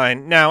text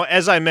line. Now,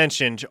 as I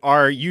mentioned,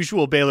 our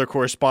usual Baylor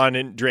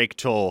correspondent, Drake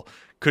Toll,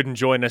 couldn't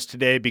join us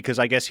today because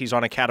I guess he's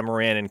on a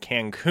catamaran in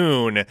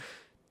Cancun,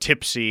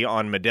 tipsy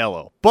on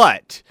Modelo.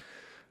 But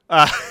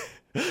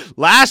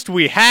last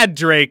we had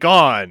Drake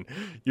on,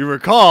 you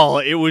recall,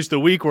 it was the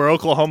week where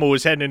Oklahoma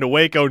was heading into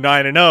Waco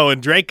 9-0,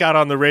 and Drake got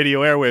on the radio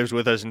airwaves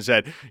with us and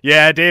said,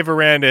 yeah, Dave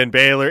Aranda and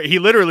Baylor, he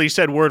literally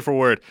said word for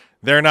word,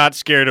 they're not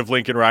scared of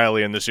Lincoln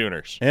Riley and the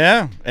Sooners.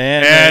 Yeah.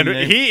 And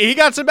he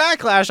got some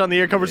backlash on the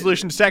Air Comfort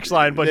Solutions text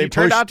line, but he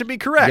turned out to be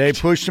correct. They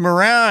pushed him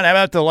around. How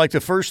about the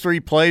first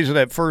three plays of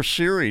that first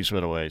series,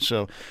 by the way?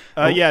 So,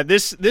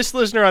 this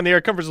listener on the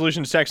Air Comfort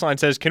Solutions text line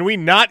says, can we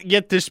not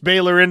get this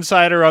Baylor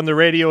insider on the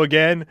radio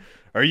again?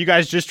 Are you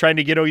guys just trying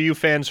to get OU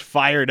fans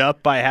fired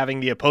up by having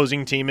the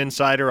opposing team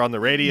insider on the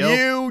radio?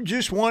 You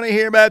just want to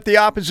hear about the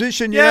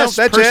opposition, yes,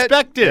 That's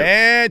perspective.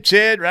 That's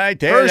it right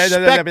there.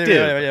 Perspective.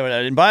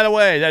 And by the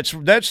way,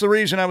 that's the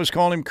reason I was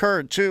calling him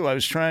Kurt, too. I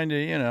was trying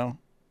to,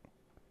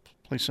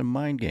 play some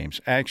mind games.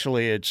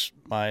 Actually, it's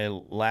my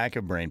lack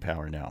of brain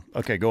power now.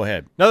 Okay, go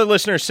ahead. Another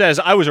listener says,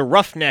 I was a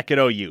roughneck at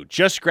OU,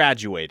 just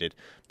graduated.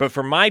 But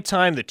for my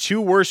time, the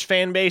two worst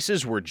fan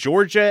bases were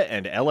Georgia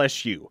and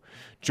LSU.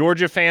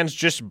 Georgia fans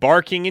just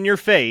barking in your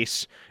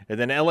face, and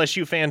then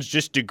LSU fans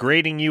just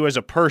degrading you as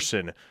a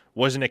person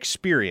was an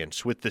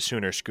experience with the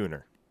Sooner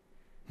Schooner.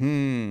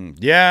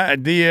 Yeah,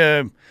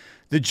 the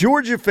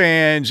Georgia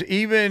fans,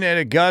 even at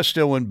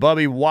Augusta when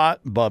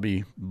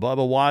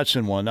Bubba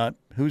Watson won, not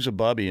who's a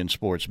Bubby in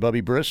sports,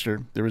 Bubby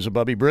Brister. There was a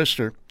Bubby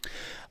Brister.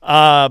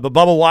 But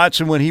Bubba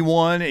Watson, when he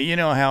won, you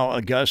know how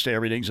Augusta,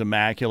 everything's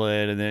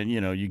immaculate, and then,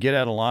 you get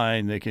out of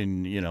line, they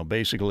can,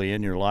 basically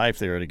end your life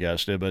there at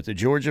Augusta. But the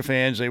Georgia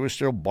fans, they were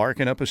still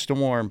barking up a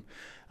storm,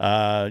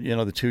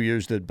 the 2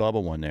 years that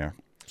Bubba won there.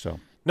 So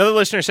another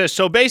listener says,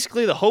 so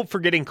basically the hope for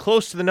getting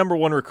close to the number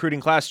one recruiting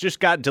class just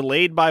got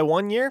delayed by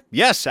 1 year?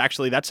 Yes,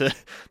 actually, it's a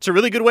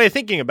really good way of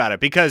thinking about it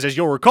because, as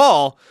you'll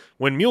recall,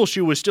 when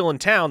Muleshoe was still in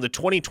town, the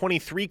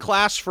 2023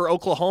 class for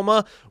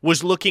Oklahoma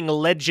was looking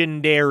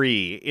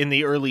legendary in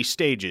the early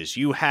stages.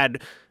 You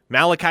had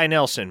Malachi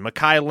Nelson,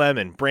 Mekhi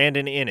Lemon,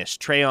 Brandon Inniss,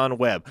 Trayon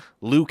Webb,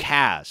 Luke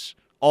Haas,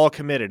 all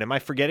committed. Am I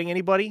forgetting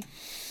anybody?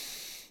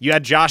 You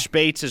had Josh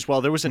Bates as well.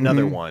 There was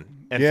another one.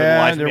 And for the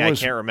life of me, I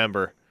can't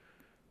remember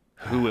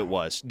who it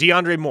was.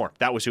 DeAndre Moore.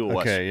 That was who it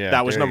was. Okay, yeah,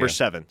 that was number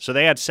 7. So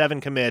they had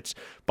 7 commits,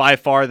 by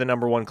far the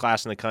number one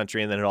class in the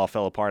country, and then it all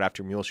fell apart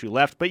after Muleshoe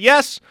left. But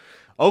yes,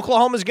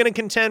 Oklahoma's going to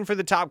contend for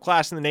the top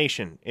class in the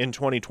nation in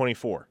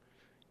 2024.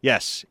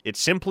 Yes, it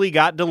simply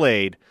got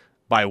delayed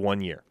by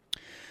 1 year.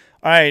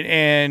 All right,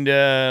 and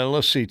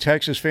let's see.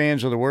 Texas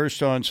fans are the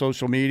worst on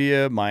social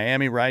media.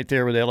 Miami right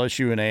there with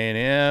LSU and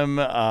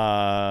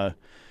A&M.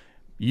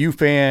 U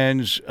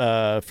fans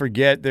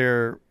forget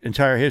their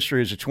entire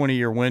history as a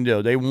 20-year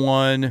window. They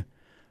won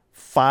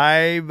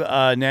 5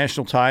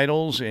 national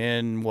titles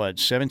in,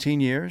 17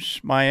 years?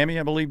 Miami,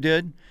 I believe,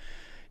 did.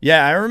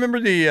 Yeah, I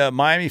remember the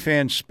Miami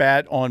fans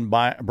spat on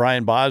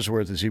Brian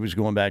Bosworth as he was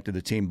going back to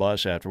the team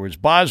bus afterwards.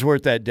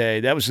 Bosworth that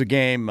day, that was the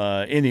game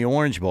in the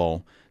Orange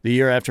Bowl the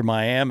year after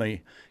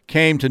Miami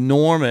came to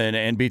Norman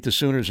and beat the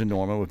Sooners in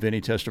Norman with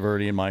Vinny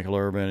Testaverde and Michael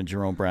Irvin and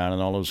Jerome Brown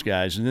and all those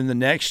guys. And then the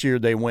next year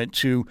they went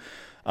to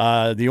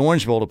the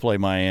Orange Bowl to play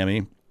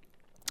Miami,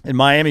 and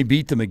Miami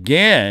beat them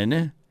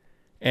again.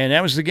 And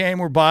that was the game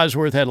where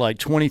Bosworth had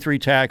 23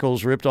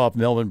 tackles, ripped off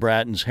Melvin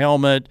Bratton's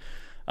helmet,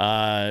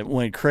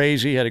 went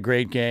crazy, had a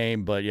great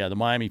game. But, yeah, the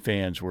Miami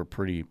fans were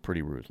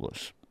pretty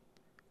ruthless.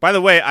 By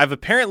the way, I've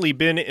apparently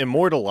been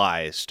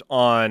immortalized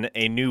on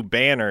a new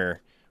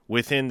banner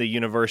within the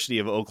University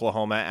of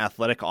Oklahoma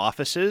athletic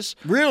offices.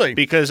 Really?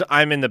 Because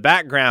I'm in the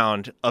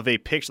background of a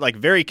picture,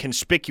 very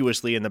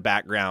conspicuously in the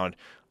background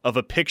of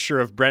a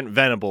picture of Brent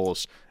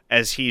Venables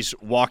as he's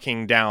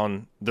walking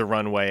down the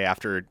runway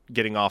after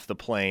getting off the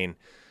plane,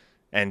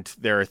 and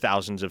there are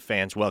thousands of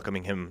fans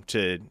welcoming him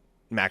to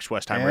Max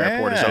Westheimer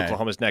Airport as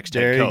Oklahoma's next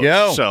head coach. There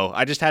you go. So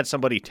I just had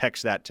somebody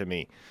text that to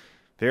me.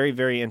 Very,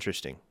 very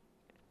interesting.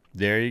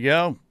 There you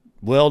go.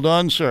 Well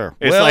done, sir.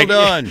 Well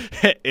done.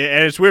 And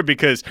it's weird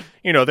because,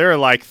 there are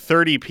like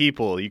 30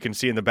 people you can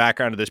see in the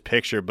background of this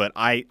picture, but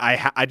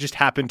I just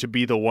happen to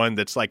be the one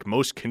that's like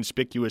most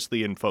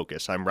conspicuously in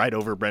focus. I'm right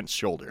over Brent's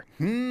shoulder.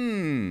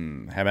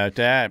 How about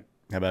that?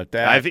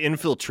 I've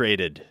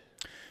infiltrated.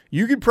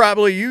 You could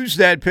probably use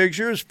that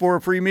pictures for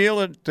a free meal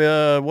at,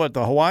 the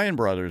Hawaiian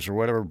Brothers or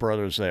whatever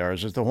brothers they are.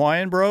 Is it the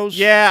Hawaiian Bros?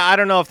 Yeah, I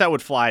don't know if that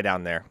would fly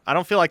down there. I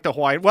don't feel like the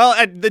Hawaiian. Well,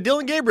 at the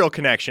Dylan Gabriel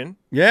connection.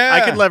 Yeah.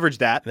 I could leverage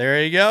that.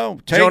 There you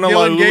go. Take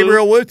Dylan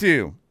Gabriel with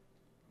you.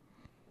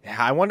 Yeah,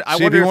 I wonder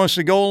if he wants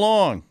to go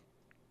along.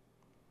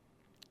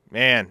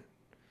 Man,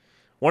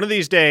 one of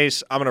these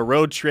days, I'm going to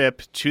road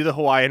trip to the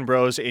Hawaiian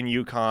Bros in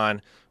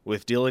Yukon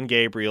with Dylan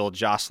Gabriel,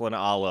 Jocelyn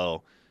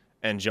Alo,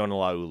 and Jonah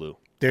Laulu.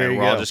 There you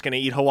go. We're all just going to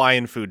eat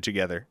Hawaiian food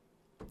together.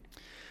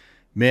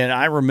 Man,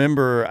 I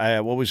remember,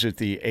 what was it,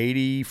 the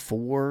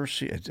 84?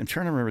 I'm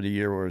trying to remember the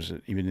year, or was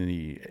it even in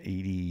the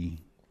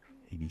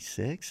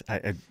 86?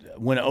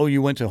 When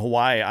OU went to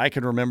Hawaii, I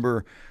can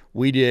remember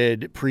we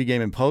did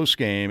pregame and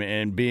postgame,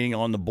 and being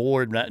on the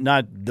board,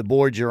 not the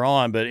board you're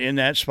on, but in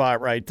that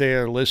spot right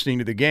there, listening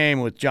to the game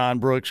with John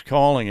Brooks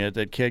calling it,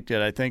 that kicked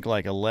it, I think,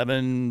 like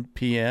 11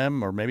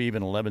 p.m. or maybe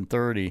even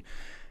 11:30,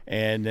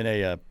 and then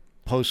a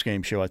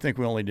post-game show. I think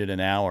we only did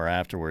an hour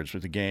afterwards,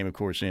 but the game, of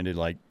course, ended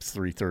like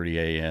 3:30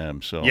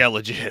 a.m. So yeah,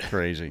 legit.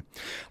 Crazy.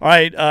 All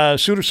right,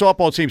 Sooner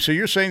softball team. So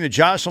you're saying that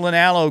Jocelyn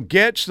Alo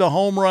gets the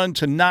home run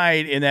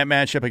tonight in that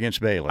matchup against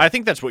Baylor? I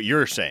think that's what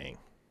you're saying.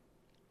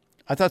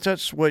 I thought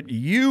that's what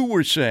you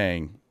were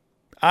saying.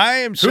 I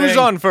am saying. Who's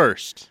on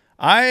first?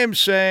 I am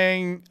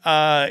saying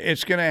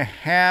it's going to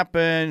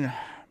happen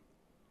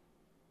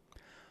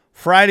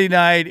Friday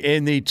night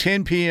in the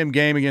 10 p.m.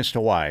 game against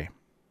Hawaii.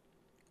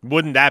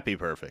 Wouldn't that be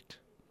perfect?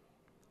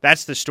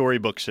 That's the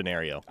storybook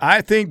scenario. I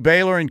think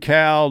Baylor and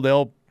Cal,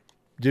 they'll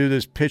do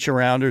this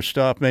pitch-arounder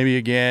stuff maybe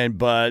again,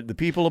 but the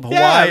people of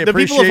Hawaii the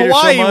people of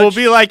Hawaii so will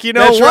be like,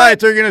 that's what? Right,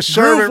 they're going to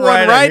serve Groove it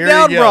right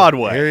down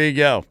Broadway. Here you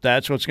go.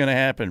 That's what's going to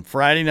happen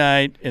Friday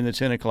night in the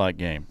 10 o'clock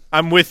game.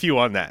 I'm with you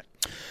on that.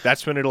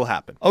 That's when it'll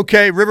happen.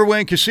 Okay,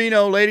 Riverwind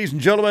Casino, ladies and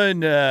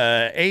gentlemen,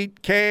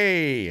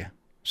 8K.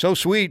 So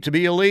sweet to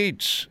be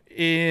elites.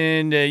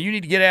 And you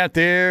need to get out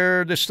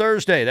there this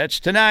Thursday. That's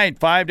tonight,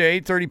 5 to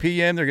 8:30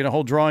 p.m. They're going to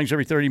hold drawings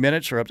every 30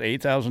 minutes for up to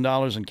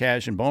 $8,000 in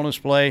cash and bonus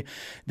play.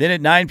 Then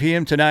at 9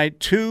 p.m. tonight,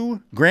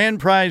 2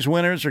 grand prize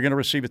winners are going to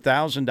receive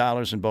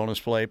 $1,000 in bonus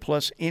play,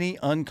 plus any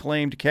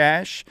unclaimed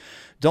cash.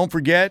 Don't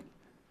forget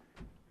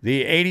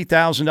the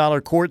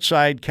 $80,000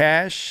 courtside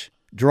cash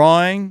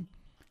drawing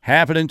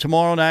happening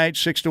tomorrow night,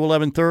 6 to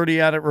 11:30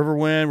 out at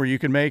Riverwind, where you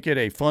can make it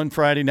a fun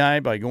Friday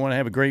night by going to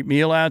have a great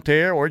meal out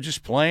there or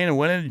just playing and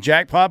winning a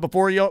jackpot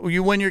before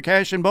you win your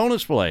cash and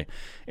bonus play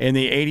in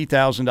the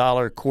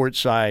 $80,000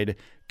 courtside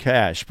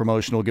cash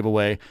promotional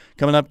giveaway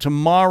coming up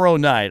tomorrow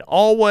night.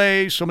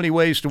 Always so many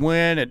ways to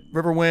win at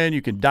Riverwind.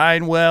 You can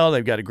dine well.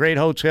 They've got a great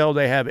hotel.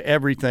 They have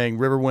everything.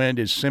 Riverwind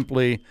is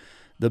simply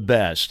the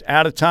best.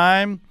 Out of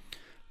time,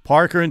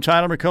 Parker and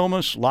Tyler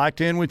McComas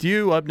locked in with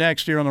you up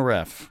next here on The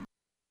Ref.